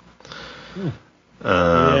eliminations.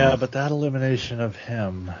 Yeah, but that elimination of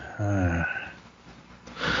him.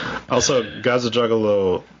 Also, Gaza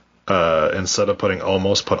Juggalo, instead of putting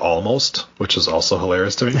almost, put almost, which is also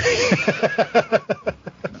hilarious to me.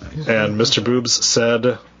 And Mr. Boobs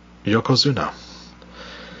said Yokozuna.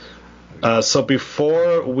 So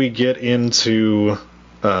before we get into...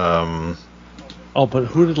 but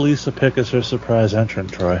who did Lisa pick as her surprise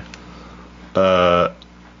entrant, Troy?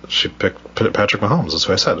 She picked Patrick Mahomes, that's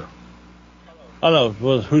what I said. Oh, no.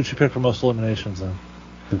 Well, who did she pick for most eliminations, then?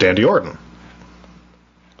 Dandy Orton.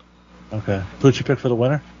 Okay. Who did she pick for the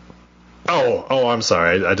winner? Oh, I'm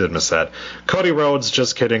sorry. I did miss that. Cody Rhodes,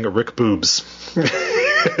 just kidding. Rick Boobs. There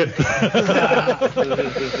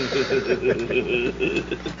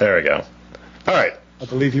we go. All right. I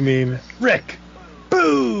believe you mean Rick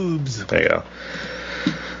Boobs. There you go.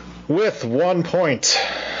 With 1 point.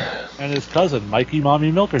 And his cousin, Mikey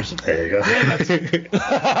Mommy Milkers. There you go.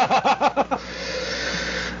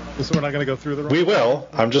 So we're not going to go through the Rumble? We will.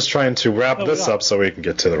 I'm just trying to wrap this up so we can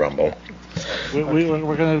get to the Rumble. We're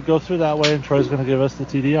going to go through that way, and Troy's going to give us the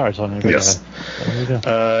TDRs on every Yes.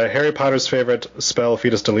 guy. Harry Potter's favorite spell,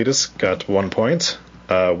 Fetus Deletus, got 1 point.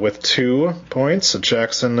 With 2 points,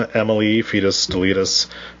 Jackson, Emily, Fetus Deletus,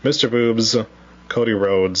 Mr. Boobs, Cody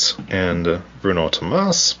Rhodes, and Bruno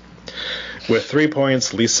Tomas. With 3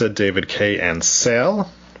 points, Lisa, David K, and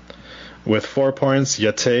Sal. With 4 points,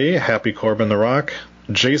 Yate, Happy Corbin the Rock,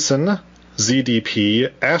 Jason,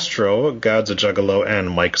 ZDP, Astro, God's a Juggalo,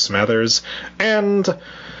 and Mike Smathers. And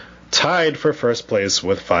tied for first place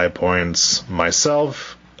with 5 points,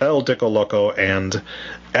 myself, El Dico Loco, and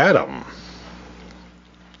Adam.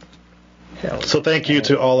 So thank you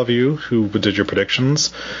to all of you who did your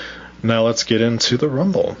predictions. Now let's get into the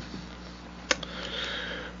Rumble.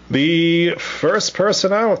 The first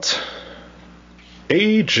person out,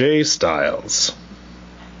 AJ Styles.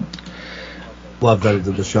 Love that he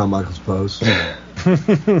did the Shawn Michaels pose.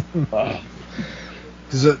 Because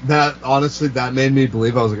that, honestly, that made me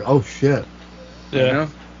believe. I was like, oh shit. Yeah.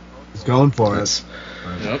 He's going for it.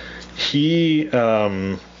 Yep. He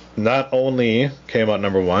not only came out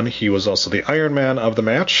number 1, he was also the Iron Man of the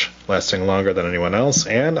match, lasting longer than anyone else,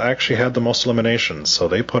 and actually had the most eliminations. So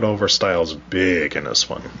they put over Styles big in this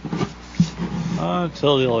one.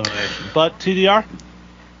 Until the elimination. But TDR?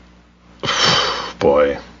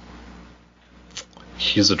 Boy.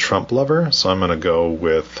 He's a Trump lover, so I'm going to go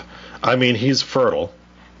with... I mean, he's fertile.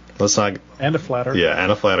 Let's not... And a flat earth. Yeah,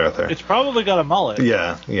 and a flat earther. It's probably got a mullet.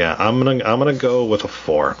 Yeah. I'm gonna go with a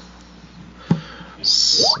 4.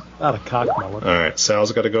 Not a cock mullet. All right,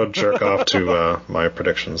 Sal's got to go jerk off to my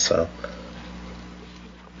predictions. So.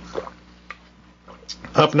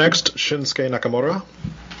 Up next, Shinsuke Nakamura,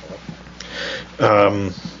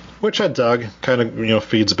 which I dug. Kind of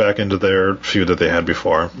feeds back into their feud that they had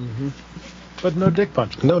before. Mm-hmm. But no dick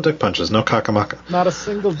punches. No dick punches. No kakamaka. Not a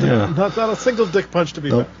single dick. Yeah. Not a single dick punch to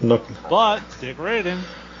be found. No. But dick rating.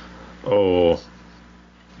 Oh,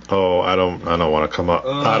 I don't want to come up.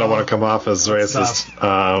 I don't want to come off as racist.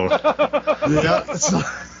 Yeah, it's not.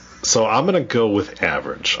 So I'm gonna go with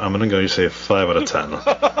average. I'm gonna go. You say 5 out of 10.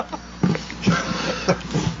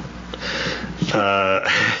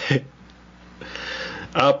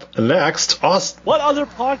 Up next, Austin. What other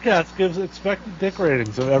podcast gives expected dick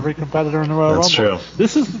ratings of every competitor in the Royal Rumble? That's true.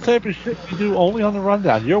 This is the type of shit you do only on the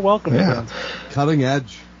Rundown. You're welcome. Yeah. Cutting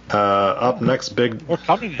edge. Up next, Or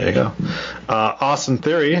coming there you go. Austin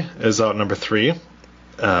Theory is out number 3.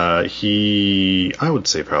 I would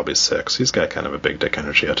say probably 6. He's got kind of a big dick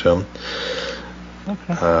energy to him.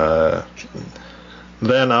 Okay.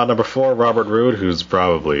 Then out number 4, Robert Roode, who's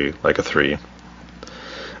probably like a 3.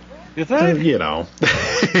 You think?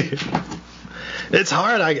 It's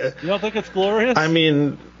hard. You don't think it's glorious? I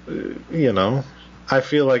mean, I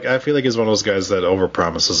feel like he's one of those guys that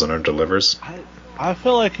overpromises and underdelivers. I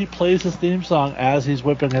feel like he plays his theme song as he's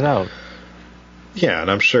whipping it out. Yeah,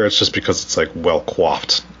 and I'm sure it's just because it's like well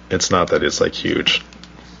coiffed. It's not that it's like huge.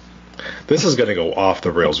 This is gonna go off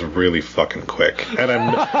the rails really fucking quick, and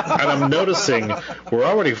I'm noticing we're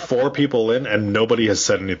already 4 people in and nobody has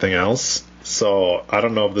said anything else. So I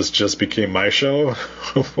don't know if this just became my show.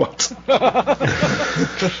 What?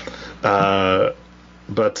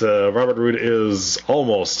 But Robert Roode is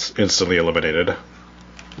almost instantly eliminated.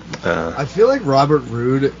 I feel like Robert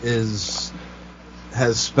Roode has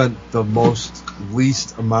spent the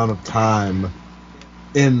least amount of time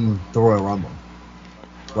in the Royal Rumble.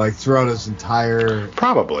 Like throughout his entire...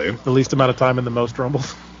 Probably. The least amount of time in the most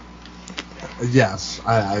Rumbles. Yes.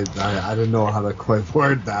 I didn't know how to quite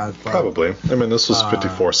word that. But, probably. I mean, this was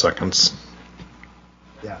 54 seconds.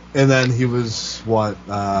 Yeah. And then he was,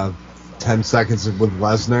 10 seconds with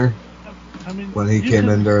Lesnar? I mean, when he came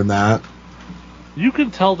in during that. You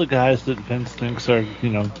can tell the guys that Vince thinks are,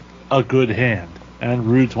 a good hand. And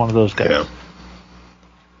Rude's one of those guys.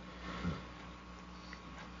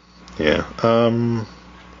 Yeah.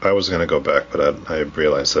 I was going to go back, but I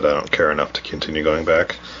realized that I don't care enough to continue going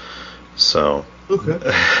back. So. Okay.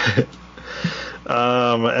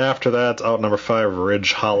 After that, out number 5,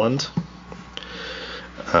 Ridge Holland.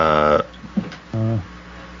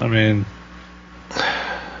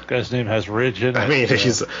 Guy's name has Ridge in it. I mean,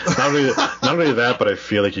 he's not only that, but I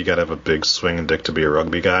feel like you gotta have a big swinging dick to be a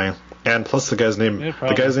rugby guy. And plus, the guy's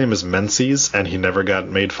name is Menzies, and he never got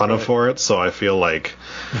made fun of for it. So I feel like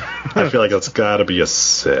it's gotta be a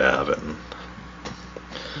 7.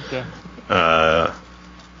 Okay.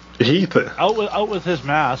 Heath out with his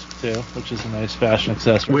mask too, which is a nice fashion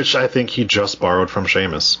accessory. Which I think he just borrowed from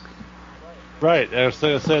Sheamus. Right, I was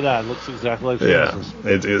going to say that. It looks exactly like Sheamus's.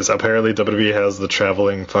 Yeah, it is. Apparently WWE has the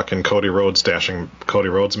traveling fucking Cody Rhodes dashing Cody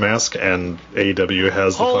Rhodes mask, and AEW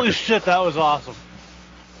has the Holy shit, that was awesome.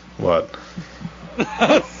 What?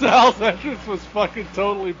 Sal's entrance was fucking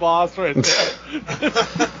totally boss right there.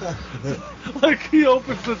 Like, he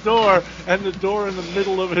opens the door, and the door in the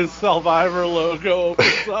middle of his Survivor logo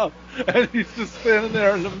opens up, and he's just standing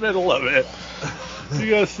there in the middle of it. You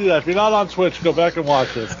gotta see that. If you're not on Twitch, go back and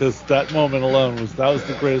watch this, because that moment alone was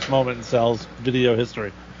the greatest moment in Sal's video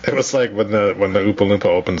history. It was like when the Oompa Loompa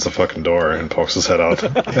opens the fucking door and pokes his head out.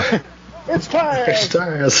 It's tires. It's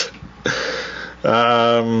tires.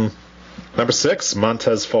 Number 6,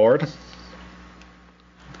 Montez Ford.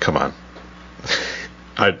 Come on.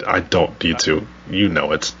 I don't need to. You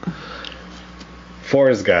know it.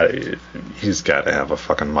 Ford he's got to have a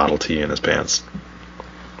fucking Model T in his pants.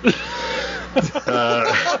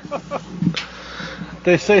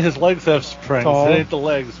 They say his legs have springs. Tall. It ain't the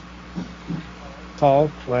legs.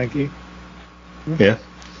 Tall, lanky. Yeah.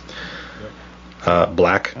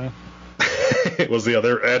 Black. Was the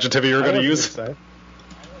other adjective you were going to use?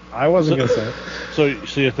 I wasn't going to say it. So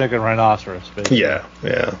you're thinking rhinoceros, basically. Yeah.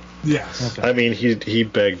 Yes. Okay. I mean, he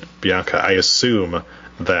begged Bianca. I assume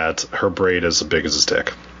that her braid is as big as his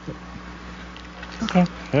dick. Okay.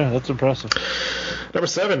 Yeah, that's impressive. Number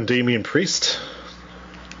 7, Damian Priest.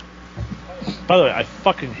 By the way, I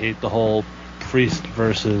fucking hate the whole Priest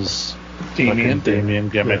versus Damian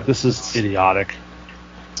gimmick. Yeah. This is idiotic.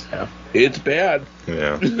 Yeah. It's bad.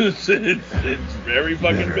 Yeah. it's very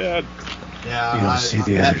fucking bad. Yeah. You'll see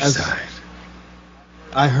the other side.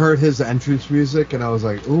 I heard his entrance music and I was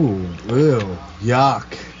like, ooh, ew, yuck.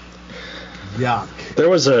 There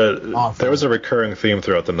was a recurring theme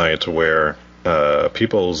throughout the night where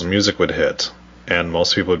people's music would hit, and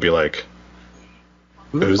most people would be like,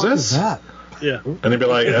 "Who's this?" Is that? Yeah. And they'd be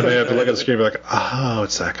like, and they have to look at the screen and be like, "Oh,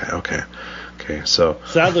 it's that guy." Okay. So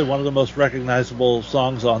Sadly, one of the most recognizable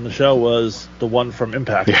songs on the show was the one from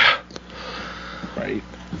Impact. yeah. Right.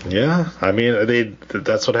 Yeah, I mean,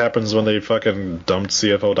 that's what happens when they fucking dumped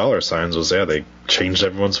CFO dollar signs. They changed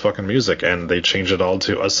everyone's fucking music, and they changed it all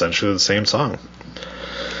to essentially the same song.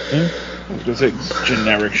 I was gonna say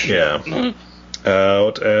generic shit. Yeah.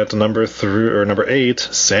 Out at number 8,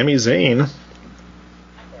 Sami Zayn.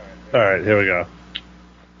 All right, here we go.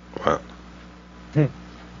 What?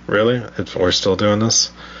 Really? We're still doing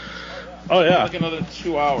this? Oh yeah, Like another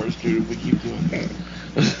 2 hours, dude. If we keep doing that.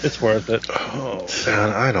 it's worth it. Oh, man,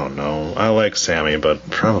 I don't know. I like Sammy, but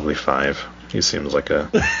probably 5. He seems like a...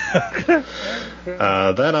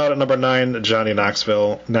 Then out at number 9, Johnny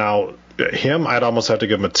Knoxville. Now, him, I'd almost have to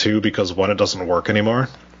give him a 2 because, 1, it doesn't work anymore.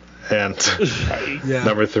 And Yeah.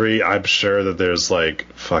 number 3, I'm sure that there's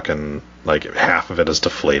fucking half of it is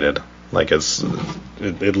deflated.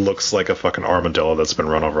 It looks like a fucking armadillo that's been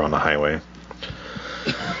run over on the highway.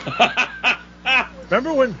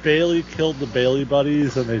 Remember when Bailey killed the Bailey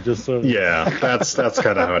Buddies and they just sort of... Yeah, that's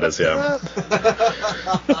kind of how it is. Yeah.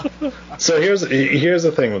 So here's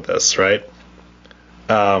the thing with this, right?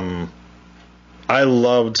 I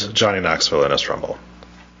loved Johnny Knoxville in his Rumble.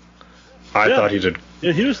 I thought he did.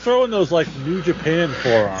 Yeah, he was throwing those New Japan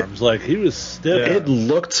forearms, he was stiff. It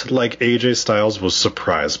looked like AJ Styles was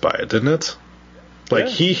surprised by it, didn't it?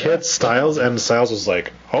 He hit Styles, and Styles was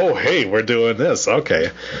like, "Oh, hey, we're doing this,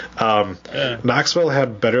 okay." Knoxville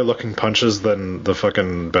had better looking punches than the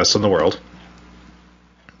fucking best in the world,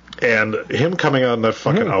 and him coming out in that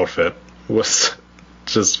fucking outfit was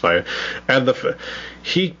just fire. And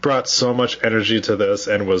he brought so much energy to this,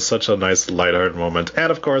 and was such a nice lighthearted moment. And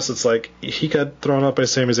of course, it's he got thrown out by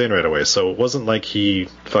Sami Zayn right away, so it wasn't like he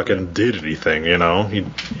fucking did anything, He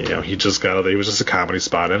just got it. It was just a comedy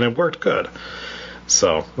spot, and it worked good.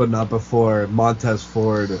 So, but not before Montez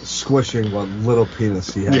Ford squishing what little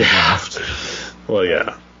penis he had left. Well,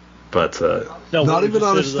 yeah, but not even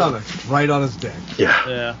on his stomach, right on his dick. Yeah.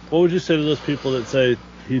 Yeah. What would you say to those people that say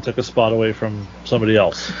he took a spot away from somebody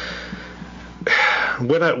else?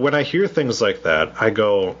 When I hear things like that, I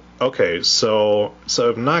go, okay, so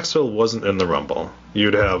if Knoxville wasn't in the Rumble,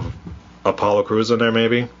 you'd have Apollo Crews in there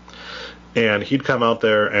maybe. And he'd come out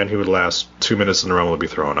there and he would last 2 minutes and the Rumble would be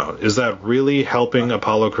thrown out. Is that really helping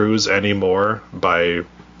Apollo Crews anymore by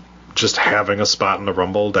just having a spot in the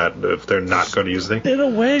Rumble that if they're not going to use it? In a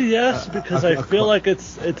way, yes, because I feel like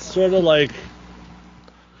it's sort of like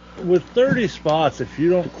with 30 spots, if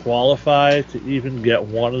you don't qualify to even get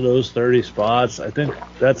one of those 30 spots, I think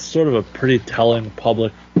that's sort of a pretty telling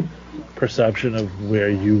public perception of where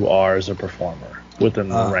you are as a performer within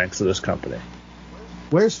the ranks of this company.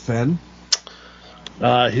 Where's Finn?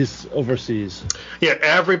 He's overseas. Yeah,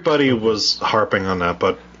 everybody was harping on that,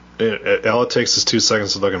 but all it takes is 2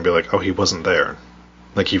 seconds to look and be like, oh, he wasn't there.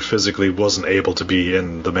 He physically wasn't able to be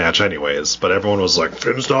in the match anyways. But everyone was like,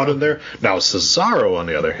 Finn's not in there. Now Cesaro, on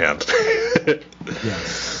the other hand.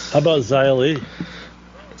 Yes. How about Xia Li?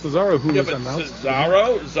 Cesaro, who was announced?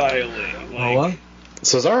 Cesaro, Xia Li.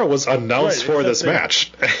 Cesaro was announced for this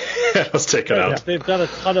match. It was taken out. They've got a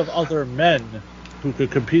ton of other men who could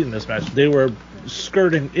compete in this match. They were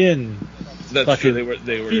skirting in That's true. They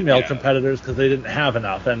were female competitors because they didn't have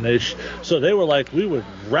enough, and so they were like, we would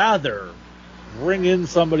rather bring in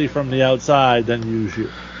somebody from the outside than use you.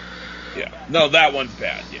 Yeah. No, that one's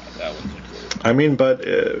bad. Yeah, that one's included. I mean, but.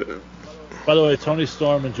 By the way, Tony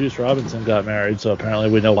Storm and Juice Robinson got married, so apparently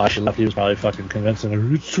we know why she left. He was probably fucking convincing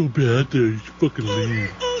her, it's so bad there, you should fucking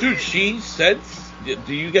leave. Dude, she said, did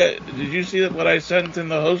you see what I sent in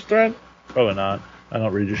the host thread? Probably not. I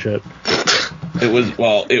don't read your shit. It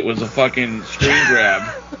was a fucking screen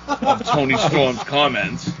grab of Tony Storm's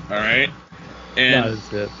comments, alright? And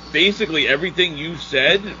basically everything you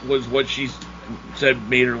said was what she said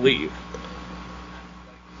made her leave.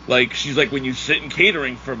 Like, she's like, when you sit in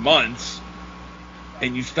catering for months,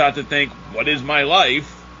 and you start to think, what is my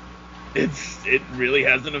life? It really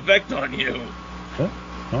has an effect on you. Huh?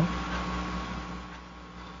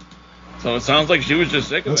 So it sounds like she was just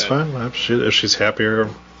sick of it. That's fine. If she's happier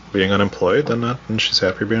being unemployed, then she's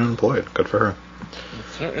happier being unemployed. Good for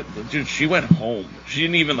her. Dude, she went home. She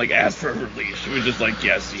didn't even ask for a release. She was just like,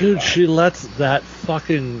 yes. Dude, she lets that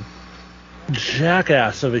fucking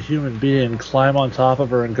jackass of a human being climb on top of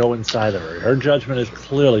her and go inside of her. Her judgment is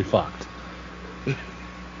clearly fucked.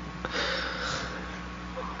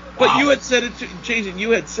 But you had said it, Jason.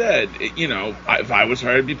 You had said, if I was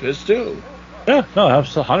her, I'd be pissed too. Yeah, no,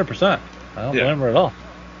 100%. I don't blame her at all.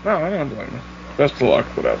 No, I don't blame her. Best of luck,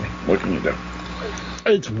 whatever. What can you do?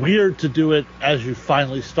 It's weird to do it as you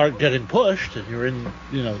finally start getting pushed and you're in,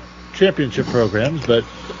 championship programs, but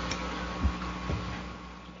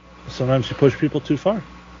sometimes you push people too far.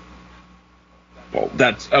 Well,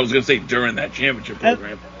 I was going to say during that championship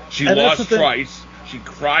program. She lost twice. She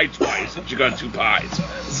cried twice, and she got 2 pies.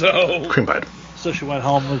 So cream pie. So she went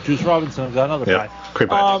home with Juice Robinson and got another pie. Cream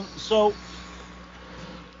pie. So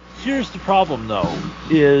here's the problem, though,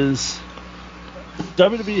 is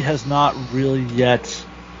WWE has not really yet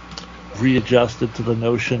readjusted to the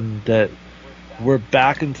notion that we're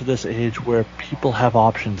back into this age where people have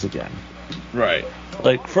options again. Right.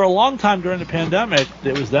 Like, for a long time during the pandemic,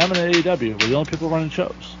 it was them and AEW were the only people running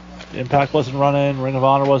shows. Impact wasn't running, Ring of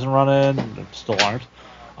Honor wasn't running, still aren't.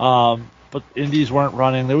 But Indies weren't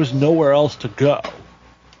running. There was nowhere else to go.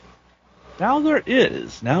 Now there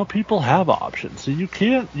is. Now people have options. So you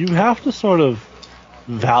have to sort of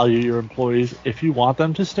value your employees if you want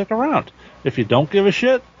them to stick around. If you don't give a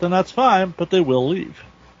shit, then that's fine, but they will leave.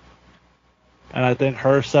 And I think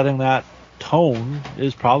her setting that tone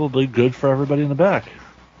is probably good for everybody in the back.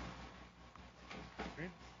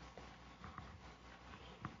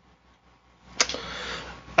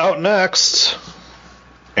 Out next,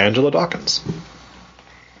 Angela Dawkins.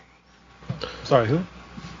 Sorry, who?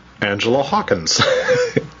 Angela Hawkins.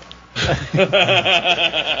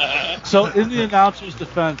 So in the announcer's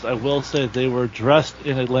defense, I will say they were dressed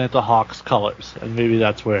in Atlanta Hawks colors, and maybe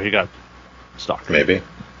that's where he got stuck. Maybe.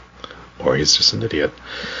 Or he's just an idiot.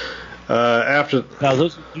 Now,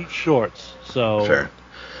 those are huge shorts, so... Fair.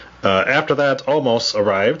 After that, Almost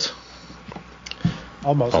arrived.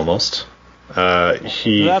 Almost.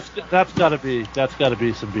 That's gotta be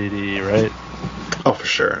some BDE, right? Oh, for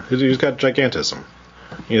sure. He's got gigantism.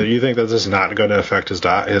 You think that this is not going to affect his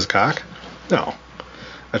cock? No,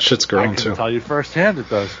 that shit's growing too. I can tell you firsthand it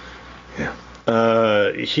does. Yeah.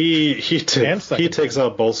 He takes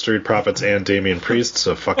out both Street Profits and Damian Priest,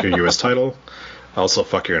 so fuck your U.S. title. Also,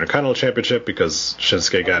 fuck your Intercontinental Championship because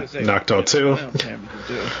Shinsuke got knocked out too.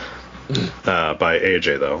 By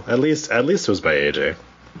AJ though. At least it was by AJ.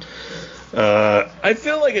 I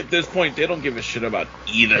feel like at this point they don't give a shit about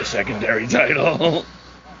either secondary title.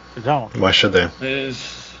 They don't. Why should they?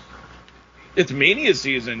 It's Mania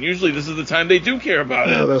season. Usually this is the time they do care about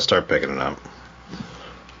it. Yeah, they'll start picking it up.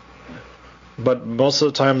 But most of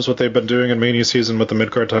the times what they've been doing in Mania season with the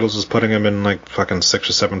mid-card titles is putting them in fucking 6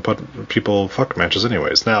 or 7 people fuck matches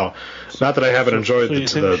anyways. Now, not that I haven't enjoyed so you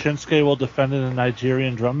think Shinsuke will defend it in a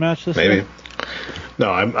Nigerian drum match this maybe. year?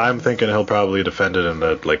 No, I'm thinking he'll probably defend it in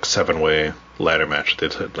the 7-way ladder match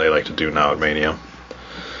that they like to do now at Mania.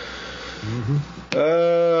 Mm-hmm.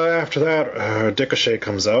 After that, Ricochet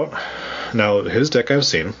comes out. Now, his dick I've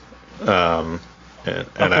seen. And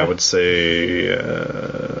I would say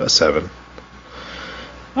a 7.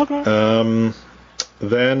 Okay.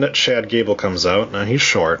 Then Chad Gable comes out. Now, he's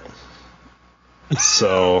short.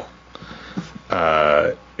 So,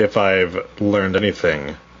 if I've learned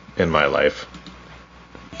anything in my life...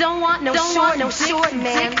 Don't want no short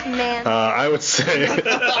man. I would say...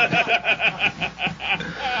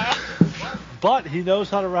 But he knows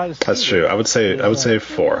how to ride a scooter. That's true. I would say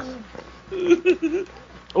 4.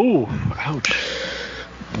 Ooh, ouch.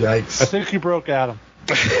 Yikes. I think he broke Adam.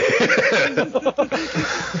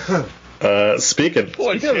 Speaking of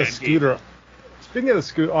a scooter, Speaking of the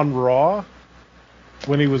scooter, on Raw,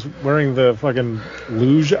 when he was wearing the fucking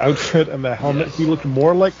luge outfit and the helmet, he looked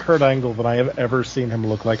more like Kurt Angle than I have ever seen him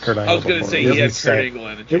look like Kurt Angle. I was going to say, he had Kurt Angle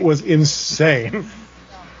energy. It was insane.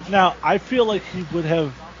 Now, I feel like he would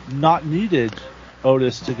have not needed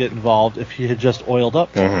Otis to get involved if he had just oiled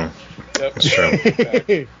up. Mm-hmm. Yep. That's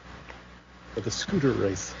true. But the scooter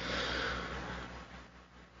race.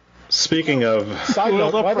 Speaking of... Side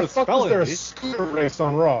note, why the fuck was there a bee. scooter race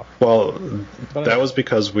on Raw? Well, that was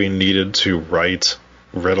because we needed to write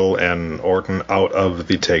Riddle and Orton out of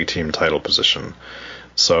the tag team title position.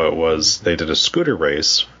 So it was, they did a scooter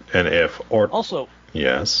race, and if Orton... Also...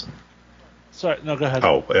 Yes? Sorry, no, go ahead.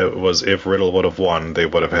 Oh, it was if Riddle would have won, they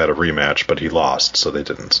would have had a rematch, but he lost, so they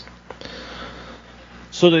didn't.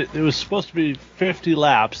 So it was supposed to be 50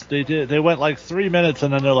 laps. They went like 3 minutes,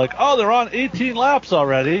 and then they're like, oh, they're on 18 laps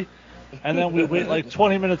already. And then we wait like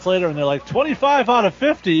 20 minutes later, and they're like 25 out of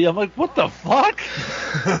 50. I'm like, what the fuck?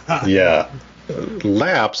 Yeah.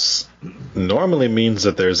 Laps normally means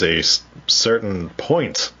that there's a certain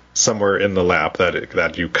point somewhere in the lap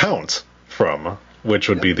that you count from, which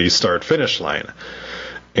would be the start-finish line.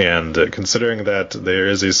 And considering that there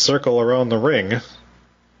is a circle around the ring,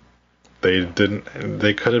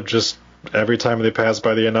 they could have just, every time they pass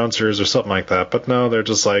by the announcers or something like that, but no, they're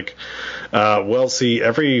just like, well, see,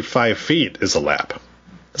 every 5 feet is a lap.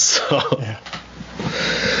 So... Yeah.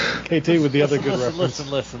 KT with the other good reference.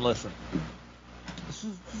 Listen.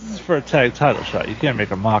 This is for a tag title shot. You can't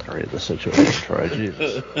make a mockery of the situation, Troy.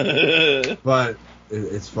 Jesus. But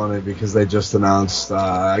it's funny because they just announced,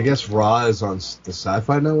 I guess Raw is on the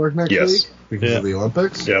Sci-Fi Network next week because of the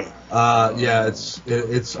Olympics. Yep. Yeah,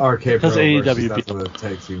 it's RK Pro versus AEW that's for the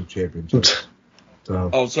Tag Team Championship. So.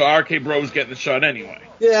 Oh, so RK Bro's getting the shot anyway.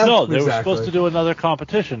 Yeah, no, they were supposed to do another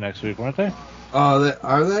competition next week, weren't they? Oh,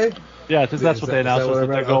 are they? Yeah, I think that's what they announced, was that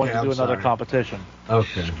they're going to do another sorry. competition.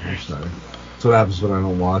 Okay, I'm sorry. That's what happens when I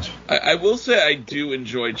don't watch. I will say I do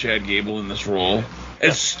enjoy Chad Gable in this role.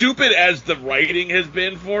 As stupid as the writing has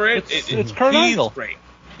been for it, it's Kurt Angle. He's great.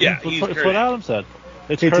 Yeah, It's what Adam said.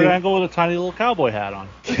 It's Kurt Angle with a tiny little cowboy hat on.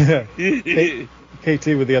 KT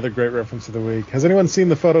with the other great reference of the week. Has anyone seen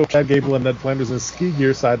the photo of Chad Gable and Ned Flanders in ski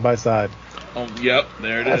gear side by side? Oh, yep,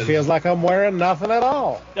 there it is. It feels like I'm wearing nothing at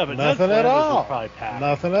all. Yeah, but nothing at all.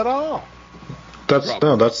 Nothing at all.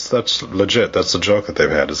 That's legit. That's the joke that they've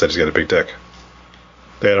had, is that he's got a big dick.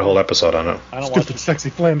 They had a whole episode on it. Stupid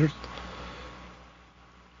sexy Flanders.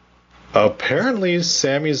 Apparently,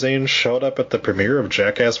 Sami Zayn showed up at the premiere of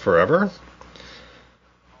Jackass Forever.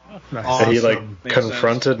 Nice. And he Makes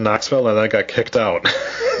confronted Knoxville and then got kicked out.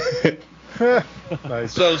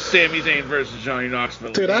 Nice. So Sami Zayn versus Johnny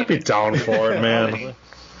Knoxville. Dude, I'd be down for it, man.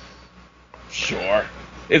 Sure,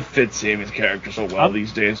 it fits Sami's character so well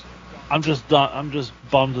these days. I'm just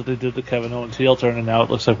bummed that they did the Kevin Owens heel turn, and now it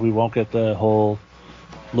looks like we won't get the whole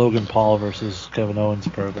Logan Paul versus Kevin Owens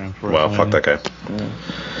program. Well, fuck that guy. Yeah.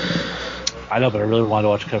 I know, but I really wanted to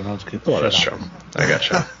watch Kevin Owens kick the shit That's out. true. I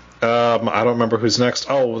gotcha. I don't remember who's next.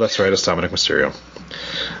 Oh, that's right. It's Dominic Mysterio.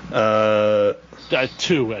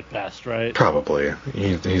 2 at best, right? Probably.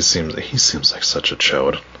 He seems like such a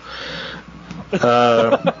chode.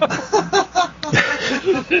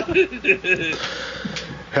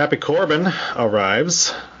 Happy Corbin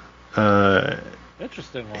arrives.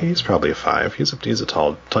 Interesting one. He's probably a 5. He's a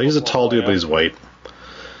tall dude, but he's white.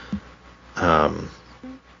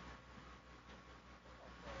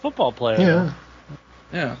 Football player. Yeah.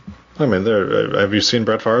 Yeah. I mean, have you seen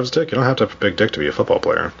Brett Favre's dick? You don't have to have a big dick to be a football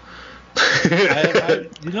player.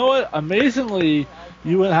 You know what? Amazingly,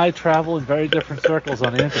 you and I travel in very different circles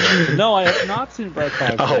on the internet. No, I have not seen Brett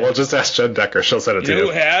Favre. Oh, well, just ask Jen Decker. She'll send it to you. Who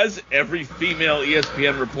has every female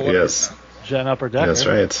ESPN reporter? Yes. Jen Upper Decker. That's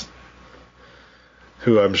right.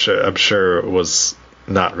 Who I'm sure was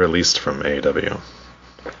not released from AEW.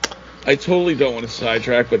 I totally don't want to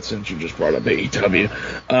sidetrack, but since you just brought up AEW,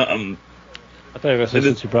 I thought you were going to say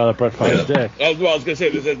since you brought up Brett Favre's dick. Oh, well, I was going to say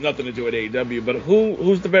this has nothing to do with AEW, but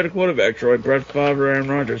who's the better quarterback, Troy? Brett Favre or Aaron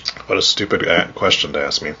Rodgers? What a stupid question to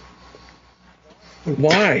ask me.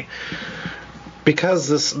 Why? Because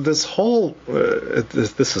this whole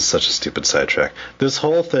this is such a stupid sidetrack. This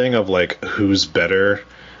whole thing of like who's better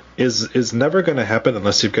is never going to happen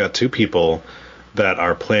unless you've got two people that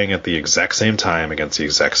are playing at the exact same time against the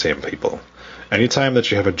exact same people. Anytime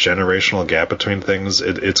that you have a generational gap between things,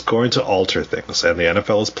 it's going to alter things, and the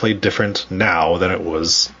NFL is played different now than it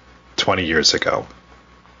was 20 years ago.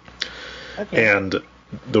 Okay. And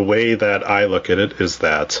the way that I look at it is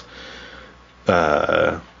that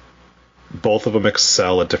both of them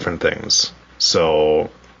excel at different things. So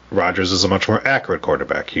Rodgers is a much more accurate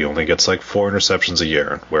quarterback. He only gets like 4 interceptions a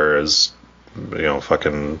year, whereas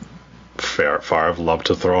fucking Favre loved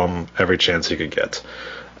to throw him every chance he could get.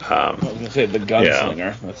 I was gonna say the gunslinger.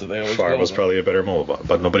 Yeah. That's what they always Favre was probably a better mobile,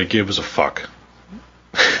 but nobody gives a fuck.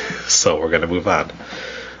 So we're gonna move on.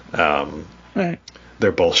 Right.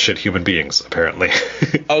 They're both shit human beings, apparently.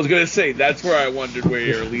 I was gonna say that's where I wondered where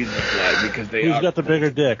your allegiance lied because Who's got the bigger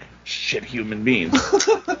dick? Shit human beings.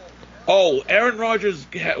 Oh, Aaron Rodgers.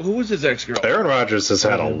 Who was his ex-girl?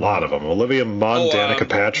 Got a lot of them. Olivia Munn, Danica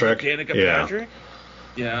Patrick. Patrick.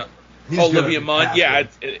 Yeah. Olivia Munn. Yeah.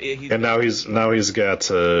 And now he's got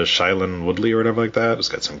Shailene Woodley or whatever like that. He's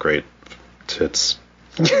got some great tits.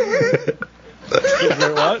 What?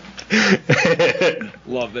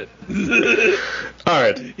 Love it. All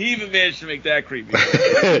right. He even managed to make that creepy.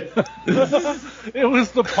 It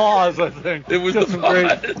was the pause, I think. It was the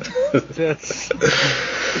pause. Great tits.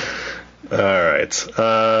 All right.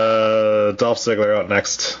 Dolph Ziggler out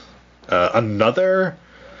next. Another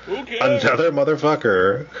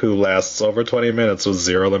motherfucker who lasts over 20 minutes with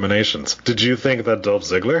 0 eliminations. Did you think that Dolph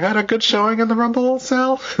Ziggler had a good showing in the Rumble,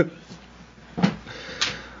 Sal?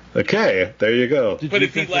 Okay, there you go. Did you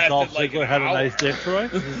think that Dolph Ziggler had a nice dick, Troy?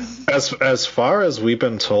 As far as we've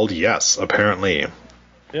been told, yes, apparently.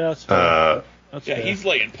 Yeah, that's fair. He's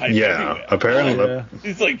laying pipes everywhere. Apparently.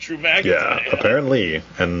 He's like True Maggots. Yeah, apparently.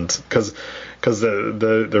 And because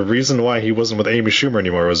the reason why he wasn't with Amy Schumer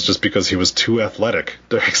anymore was just because he was too athletic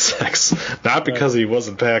during sex. Not because he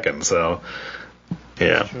wasn't packing, so...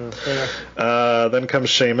 Yeah. Sure, then comes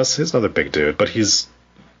Sheamus. He's another big dude, but he's...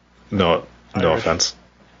 No offense.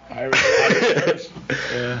 Irish.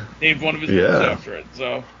 Yeah. Named one of his moves after it,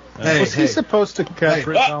 so... Was he supposed to catch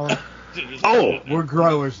Rich Holland? We're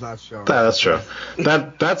growers, not showers. That's true.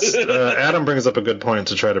 That's Adam brings up a good point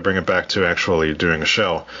to try to bring it back to actually doing a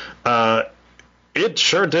show. It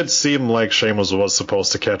sure did seem like Sheamus was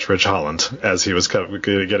supposed to catch Rich Holland as he was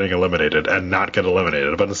getting eliminated and not get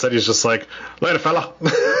eliminated, but instead he's just like, later, fella.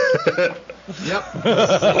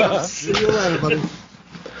 Yep. See you later, buddy.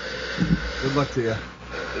 Good luck to you.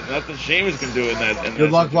 There's nothing Sheamus can do in that.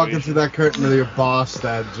 Good luck walking through that curtain with your boss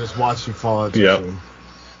that just watched you fall out. Yep.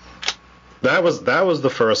 That was the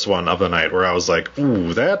first one of the night where I was like,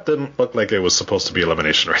 ooh, that didn't look like it was supposed to be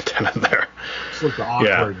elimination right then and there. It looked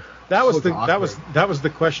awkward. Yeah. That was the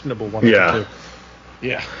questionable one. Yeah.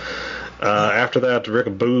 Yeah. After that,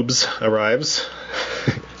 Rick Boobs arrives.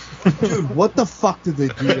 Dude, what the fuck did they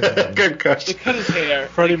do to him? Good question. They cut his hair.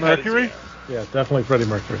 Freddie Mercury? Yeah, definitely Freddie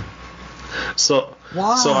Mercury. So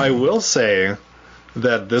Why? I will say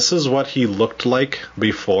that this is what he looked like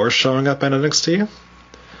before showing up in NXT.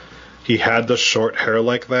 He had the short hair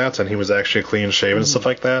like that, and he was actually clean shaven and stuff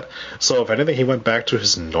like that. So if anything, he went back to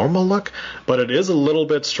his normal look. But it is a little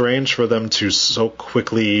bit strange for them to so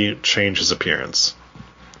quickly change his appearance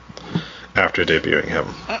after debuting him.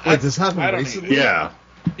 Wait, this happened recently? Yeah.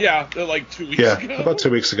 Yeah, like 2 weeks ago. Yeah, about 2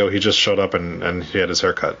 weeks ago, he just showed up and he had his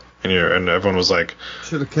hair cut. And everyone was like,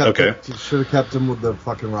 should have kept him with the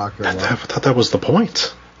fucking rocker. I thought that was the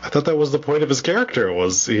point. I thought that was the point of his character,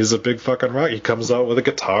 was he's a big fucking rock. He comes out with a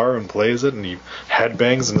guitar and plays it, and he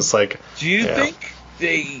headbangs, and it's like... Do you think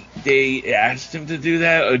they asked him to do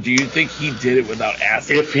that, or do you think he did it without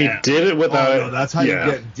asking him? If he did it without... no, that's how you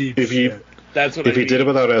get deep shit. That's what If he did it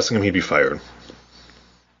without asking him, he'd be fired.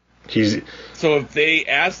 So if they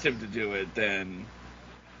asked him to do it, then...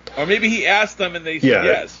 Or maybe he asked them and they said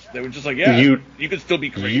yes. They were just like, you could still be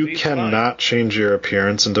crazy. You cannot change your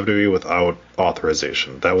appearance in WWE without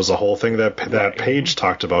authorization. That was a whole thing that Paige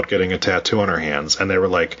talked about, getting a tattoo on her hands, and they were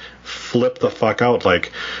like, flip the fuck out.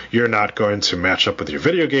 Like, you're not going to match up with your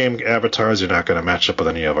video game avatars. You're not going to match up with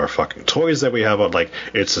any of our fucking toys that we have. Like,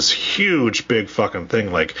 it's this huge, big fucking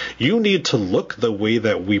thing. Like, you need to look the way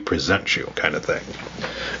that we present you, kind of thing.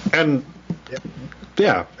 And...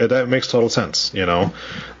 Yeah, that makes total sense,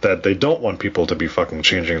 that they don't want people to be fucking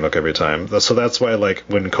changing look every time. So that's why, like,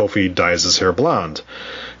 when Kofi dyes his hair blonde,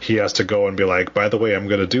 he has to go and be like, by the way, I'm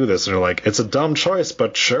going to do this. And they're like, it's a dumb choice,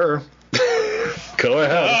 but sure. Go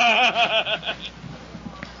ahead.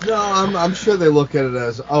 No, I'm sure they look at it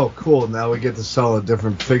as, oh, cool, now we get to sell a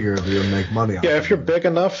different figure of you and make money on it. Yeah, if you're big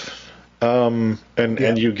enough...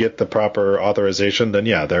 and you get the proper authorization, then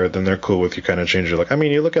they're cool with you kind of change your look. I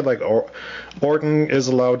mean, you look at like Orton is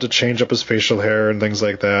allowed to change up his facial hair and things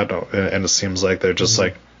like that, and it seems like they're just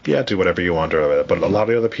like, do whatever you want to it. But a lot of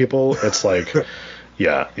the other people, it's like,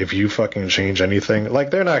 if you fucking change anything,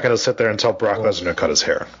 like they're not gonna sit there and tell Brock Lesnar to cut his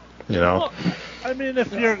hair, Well, I mean,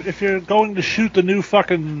 if you're going to shoot the new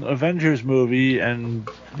fucking Avengers movie and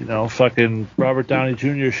fucking Robert Downey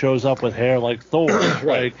Jr. shows up with hair like Thor,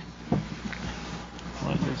 right.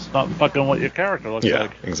 It's not fucking what your character looks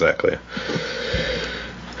like. Yeah, exactly.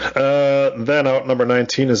 Then out number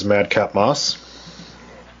 19 is Madcap Moss.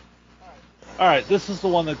 All right, this is the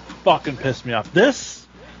one that fucking pissed me off. This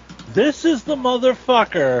is the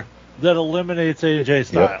motherfucker that eliminates AJ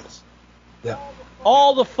Styles. Yep.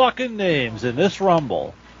 All the fucking names in this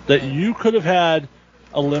Rumble that you could have had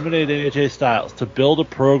eliminate AJ Styles to build a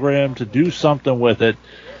program, to do something with it.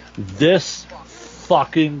 This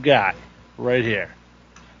fucking guy right here.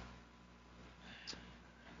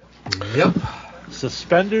 Yep.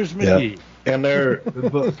 Suspenders McGee. Yep. And they're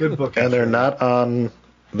good book. And they're not on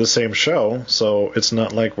the same show, so it's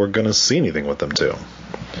not like we're gonna see anything with them too.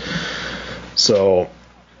 So,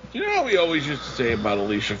 you know how we always used to say about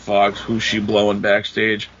Alicia Fox, who's she blowing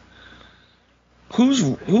backstage? Who's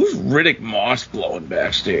Riddick Moss blowing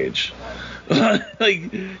backstage?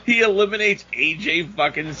 Like, he eliminates AJ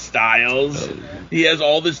fucking Styles. He has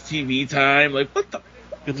all this TV time. Like, what the?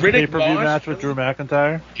 It's a pay-per-view match with Drew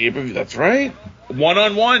McIntyre. Pay-per-view, that's right.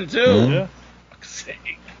 1-on-1 too. Mm-hmm. Yeah. Fuck's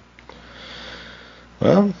sake.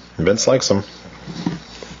 Well, Vince likes him.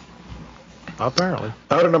 Apparently.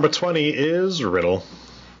 Out of number 20 is Riddle.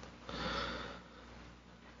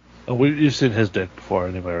 Oh, you've seen his dick before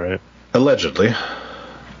anyway, right? Allegedly.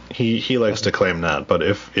 He likes to claim that, but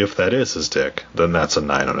if that is his dick, then that's a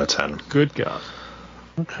 9 out of 10. Good God.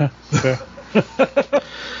 Okay. Fair.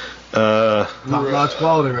 Top-notch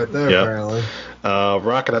quality right there, Yep. apparently.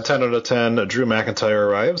 Rocking a 10 out of 10, Drew McIntyre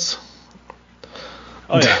arrives.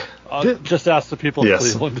 Oh, yeah. Just ask the people of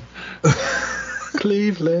Cleveland.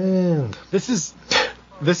 Cleveland. This is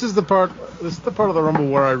the part of the Rumble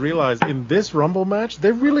where I realize in this Rumble match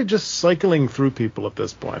they're really just cycling through people at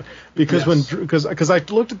this point, because because I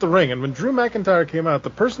looked at the ring, and when Drew McIntyre came out, the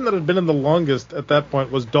person that had been in the longest at that point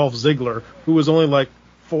was Dolph Ziggler, who was only like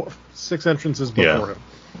 6 entrances before him.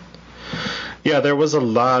 Yeah, there was a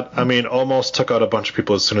lot. I mean, almost took out a bunch of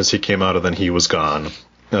people as soon as he came out, and then he was gone.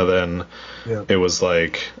 And then it was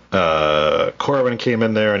like Corbin came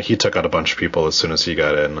in there, and he took out a bunch of people as soon as he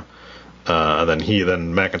got in. And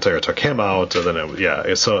then McIntyre took him out, and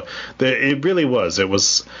then so it really was. It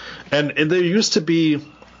was, and there used to be.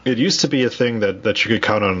 It used to be a thing that you could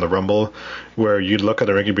count on in the Rumble, where you'd look at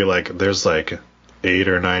the ring and be like, "There's like 8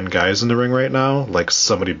 or 9 guys in the ring right now. Like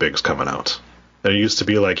somebody big's coming out." And it used to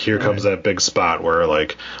be like, here comes that big spot where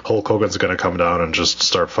like Hulk Hogan's gonna come down and just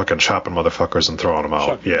start fucking chopping motherfuckers and throwing them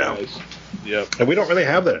out. Yep. And we don't really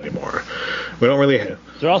have that anymore. We don't really.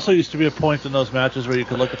 There also used to be a point in those matches where you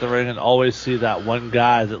could look at the ring and always see that one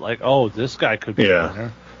guy that like, oh, this guy could be a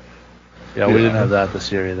winner. Yeah, we didn't have that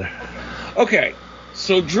this year either. Okay,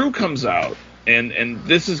 so Drew comes out, and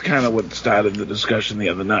this is kind of what started the discussion the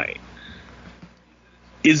other night.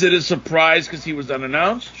 Is it a surprise because he was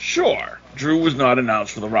unannounced? Sure. Drew was not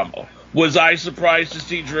announced for the Rumble. Was I surprised to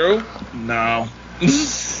see Drew? No.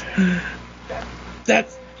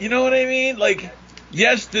 That's, you know what I mean? Like,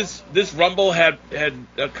 yes, this Rumble had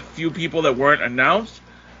a few people that weren't announced,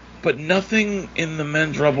 but nothing in the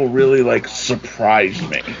men's Rumble really, like, surprised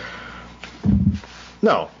me.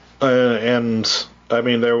 No. And, I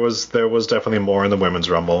mean, there was definitely more in the women's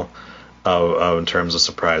Rumble in terms of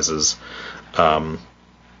surprises.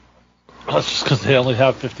 That's just because they only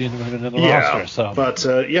have 15 women in the roster. So. But,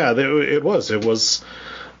 it was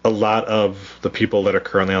a lot of the people that are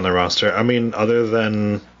currently on the roster. I mean, other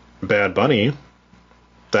than Bad Bunny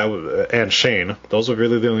and Shane, those were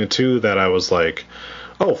really the only two that I was like,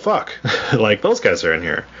 oh, fuck. Like, those guys are in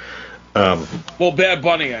here. Well, Bad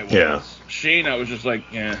Bunny I was. Yeah. Shane, I was just like,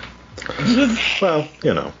 yeah. Well,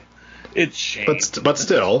 you know. It's Shane. But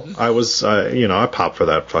still, I was, I popped for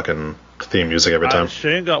that fucking theme music every time.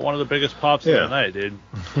 Shane got one of the biggest pops of the night, dude.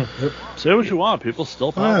 Say what you want, people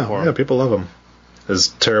still pop for him. Yeah, people love him. His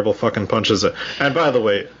terrible fucking punches. And by the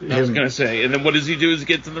way, I was gonna say, and then what does he do as he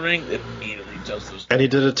gets in the ring? Immediately does those. And he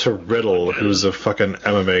did it to Riddle, who's a fucking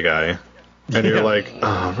MMA guy. And you're like,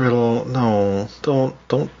 oh, Riddle, no, don't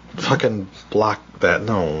fucking block that.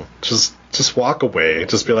 No, just walk away.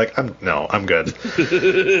 Just be like, I'm good.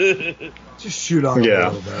 Just shoot on him a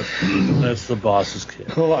little bit. That's the boss's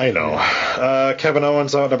kid. Well, I know. Kevin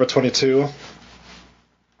Owens out number 22.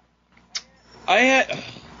 I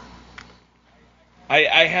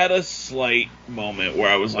had a slight moment where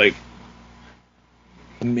I was like,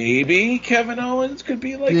 maybe Kevin Owens could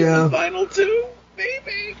be like in the final 2,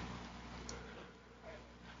 maybe.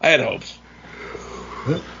 I had hopes.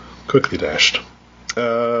 Quickly dashed.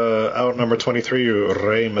 Out number 23,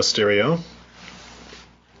 Rey Mysterio.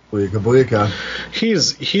 Bleeka.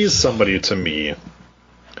 He's somebody to me.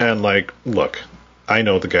 And, like, look, I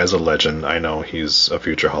know the guy's a legend. I know he's a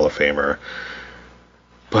future Hall of Famer.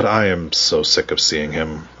 But I am so sick of seeing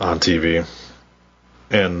him on TV.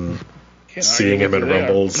 And seeing him in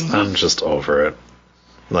Rumbles, I'm just over it.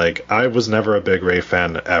 Like, I was never a big Ray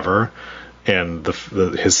fan ever, and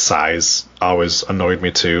his size always annoyed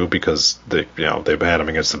me too, because they had him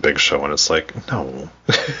against the Big Show, and it's like, no,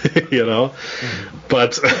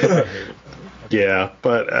 But yeah,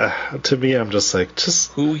 but to me, I'm just like,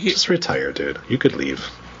 just retire, dude. You could leave.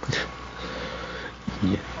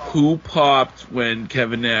 Yeah. Who popped when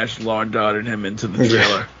Kevin Nash lawn-darted him into the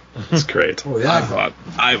trailer? It's great. Oh, yeah. I thought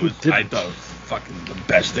it was fucking the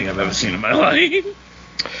best thing I've ever seen in my life.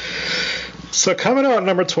 So coming out at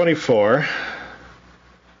number 24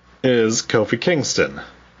 is Kofi Kingston,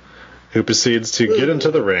 who proceeds to get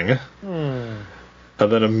into the ring, and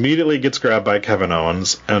then immediately gets grabbed by Kevin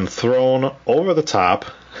Owens and thrown over the top,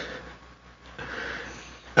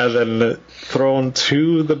 and then thrown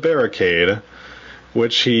to the barricade,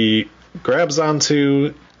 which he grabs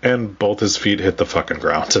onto, and both his feet hit the fucking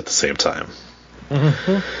ground at the same time. And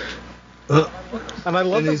I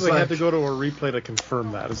love that they had to go to a replay to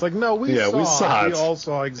confirm that. It's like, no, we saw it. We all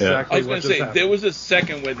saw exactly I was going to say, there was a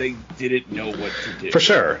second where they didn't know what to do. For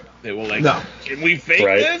sure. They were like, can we fake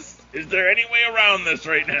this? Is there any way around this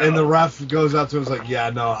right now? And the ref goes out to him and is like,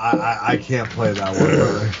 yeah, no, I can't play that one,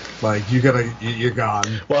 brother. Like, you're gone.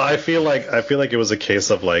 Well, I feel like it was a case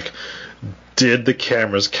of, like, did the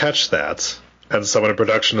cameras catch that? And someone in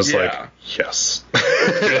production is like, yes.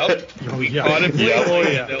 Yep. We caught it.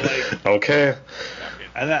 They're like, okay.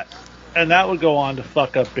 And that would go on to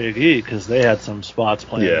fuck up Big E, because they had some spots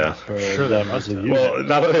planned for them as a unit. Well,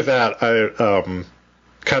 not only that, I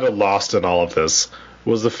kind of lost in all of this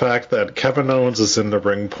was the fact that Kevin Owens is in the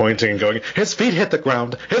ring pointing and going, his feet hit the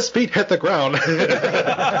ground, his feet hit the ground.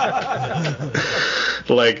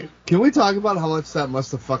 Like, can we talk about how much that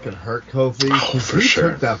must have fucking hurt Kofi? For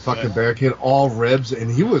sure. Took that fucking barricade, all ribs, and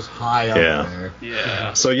he was high up there.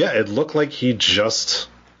 Yeah. So yeah, it looked like he just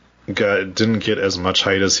didn't get as much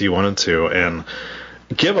height as he wanted to, and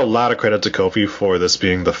give a lot of credit to Kofi for this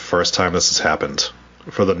being the first time this has happened.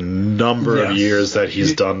 For the number of years that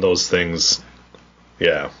he's done those things.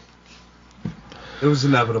 Yeah. It was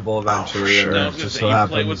inevitable eventually. Sure. And just so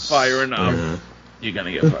happens. Play with fire enough, you're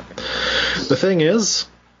gonna get fucking. The thing is,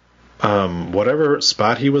 whatever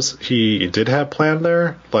spot he did have planned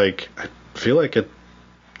there, like, I feel like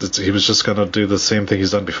he was just gonna do the same thing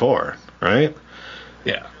he's done before, right?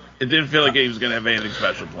 Yeah. It didn't feel like he was gonna have anything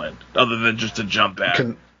special planned, other than just to jump back.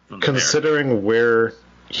 Considering where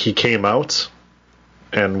he came out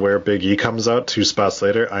and where Big E comes out 2 spots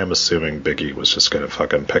later, I'm assuming Big E was just going to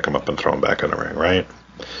fucking pick him up and throw him back in the ring, right?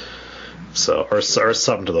 So, or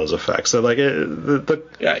something to those effects. So, like,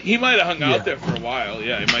 yeah, he might have hung out there for a while.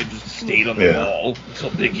 Yeah, he might have just stayed on the wall until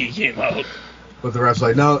Big E came out. But the ref's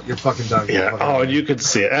like, no, you're fucking done. Yeah. And you could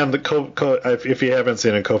see it. And if you haven't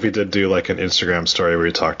seen it, Kofi did do like an Instagram story where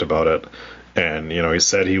he talked about it. And, he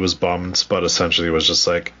said he was bummed, but essentially was just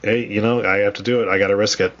like, hey, I have to do it. I got to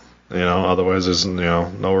risk it. Otherwise there's,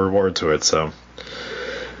 no reward to it, so.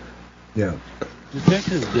 Yeah. Do you think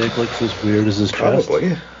his dick looks as weird as his chest?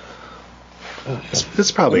 Probably.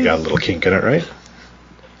 It's probably got a little kink in it, right?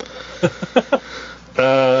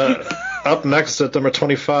 Up next at number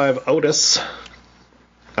 25, Otis.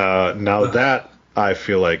 Now that, I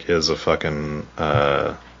feel like, is a fucking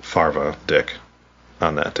Farva dick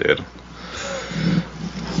on that dude.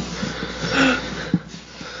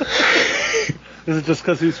 Is it just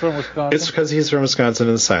because he's from Wisconsin? It's because he's from Wisconsin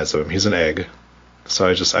and the size of him. He's an egg. So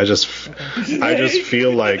I just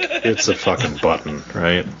feel like it's a fucking button,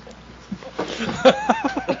 right?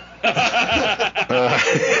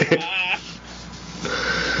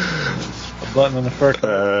 A button on the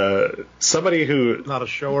fur. Somebody who not a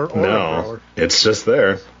shower or a grower. It's just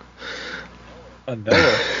there. A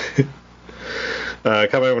knower.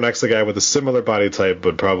 Coming up next, the guy with a similar body type,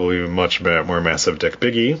 but probably much more massive dick,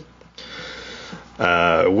 Big E.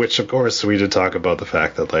 Which, of course, we did talk about the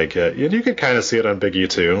fact that, like, you could kind of see it on Big E,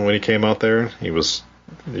 too. When he came out there, he was,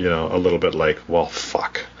 a little bit like, well,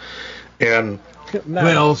 fuck. And...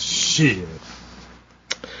 Well, shit.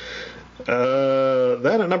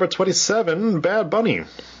 Then at number 27, Bad Bunny.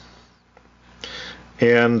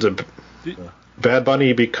 And Bad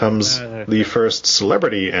Bunny becomes the first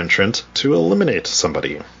celebrity entrant to eliminate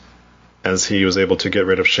somebody, as he was able to get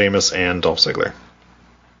rid of Sheamus and Dolph Ziggler.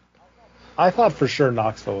 I thought for sure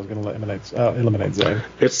Knoxville was going to eliminate Zayn.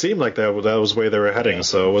 It seemed like that was where they were heading,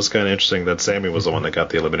 so it was kind of interesting that Sammy was the one that got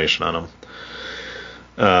the elimination on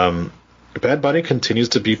him. Bad Bunny continues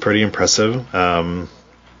to be pretty impressive.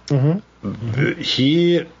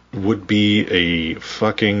 He would be a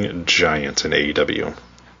fucking giant in AEW.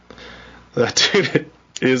 That dude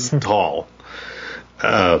is tall.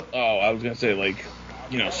 I was going to say, like,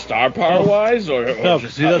 star power wise, or No,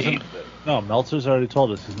 just because he doesn't. No, Meltzer's already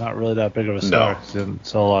told us he's not really that big of a star. No. He didn't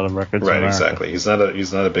sell a lot of records. Right, in America. exactly. He's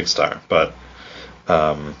not a big star, but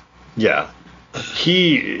yeah,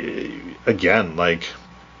 he again, like,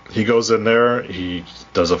 he goes in there, he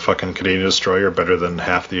does a fucking Canadian Destroyer better than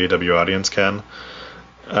half the AW audience can.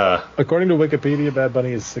 According to Wikipedia, Bad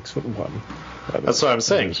Bunny is 6'1". That's what I'm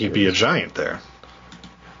saying. He'd be a giant there.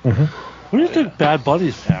 Mm-hmm. What do you think Bad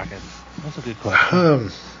Bunny's packing? That's a good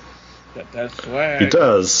question. That's swag. He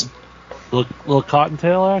does. Little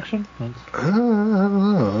cottontail action. I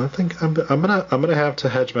don't know. I think I'm gonna have to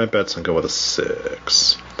hedge my bets and go with a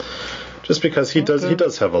 6, just because he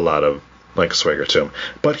does have a lot of like swagger to him,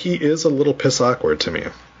 but he is a little piss awkward to me.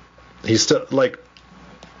 He's still like.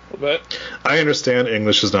 I understand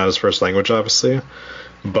English is not his first language, obviously,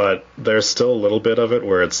 but there's still a little bit of it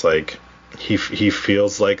where it's like he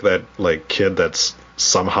feels like that like kid that's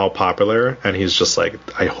somehow popular, and he's just like,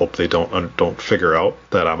 I hope they don't figure out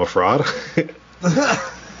that I'm a fraud.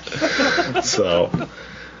 So,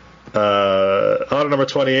 on number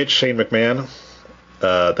 28, Shane McMahon.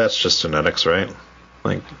 That's just genetics, right?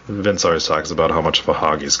 Like, Vince always talks about how much of a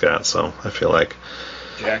hog he's got, so I feel like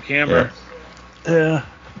Jackhammer. Yeah.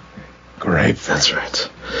 Great. That's right.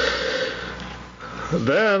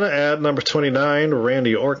 Then at number 29,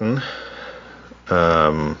 Randy Orton.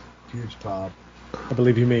 Huge pop. I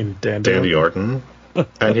believe you mean Dandy Orton.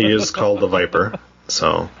 And he is called the Viper,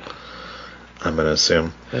 so I'm going to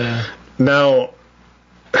assume. Yeah. Now,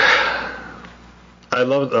 I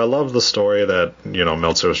love the story that,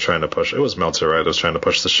 Meltzer was trying to push. It was Meltzer, right? Was trying to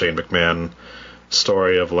push the Shane McMahon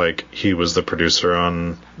story of, like, he was the producer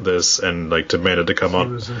on this and, like, demanded to come out.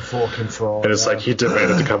 He was in full control. And it's like, he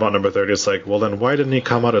demanded to come out number 30. It's like, well, then why didn't he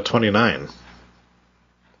come out at 29?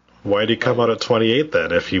 Why'd he come out at 28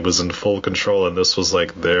 then if he was in full control and this was,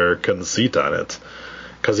 like, their conceit on it?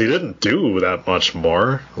 Because he didn't do that much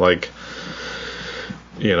more. Like,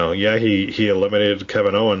 he eliminated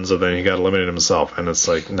Kevin Owens and then he got eliminated himself. And it's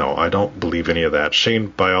like, no, I don't believe any of that. Shane,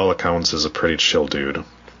 by all accounts, is a pretty chill dude.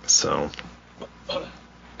 So...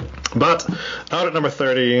 But out at number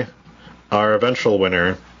 30, our eventual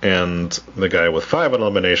winner and the guy with 5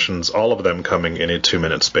 eliminations, all of them coming in a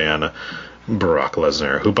 2-minute span, Brock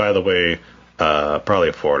Lesnar, who, by the way, probably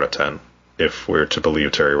a 4 out of 10, if we're to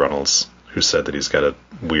believe Terry Runnels, who said that he's got a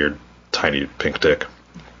weird, tiny pink dick.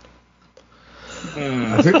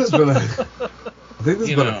 I think there's been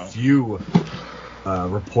a few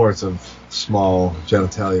reports of small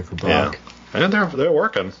genitalia for Brock. Yeah, and they're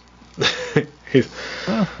working.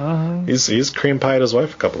 He's cream pied his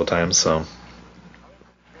wife a couple of times, so.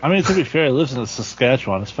 I mean, to be fair, he lives in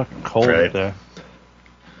Saskatchewan. It's fucking cold up there.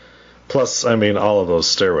 Plus, I mean, all of those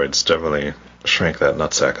steroids definitely shrank that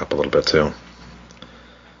nutsack up a little bit too.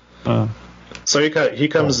 So he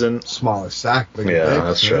comes in smaller sack.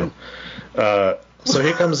 That's true. So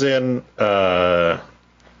he comes in, and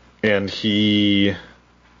he.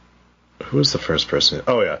 Who's the first person?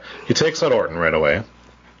 Oh yeah, he takes out Orton right away.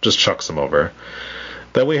 Just chucks him over.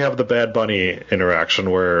 Then we have the Bad Bunny interaction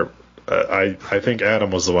where I think Adam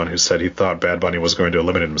was the one who said he thought Bad Bunny was going to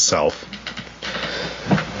eliminate himself.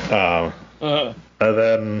 And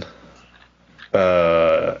then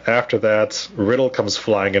after that, Riddle comes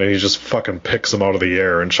flying in and he just fucking picks him out of the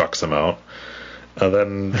air and chucks him out. And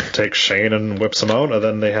then takes Shane and whips him out. And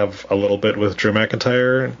then they have a little bit with Drew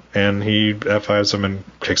McIntyre and he F5s him and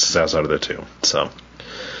kicks his ass out of there too. So.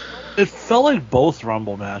 It felt like both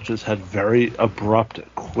Rumble matches had very abrupt,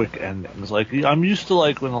 quick endings. Like, I'm used to,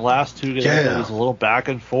 like, when the last two get ended, it was a little back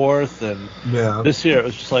and forth, and this year it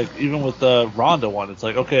was just like, even with the Ronda one, it's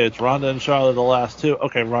like, okay, it's Ronda and Charlotte the last two.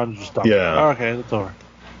 Okay, Ronda just done. Yeah. Oh, okay, that's over.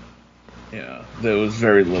 Yeah, there was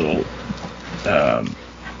very little. And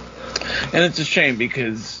it's a shame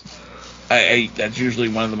because I that's usually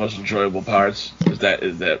one of the most enjoyable parts is that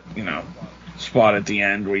spot at the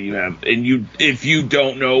end where you have if you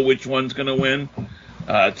don't know which one's going to win,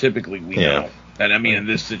 typically we know. And I mean, in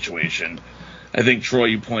this situation, I think Troy,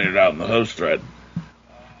 you pointed out in the host thread,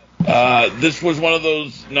 this was one of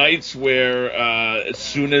those nights where as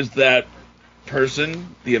soon as that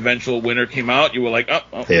person, the eventual winner, came out, you were like,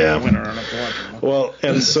 winner. Well,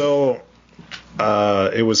 and so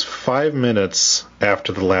it was 5 minutes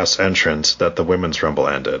after the last entrant that the Women's Rumble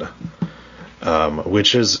ended,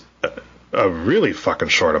 which is a really fucking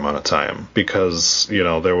short amount of time because,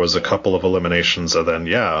 there was a couple of eliminations and then,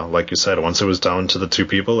 like you said, once it was down to the two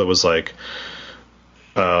people, it was like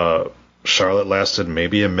Charlotte lasted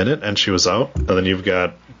maybe a minute and she was out. And then you've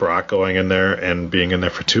got Brock going in there and being in there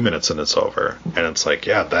for 2 minutes and it's over. And it's like,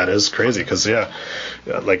 yeah, that is crazy. Because,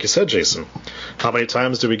 like you said, Jason, how many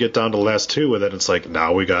times do we get down to the last two and then it's like,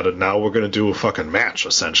 now we're going to do a fucking match,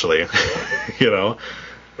 essentially. You know?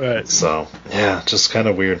 Right. So, yeah, just kind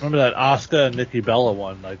of weird. Remember that Asuka and Nikki Bella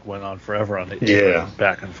one, like, went on forever on the apron,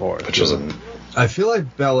 back and forth. Which was I feel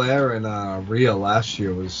like Belair and Rhea last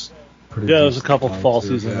year was pretty. Yeah, there was a couple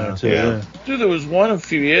falsies in there too. Yeah. Dude, there was one a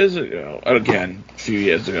few years ago. Again, a few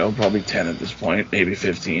years ago, probably 10 at this point, maybe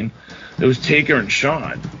 15. It was Taker and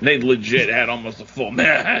Shawn. They legit had almost a full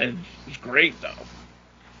match. It was great though.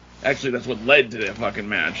 Actually, that's what led to their fucking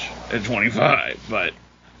match at 25. But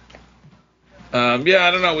yeah,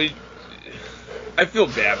 I don't know. I feel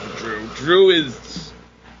bad for Drew. Drew is,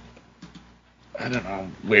 I don't know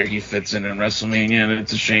where he fits in WrestleMania, and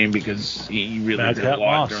it's a shame because he really did a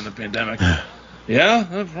lot during the pandemic.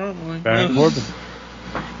 Yeah, probably. Baron Corbin.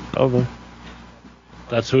 Probably.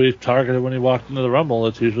 That's who he targeted when he walked into the Rumble.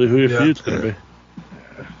 That's usually who your feud's going to be.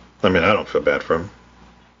 I mean, I don't feel bad for him.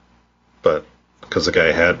 But, because the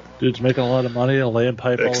guy had... Dude's making a lot of money, a laying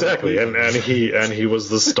pipe. Exactly, and he was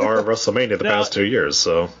the star of WrestleMania the past 2 years,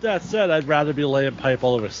 so... That said, I'd rather be laying pipe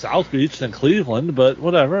all over South Beach than Cleveland, but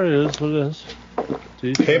whatever, it is what it is.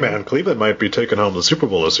 Hey man, Cleveland might be taking home the Super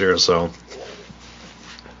Bowl this year, so...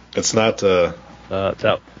 It's not, No,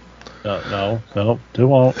 they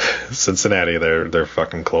won't. Cincinnati, they're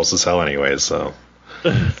fucking close as hell anyway, so...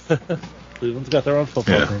 Cleveland's got their own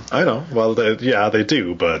football team. I know. Well, they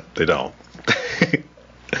do, but they don't.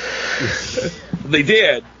 They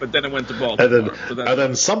did, but then it went to Baltimore. And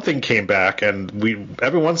then something came back, and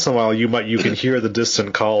every once in a while you can hear the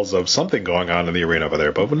distant calls of something going on in the arena over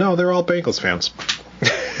there. But no, they're all Bengals fans.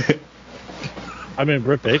 I mean,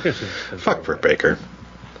 Britt Baker. Fuck Britt Baker.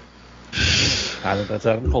 I think that's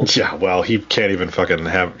Adam Cole. Yeah, well, he can't even fucking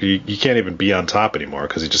have. He can't even be on top anymore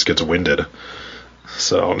because he just gets winded.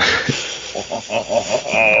 So.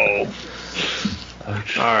 All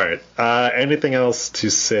right. Anything else to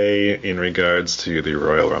say in regards to the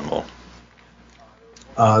Royal Rumble?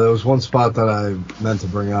 There was one spot that I meant to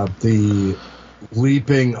bring up: the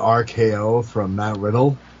leaping RKO from Matt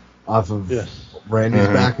Riddle off of Randy's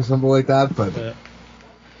back or something like that. But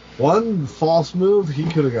one false move, he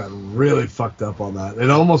could have gotten really fucked up on that.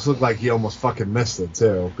 It almost looked like he almost fucking missed it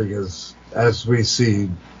too, because as we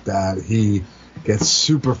see that he gets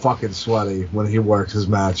super fucking sweaty when he works his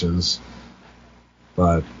matches.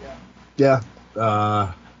 But, yeah.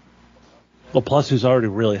 Well, plus he's already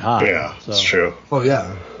really high. Yeah, so. That's true. Oh,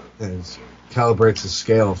 yeah. He calibrates his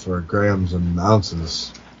scale for grams and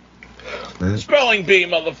ounces. Spelling bee,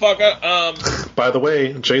 motherfucker. By the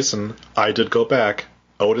way, Jason, I did go back.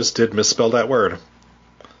 Otis did misspell that word.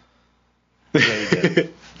 Yeah, he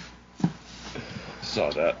did.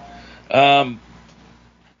 Saw that.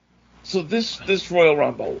 So this Royal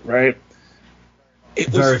Rumble, right? It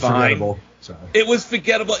was very fine. forgettable. Sorry. It was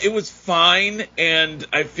forgettable. It was fine, and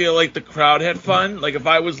I feel like the crowd had fun. Like, if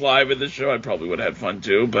I was live at the show, I probably would have had fun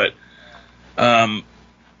too. But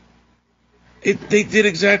they did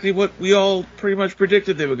exactly what we all pretty much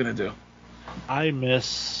predicted they were going to do. I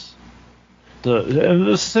miss and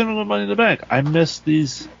the same with Money in the Bank. I miss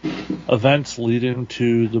these events leading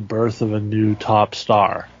to the birth of a new top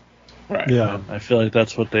star. Right. Yeah. And I feel like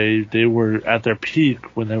that's what they were at their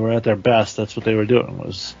peak when they were at their best. That's what they were doing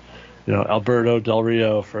was, Alberto Del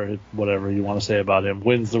Rio, for whatever you want to say about him,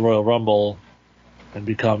 wins the Royal Rumble and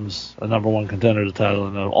becomes a number one contender to the title,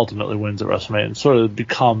 and then ultimately wins at WrestleMania and sort of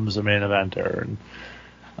becomes a main eventer. And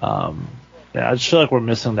I just feel like we're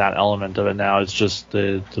missing that element of it now. It's just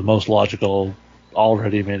the most logical,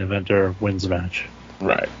 already main eventer wins the match.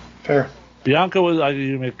 Right. Fair. Bianca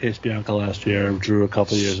you make the case Bianca last year, Drew a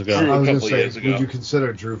couple of years ago. I was going to say, would you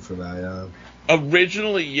consider Drew for that? Yeah.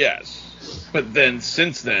 Originally, yes. But then,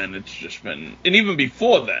 since then, it's just been... And even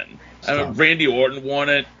before then, Randy Orton won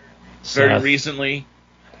it very recently.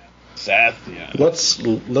 Seth, yeah.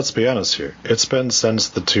 Let's be honest here. It's been since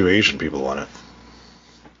the two Asian people won it.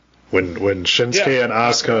 When Shinsuke and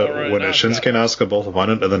Asuka Shinsuke and Asuka both won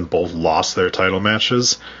it and then both lost their title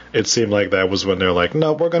matches, it seemed like that was when they're like,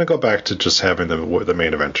 no, we're going to go back to just having the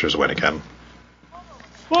main eventers win again.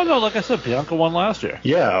 Well, no, like I said, Bianca won last year.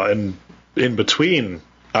 Yeah, and in between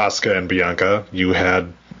Asuka and Bianca, you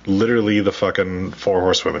had literally the fucking 4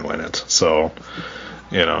 horsewomen win it. So,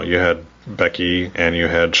 you had Becky and you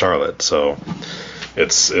had Charlotte. So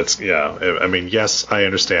it's I mean, yes, I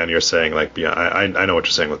understand you're saying like I know what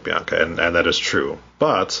you're saying with Bianca, and that is true.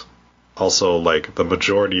 But also, like, the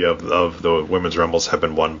majority of the women's rumbles have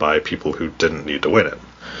been won by people who didn't need to win it,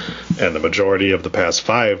 and the majority of the past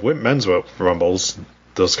 5 men's rumbles,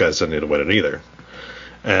 those guys didn't need to win it either.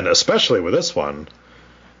 And especially with this one,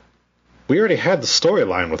 we already had the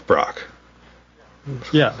storyline with Brock.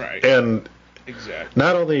 Yeah. Right. And exactly.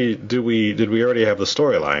 Not only did we already have the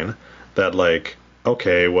storyline that, like,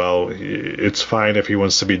 okay, well, it's fine if he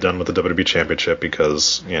wants to be done with the WWE Championship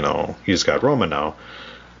because, you know, he's got Roman now.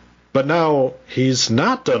 But now he's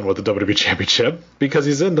not done with the WWE Championship because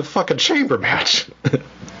he's in the fucking chamber match.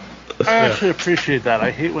 I actually appreciate that.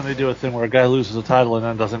 I hate when they do a thing where a guy loses a title and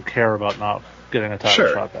then doesn't care about not getting a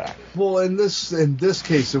title shot back. Well, in this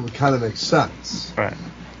case, it would kind of make sense. Right.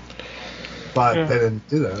 But they didn't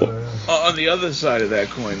do that. On the other side of that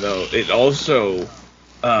coin, though, it also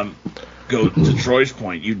goes to Troy's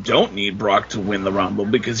point. You don't need Brock to win the Rumble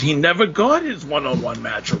because he never got his one-on-one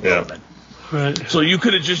match with Roman. Right. So you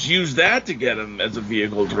could have just used that to get him as a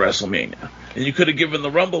vehicle to WrestleMania, and you could have given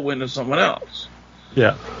the Rumble win to someone else.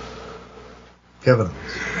 Yeah. Kevin.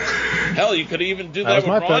 Hell, you could have even do that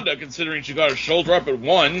with Ronda, considering she got her shoulder up at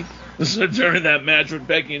 1 during that match with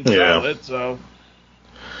Becky and Charlotte. So.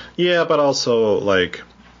 Yeah, but also, like,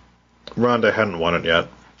 Ronda hadn't won it yet,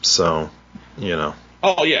 so, you know.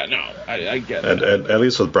 Oh, yeah, no, I get it. At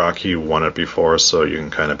least with Brock, he won it before, so you can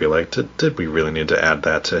kind of be like, did we really need to add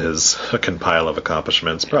that to his fucking pile of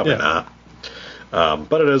accomplishments? Probably not.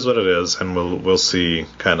 But it is what it is, and we'll see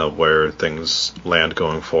kind of where things land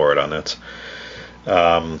going forward on it.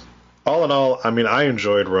 All in all, I mean, I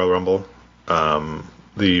enjoyed Royal Rumble.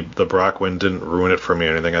 The Brock win didn't ruin it for me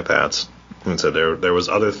or anything like that. And so there was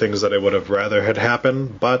other things that I would have rather had happen,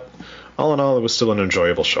 but all in all, it was still an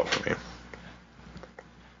enjoyable show for me.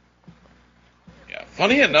 Yeah,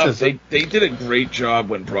 funny enough, they did a great job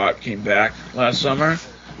when Brock came back last summer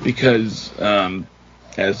because,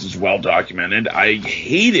 as is well documented, I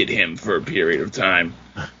hated him for a period of time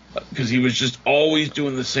because he was just always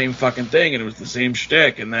doing the same fucking thing and it was the same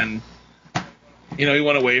shtick. And then, you know, he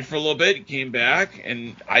went away for a little bit, he came back,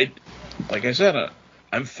 and like I said,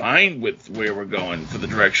 I'm fine with where we're going for the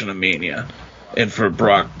direction of Mania and for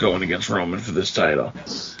Brock going against Roman for this title.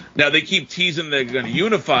 Now, they keep teasing they're going to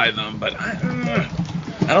unify them, but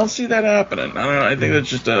I don't see that happening. I don't know. I think that's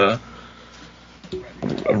just a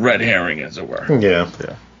red herring, as it were. Yeah.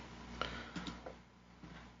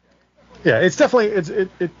 Yeah, it's definitely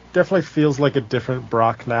it definitely feels like a different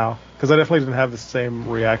Brock now, because I definitely didn't have the same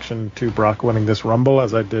reaction to Brock winning this Rumble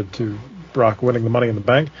as I did to Brock winning the Money in the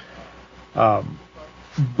Bank.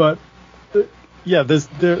 But yeah,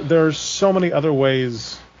 there are so many other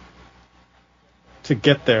ways to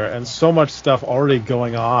get there, and so much stuff already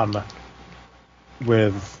going on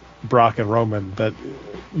with Brock and Roman that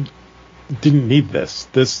didn't need this.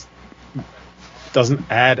 This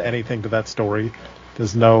doesn't add anything to that story.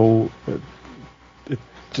 There's no, it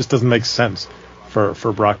just doesn't make sense for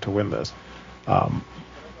Brock to win this.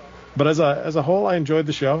 But as a whole, I enjoyed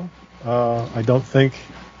the show. I don't think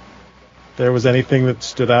there was anything that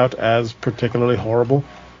stood out as particularly horrible.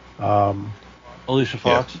 Alicia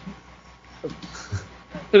Fox. Yeah.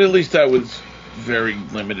 But at least that was very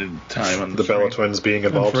limited time on the Bella Twins being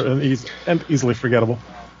involved. And easily forgettable.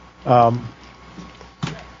 But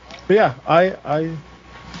yeah, I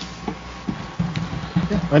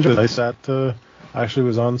enjoyed it. I actually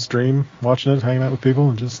was on stream watching it, hanging out with people,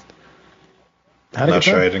 and just had a good time. Not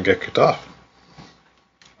sure I didn't get kicked off.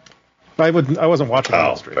 I wasn't watching it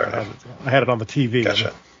on the stream. I had it on the TV.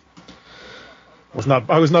 Gotcha.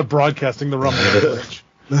 I was not broadcasting the Rumble.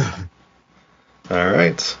 All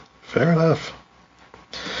right. Fair enough.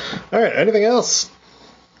 All right. Anything else?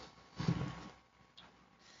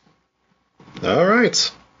 All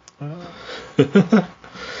right.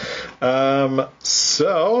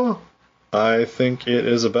 So I think it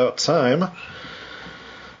is about time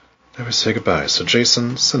that we say goodbye. So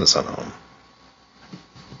Jason, send us on home.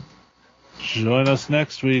 Join us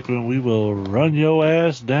next week when we will run your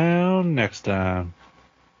ass down next time.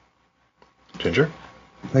 Ginger?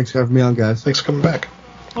 Thanks for having me on, guys. Thanks for coming back.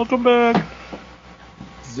 Welcome back.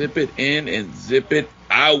 Zip it in and zip it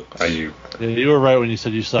out. Are you? Yeah, you were right when you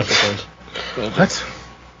said you suck at those. What?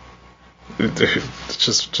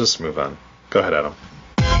 Just move on. Go ahead, Adam.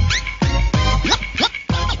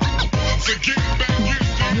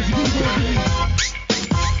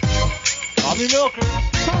 Tommy Milker.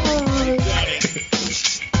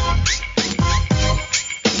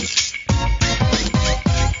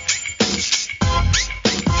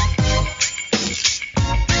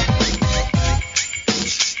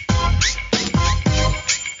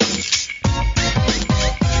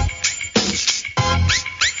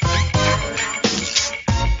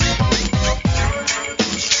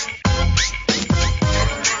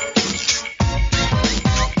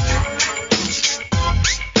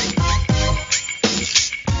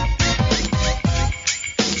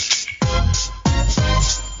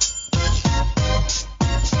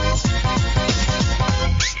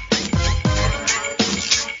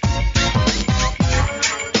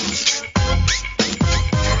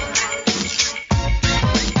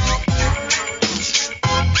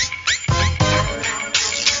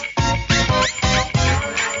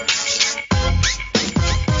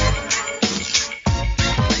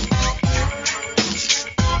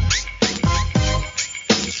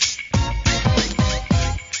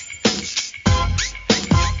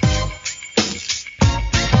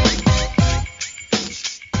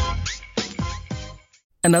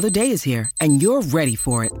 Another day is here, and you're ready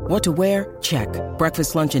for it. What to wear? Check.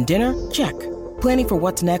 Breakfast, lunch, and dinner? Check. Planning for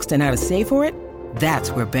what's next and how to save for it?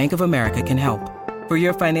 That's where Bank of America can help. For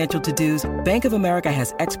your financial to-dos, Bank of America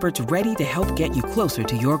has experts ready to help get you closer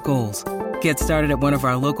to your goals. Get started at one of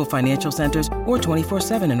our local financial centers or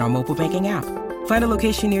 24/7 in our mobile banking app. Find a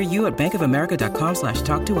location near you at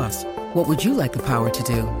bankofamerica.com/talktous. What would you like the power to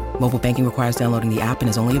do? Mobile banking requires downloading the app and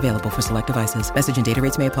is only available for select devices. Message and data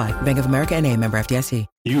rates may apply. Bank of America NA, member FDIC.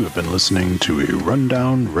 You have been listening to a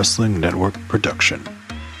Rundown Wrestling Network production.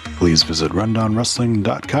 Please visit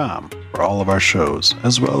rundownwrestling.com for all of our shows,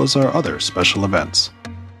 as well as our other special events.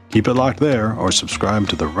 Keep it locked there or subscribe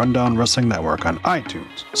to the Rundown Wrestling Network on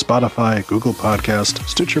iTunes, Spotify, Google Podcast,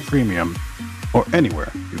 Stitcher Premium, or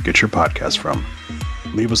anywhere you get your podcast from.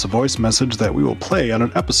 Leave us a voice message that we will play on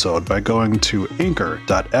an episode by going to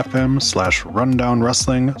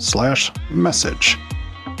anchor.fm/rundownwrestling/message.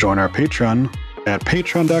 Join our Patreon at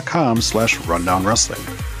patreon.com/rundownwrestling.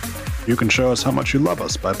 You can show us how much you love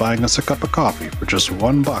us by buying us a cup of coffee for just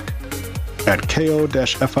 $1 at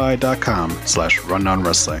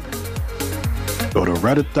ko-fi.com/rundownwrestling. Go to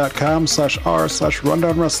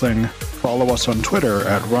reddit.com/r/rundownwrestling. Follow us on Twitter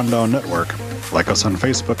at Rundown Network. Like us on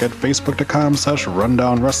Facebook at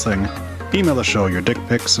facebook.com/rundownwrestling. Email the show your dick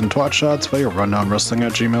pics and twat shots via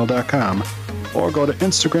rundownwrestling@gmail.com. Or go to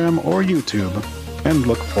Instagram or YouTube and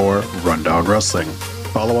look for Rundown Wrestling.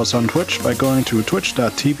 Follow us on Twitch by going to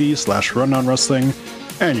twitch.tv/rundownwrestling.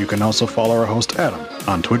 And you can also follow our host Adam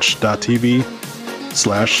on twitch.tv/The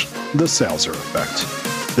Salzer Effect.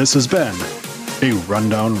 This has been a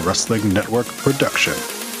Rundown Wrestling Network production.